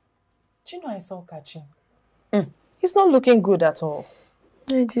 Do you know I saw Kachi? He's not looking good at all.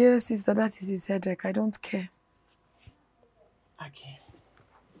 My dear sister, that is his headache. I don't care. Okay.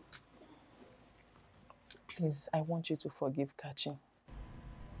 Please, I want you to forgive Kachi.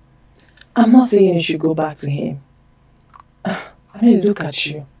 I'm not saying you should go back to him. I mean, look at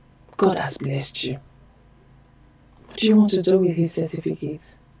you. God has blessed you. What do you want to do with his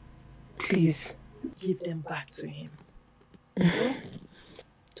certificates? Please, give them back to him.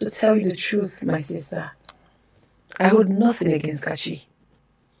 To tell you the truth, my sister, I hold nothing against Kachi.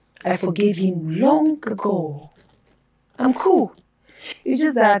 I forgave him long ago. I'm cool. It's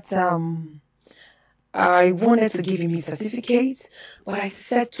just that I wanted to give him his certificate, but I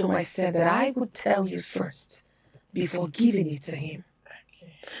said to myself that I would tell you first before giving it to him.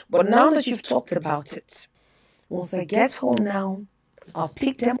 Okay. But now that you've talked about it, once I get home now, I'll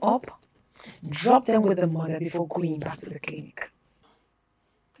pick them up, drop them with the mother before going back to the clinic.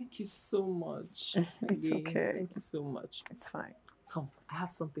 Thank you so much. It's okay. Thank you so much. It's fine. Come, I have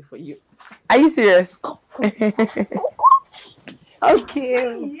something for you. Are you serious? Oh.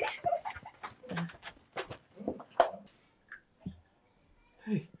 Okay.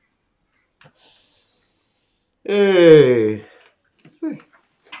 Hey.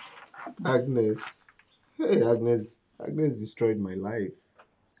 Agnes. Hey, Agnes. Agnes destroyed my life.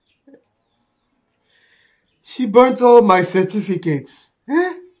 She burnt all my certificates.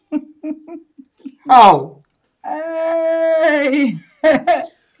 Eh? How? Hey.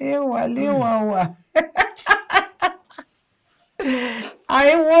 Ewa.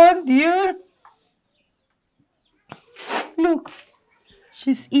 I warned you. Look,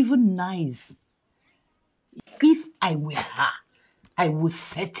 she's even nice. If I were her, I would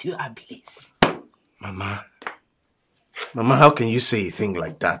set you ablaze. Mama, how can you say a thing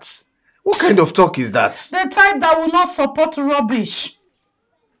like that? What kind of talk is that? The type that will not support rubbish.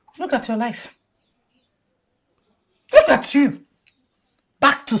 Look at your life. Look at you.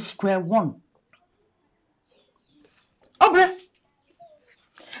 back to square one. Obre,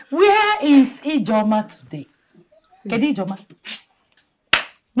 where is Ijoma today? Kedi Ijoma?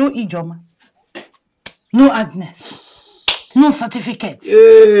 No Ijoma. No Agnes. No certificates.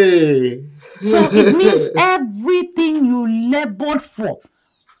 Hey. So it means everything you labored for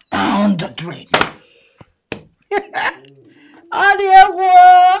down the drain.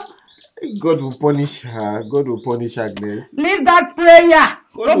 God will punish her. God will punish Agnes. Leave that prayer.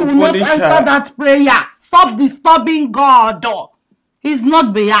 God will not answer that prayer. Stop disturbing God. He's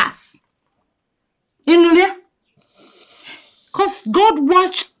not biased. Inulia? Because God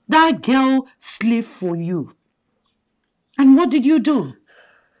watched that girl slave for you. And what did you do?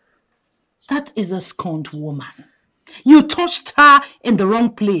 That is a scorned woman. You touched her in the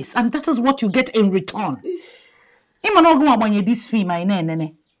wrong place, and that is what you get in return.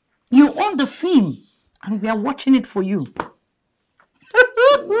 You own the film, and we are watching it for you.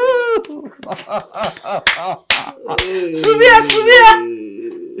 Subia!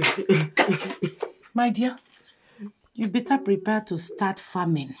 My dear, you better prepare to start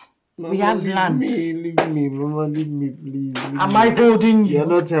farming. Mama, we have leave land. Leave me, Mama, leave me, please. Am I holding you? You're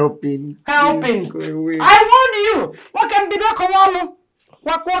not helping. Helping. Please, go away. I warned you. What can be done? Come on.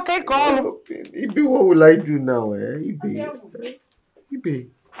 What can call? Ibe, what will I do now, Ibe? Ibe.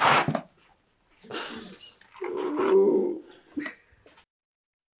 Oh.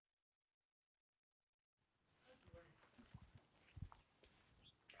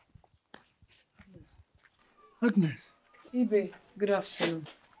 Agnes. Ibe, good afternoon.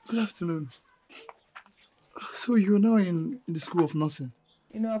 Good afternoon. So you're now in the school of nursing?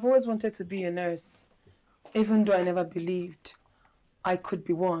 You know, I've always wanted to be a nurse, even though I never believed I could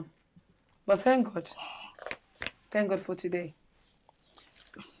be one. But thank God. Thank God for today.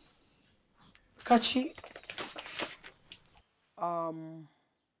 Kachi,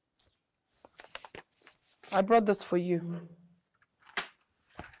 I brought this for you.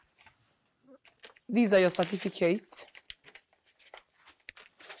 These are your certificates.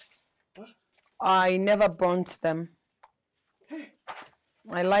 I never burnt them.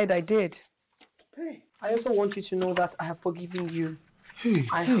 I lied, I did. I also want you to know that I have forgiven you.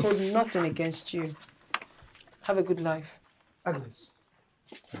 I hold nothing against you. Have a good life. Agnes.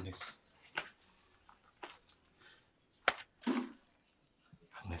 Agnes.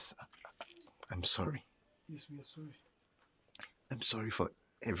 Agnes, I'm sorry. Yes, we are sorry. I'm sorry for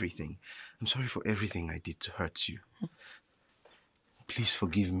everything. I'm sorry for everything I did to hurt you. Please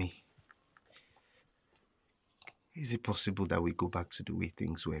forgive me. Is it possible that we go back to the way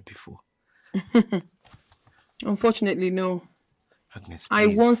things were before? Unfortunately, no. Agnes, I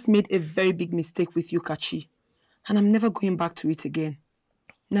please. once made a very big mistake with you, Kachi. And I'm never going back to it again.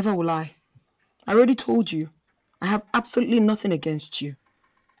 Never will I. I already told you. I have absolutely nothing against you.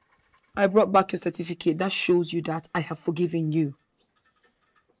 I brought back your certificate. That shows you that I have forgiven you.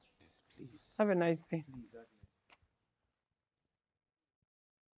 Yes, please. Have a nice day.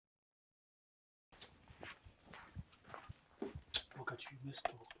 Look at you, messed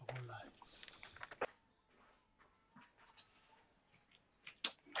up. I won't lie.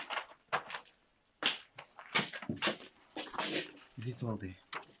 Is it all there?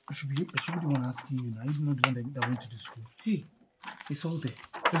 I should be the one asking you now. You're not the one that went to the school. Hey, it's all there.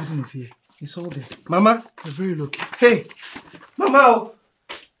 Everything is here. It's all there. Mama, you're very lucky. Hey, Mama,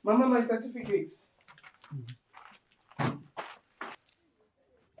 Mama, my certificates.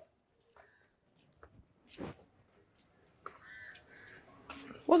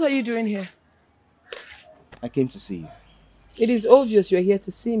 What are you doing here? I came to see you. It is obvious you're here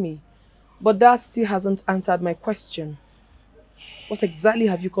to see me, but that still hasn't answered my question. What exactly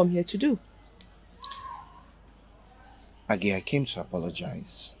have you come here to do? Aggie, I came to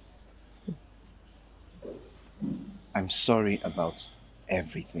apologize. I'm sorry about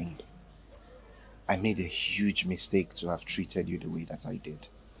everything. I made a huge mistake to have treated you the way that I did.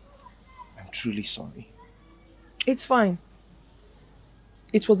 I'm truly sorry. It's fine.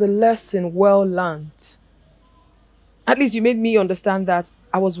 It was a lesson well learned. At least you made me understand that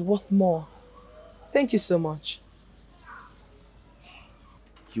I was worth more. Thank you so much.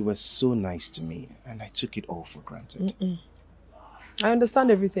 You were so nice to me, and I took it all for granted. I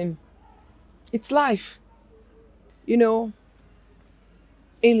understand everything. It's life. You know,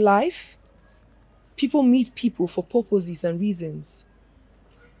 in life, people meet people for purposes and reasons.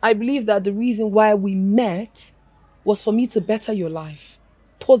 I believe that the reason why we met was for me to better your life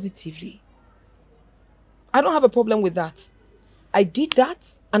positively. I don't have a problem with that. I did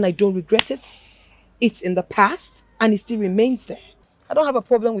that and I don't regret it. It's in the past and it still remains there. I don't have a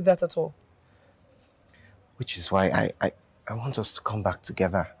problem with that at all. Which is why I want us to come back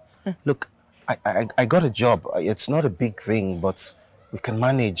together. Look, I got a job. It's not a big thing, but we can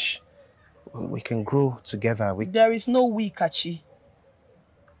manage. We can grow together. There is no we, Kachi.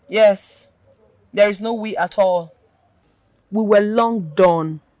 Yes, there is no we at all. We were long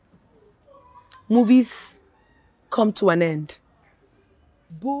done. Movies come to an end.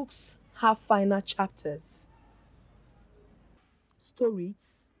 Books have final chapters.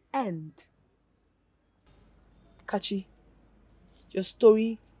 Stories end. Kachi, your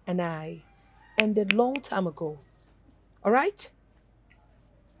story and I ended long time ago. Alright?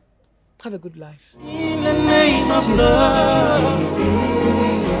 Have a good life. In the name of love,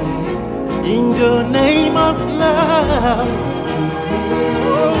 in the name of love,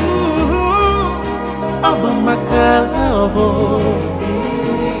 oh, Abamakalawo.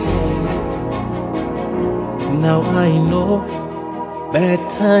 Now I know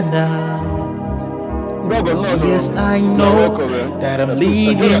better now. Yes, I know that I'm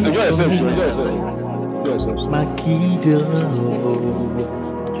leaving my kiddo.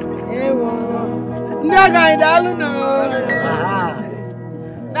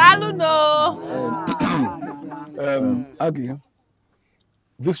 Aggie,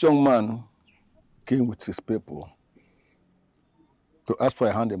 this young man came with his people to ask for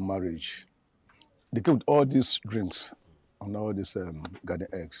a hand in marriage. They came with all these drinks and all these garden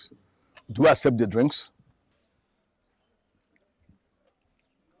eggs. Do I accept the drinks?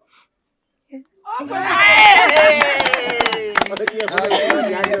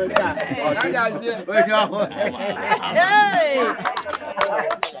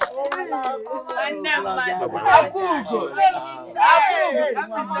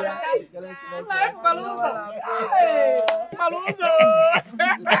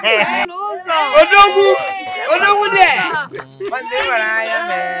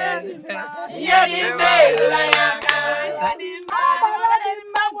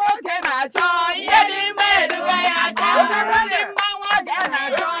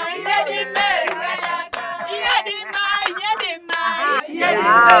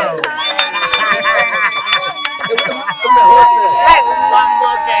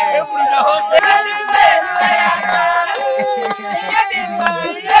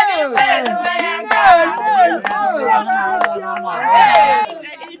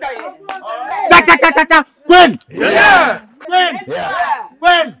 When? Yeah. When? Yeah.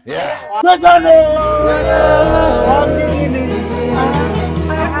 When? Yeah.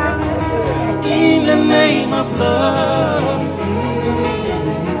 In the name of love,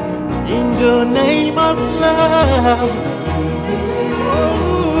 in the name of love,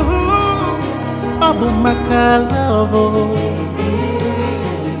 oh, Abamakalawo.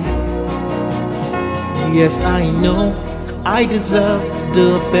 Yes, I know I deserve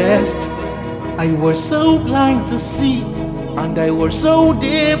the best. I was so blind to see, and I was so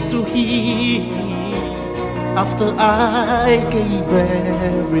deaf to hear. After I gave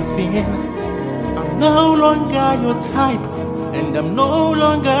everything, I'm no longer your type, and I'm no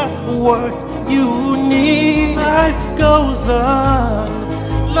longer what you need. Life goes on,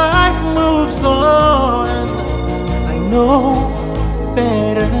 life moves on. I know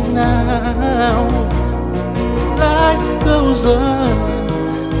better now. Life goes on.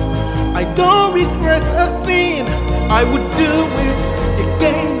 I don't regret a thing. I would do it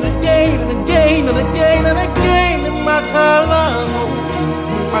again, again, and again, and again, and again. In my love,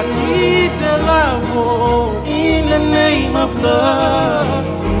 I need a love in the name of love.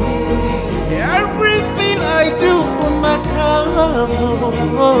 Everything I do, my love, my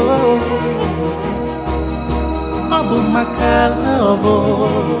love.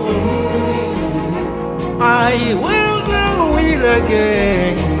 I will do it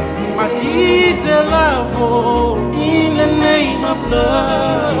again. I need a love in the name of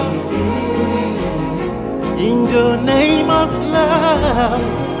love, in the name of love.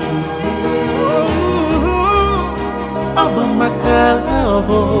 Oh,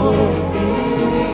 Abamakalawo.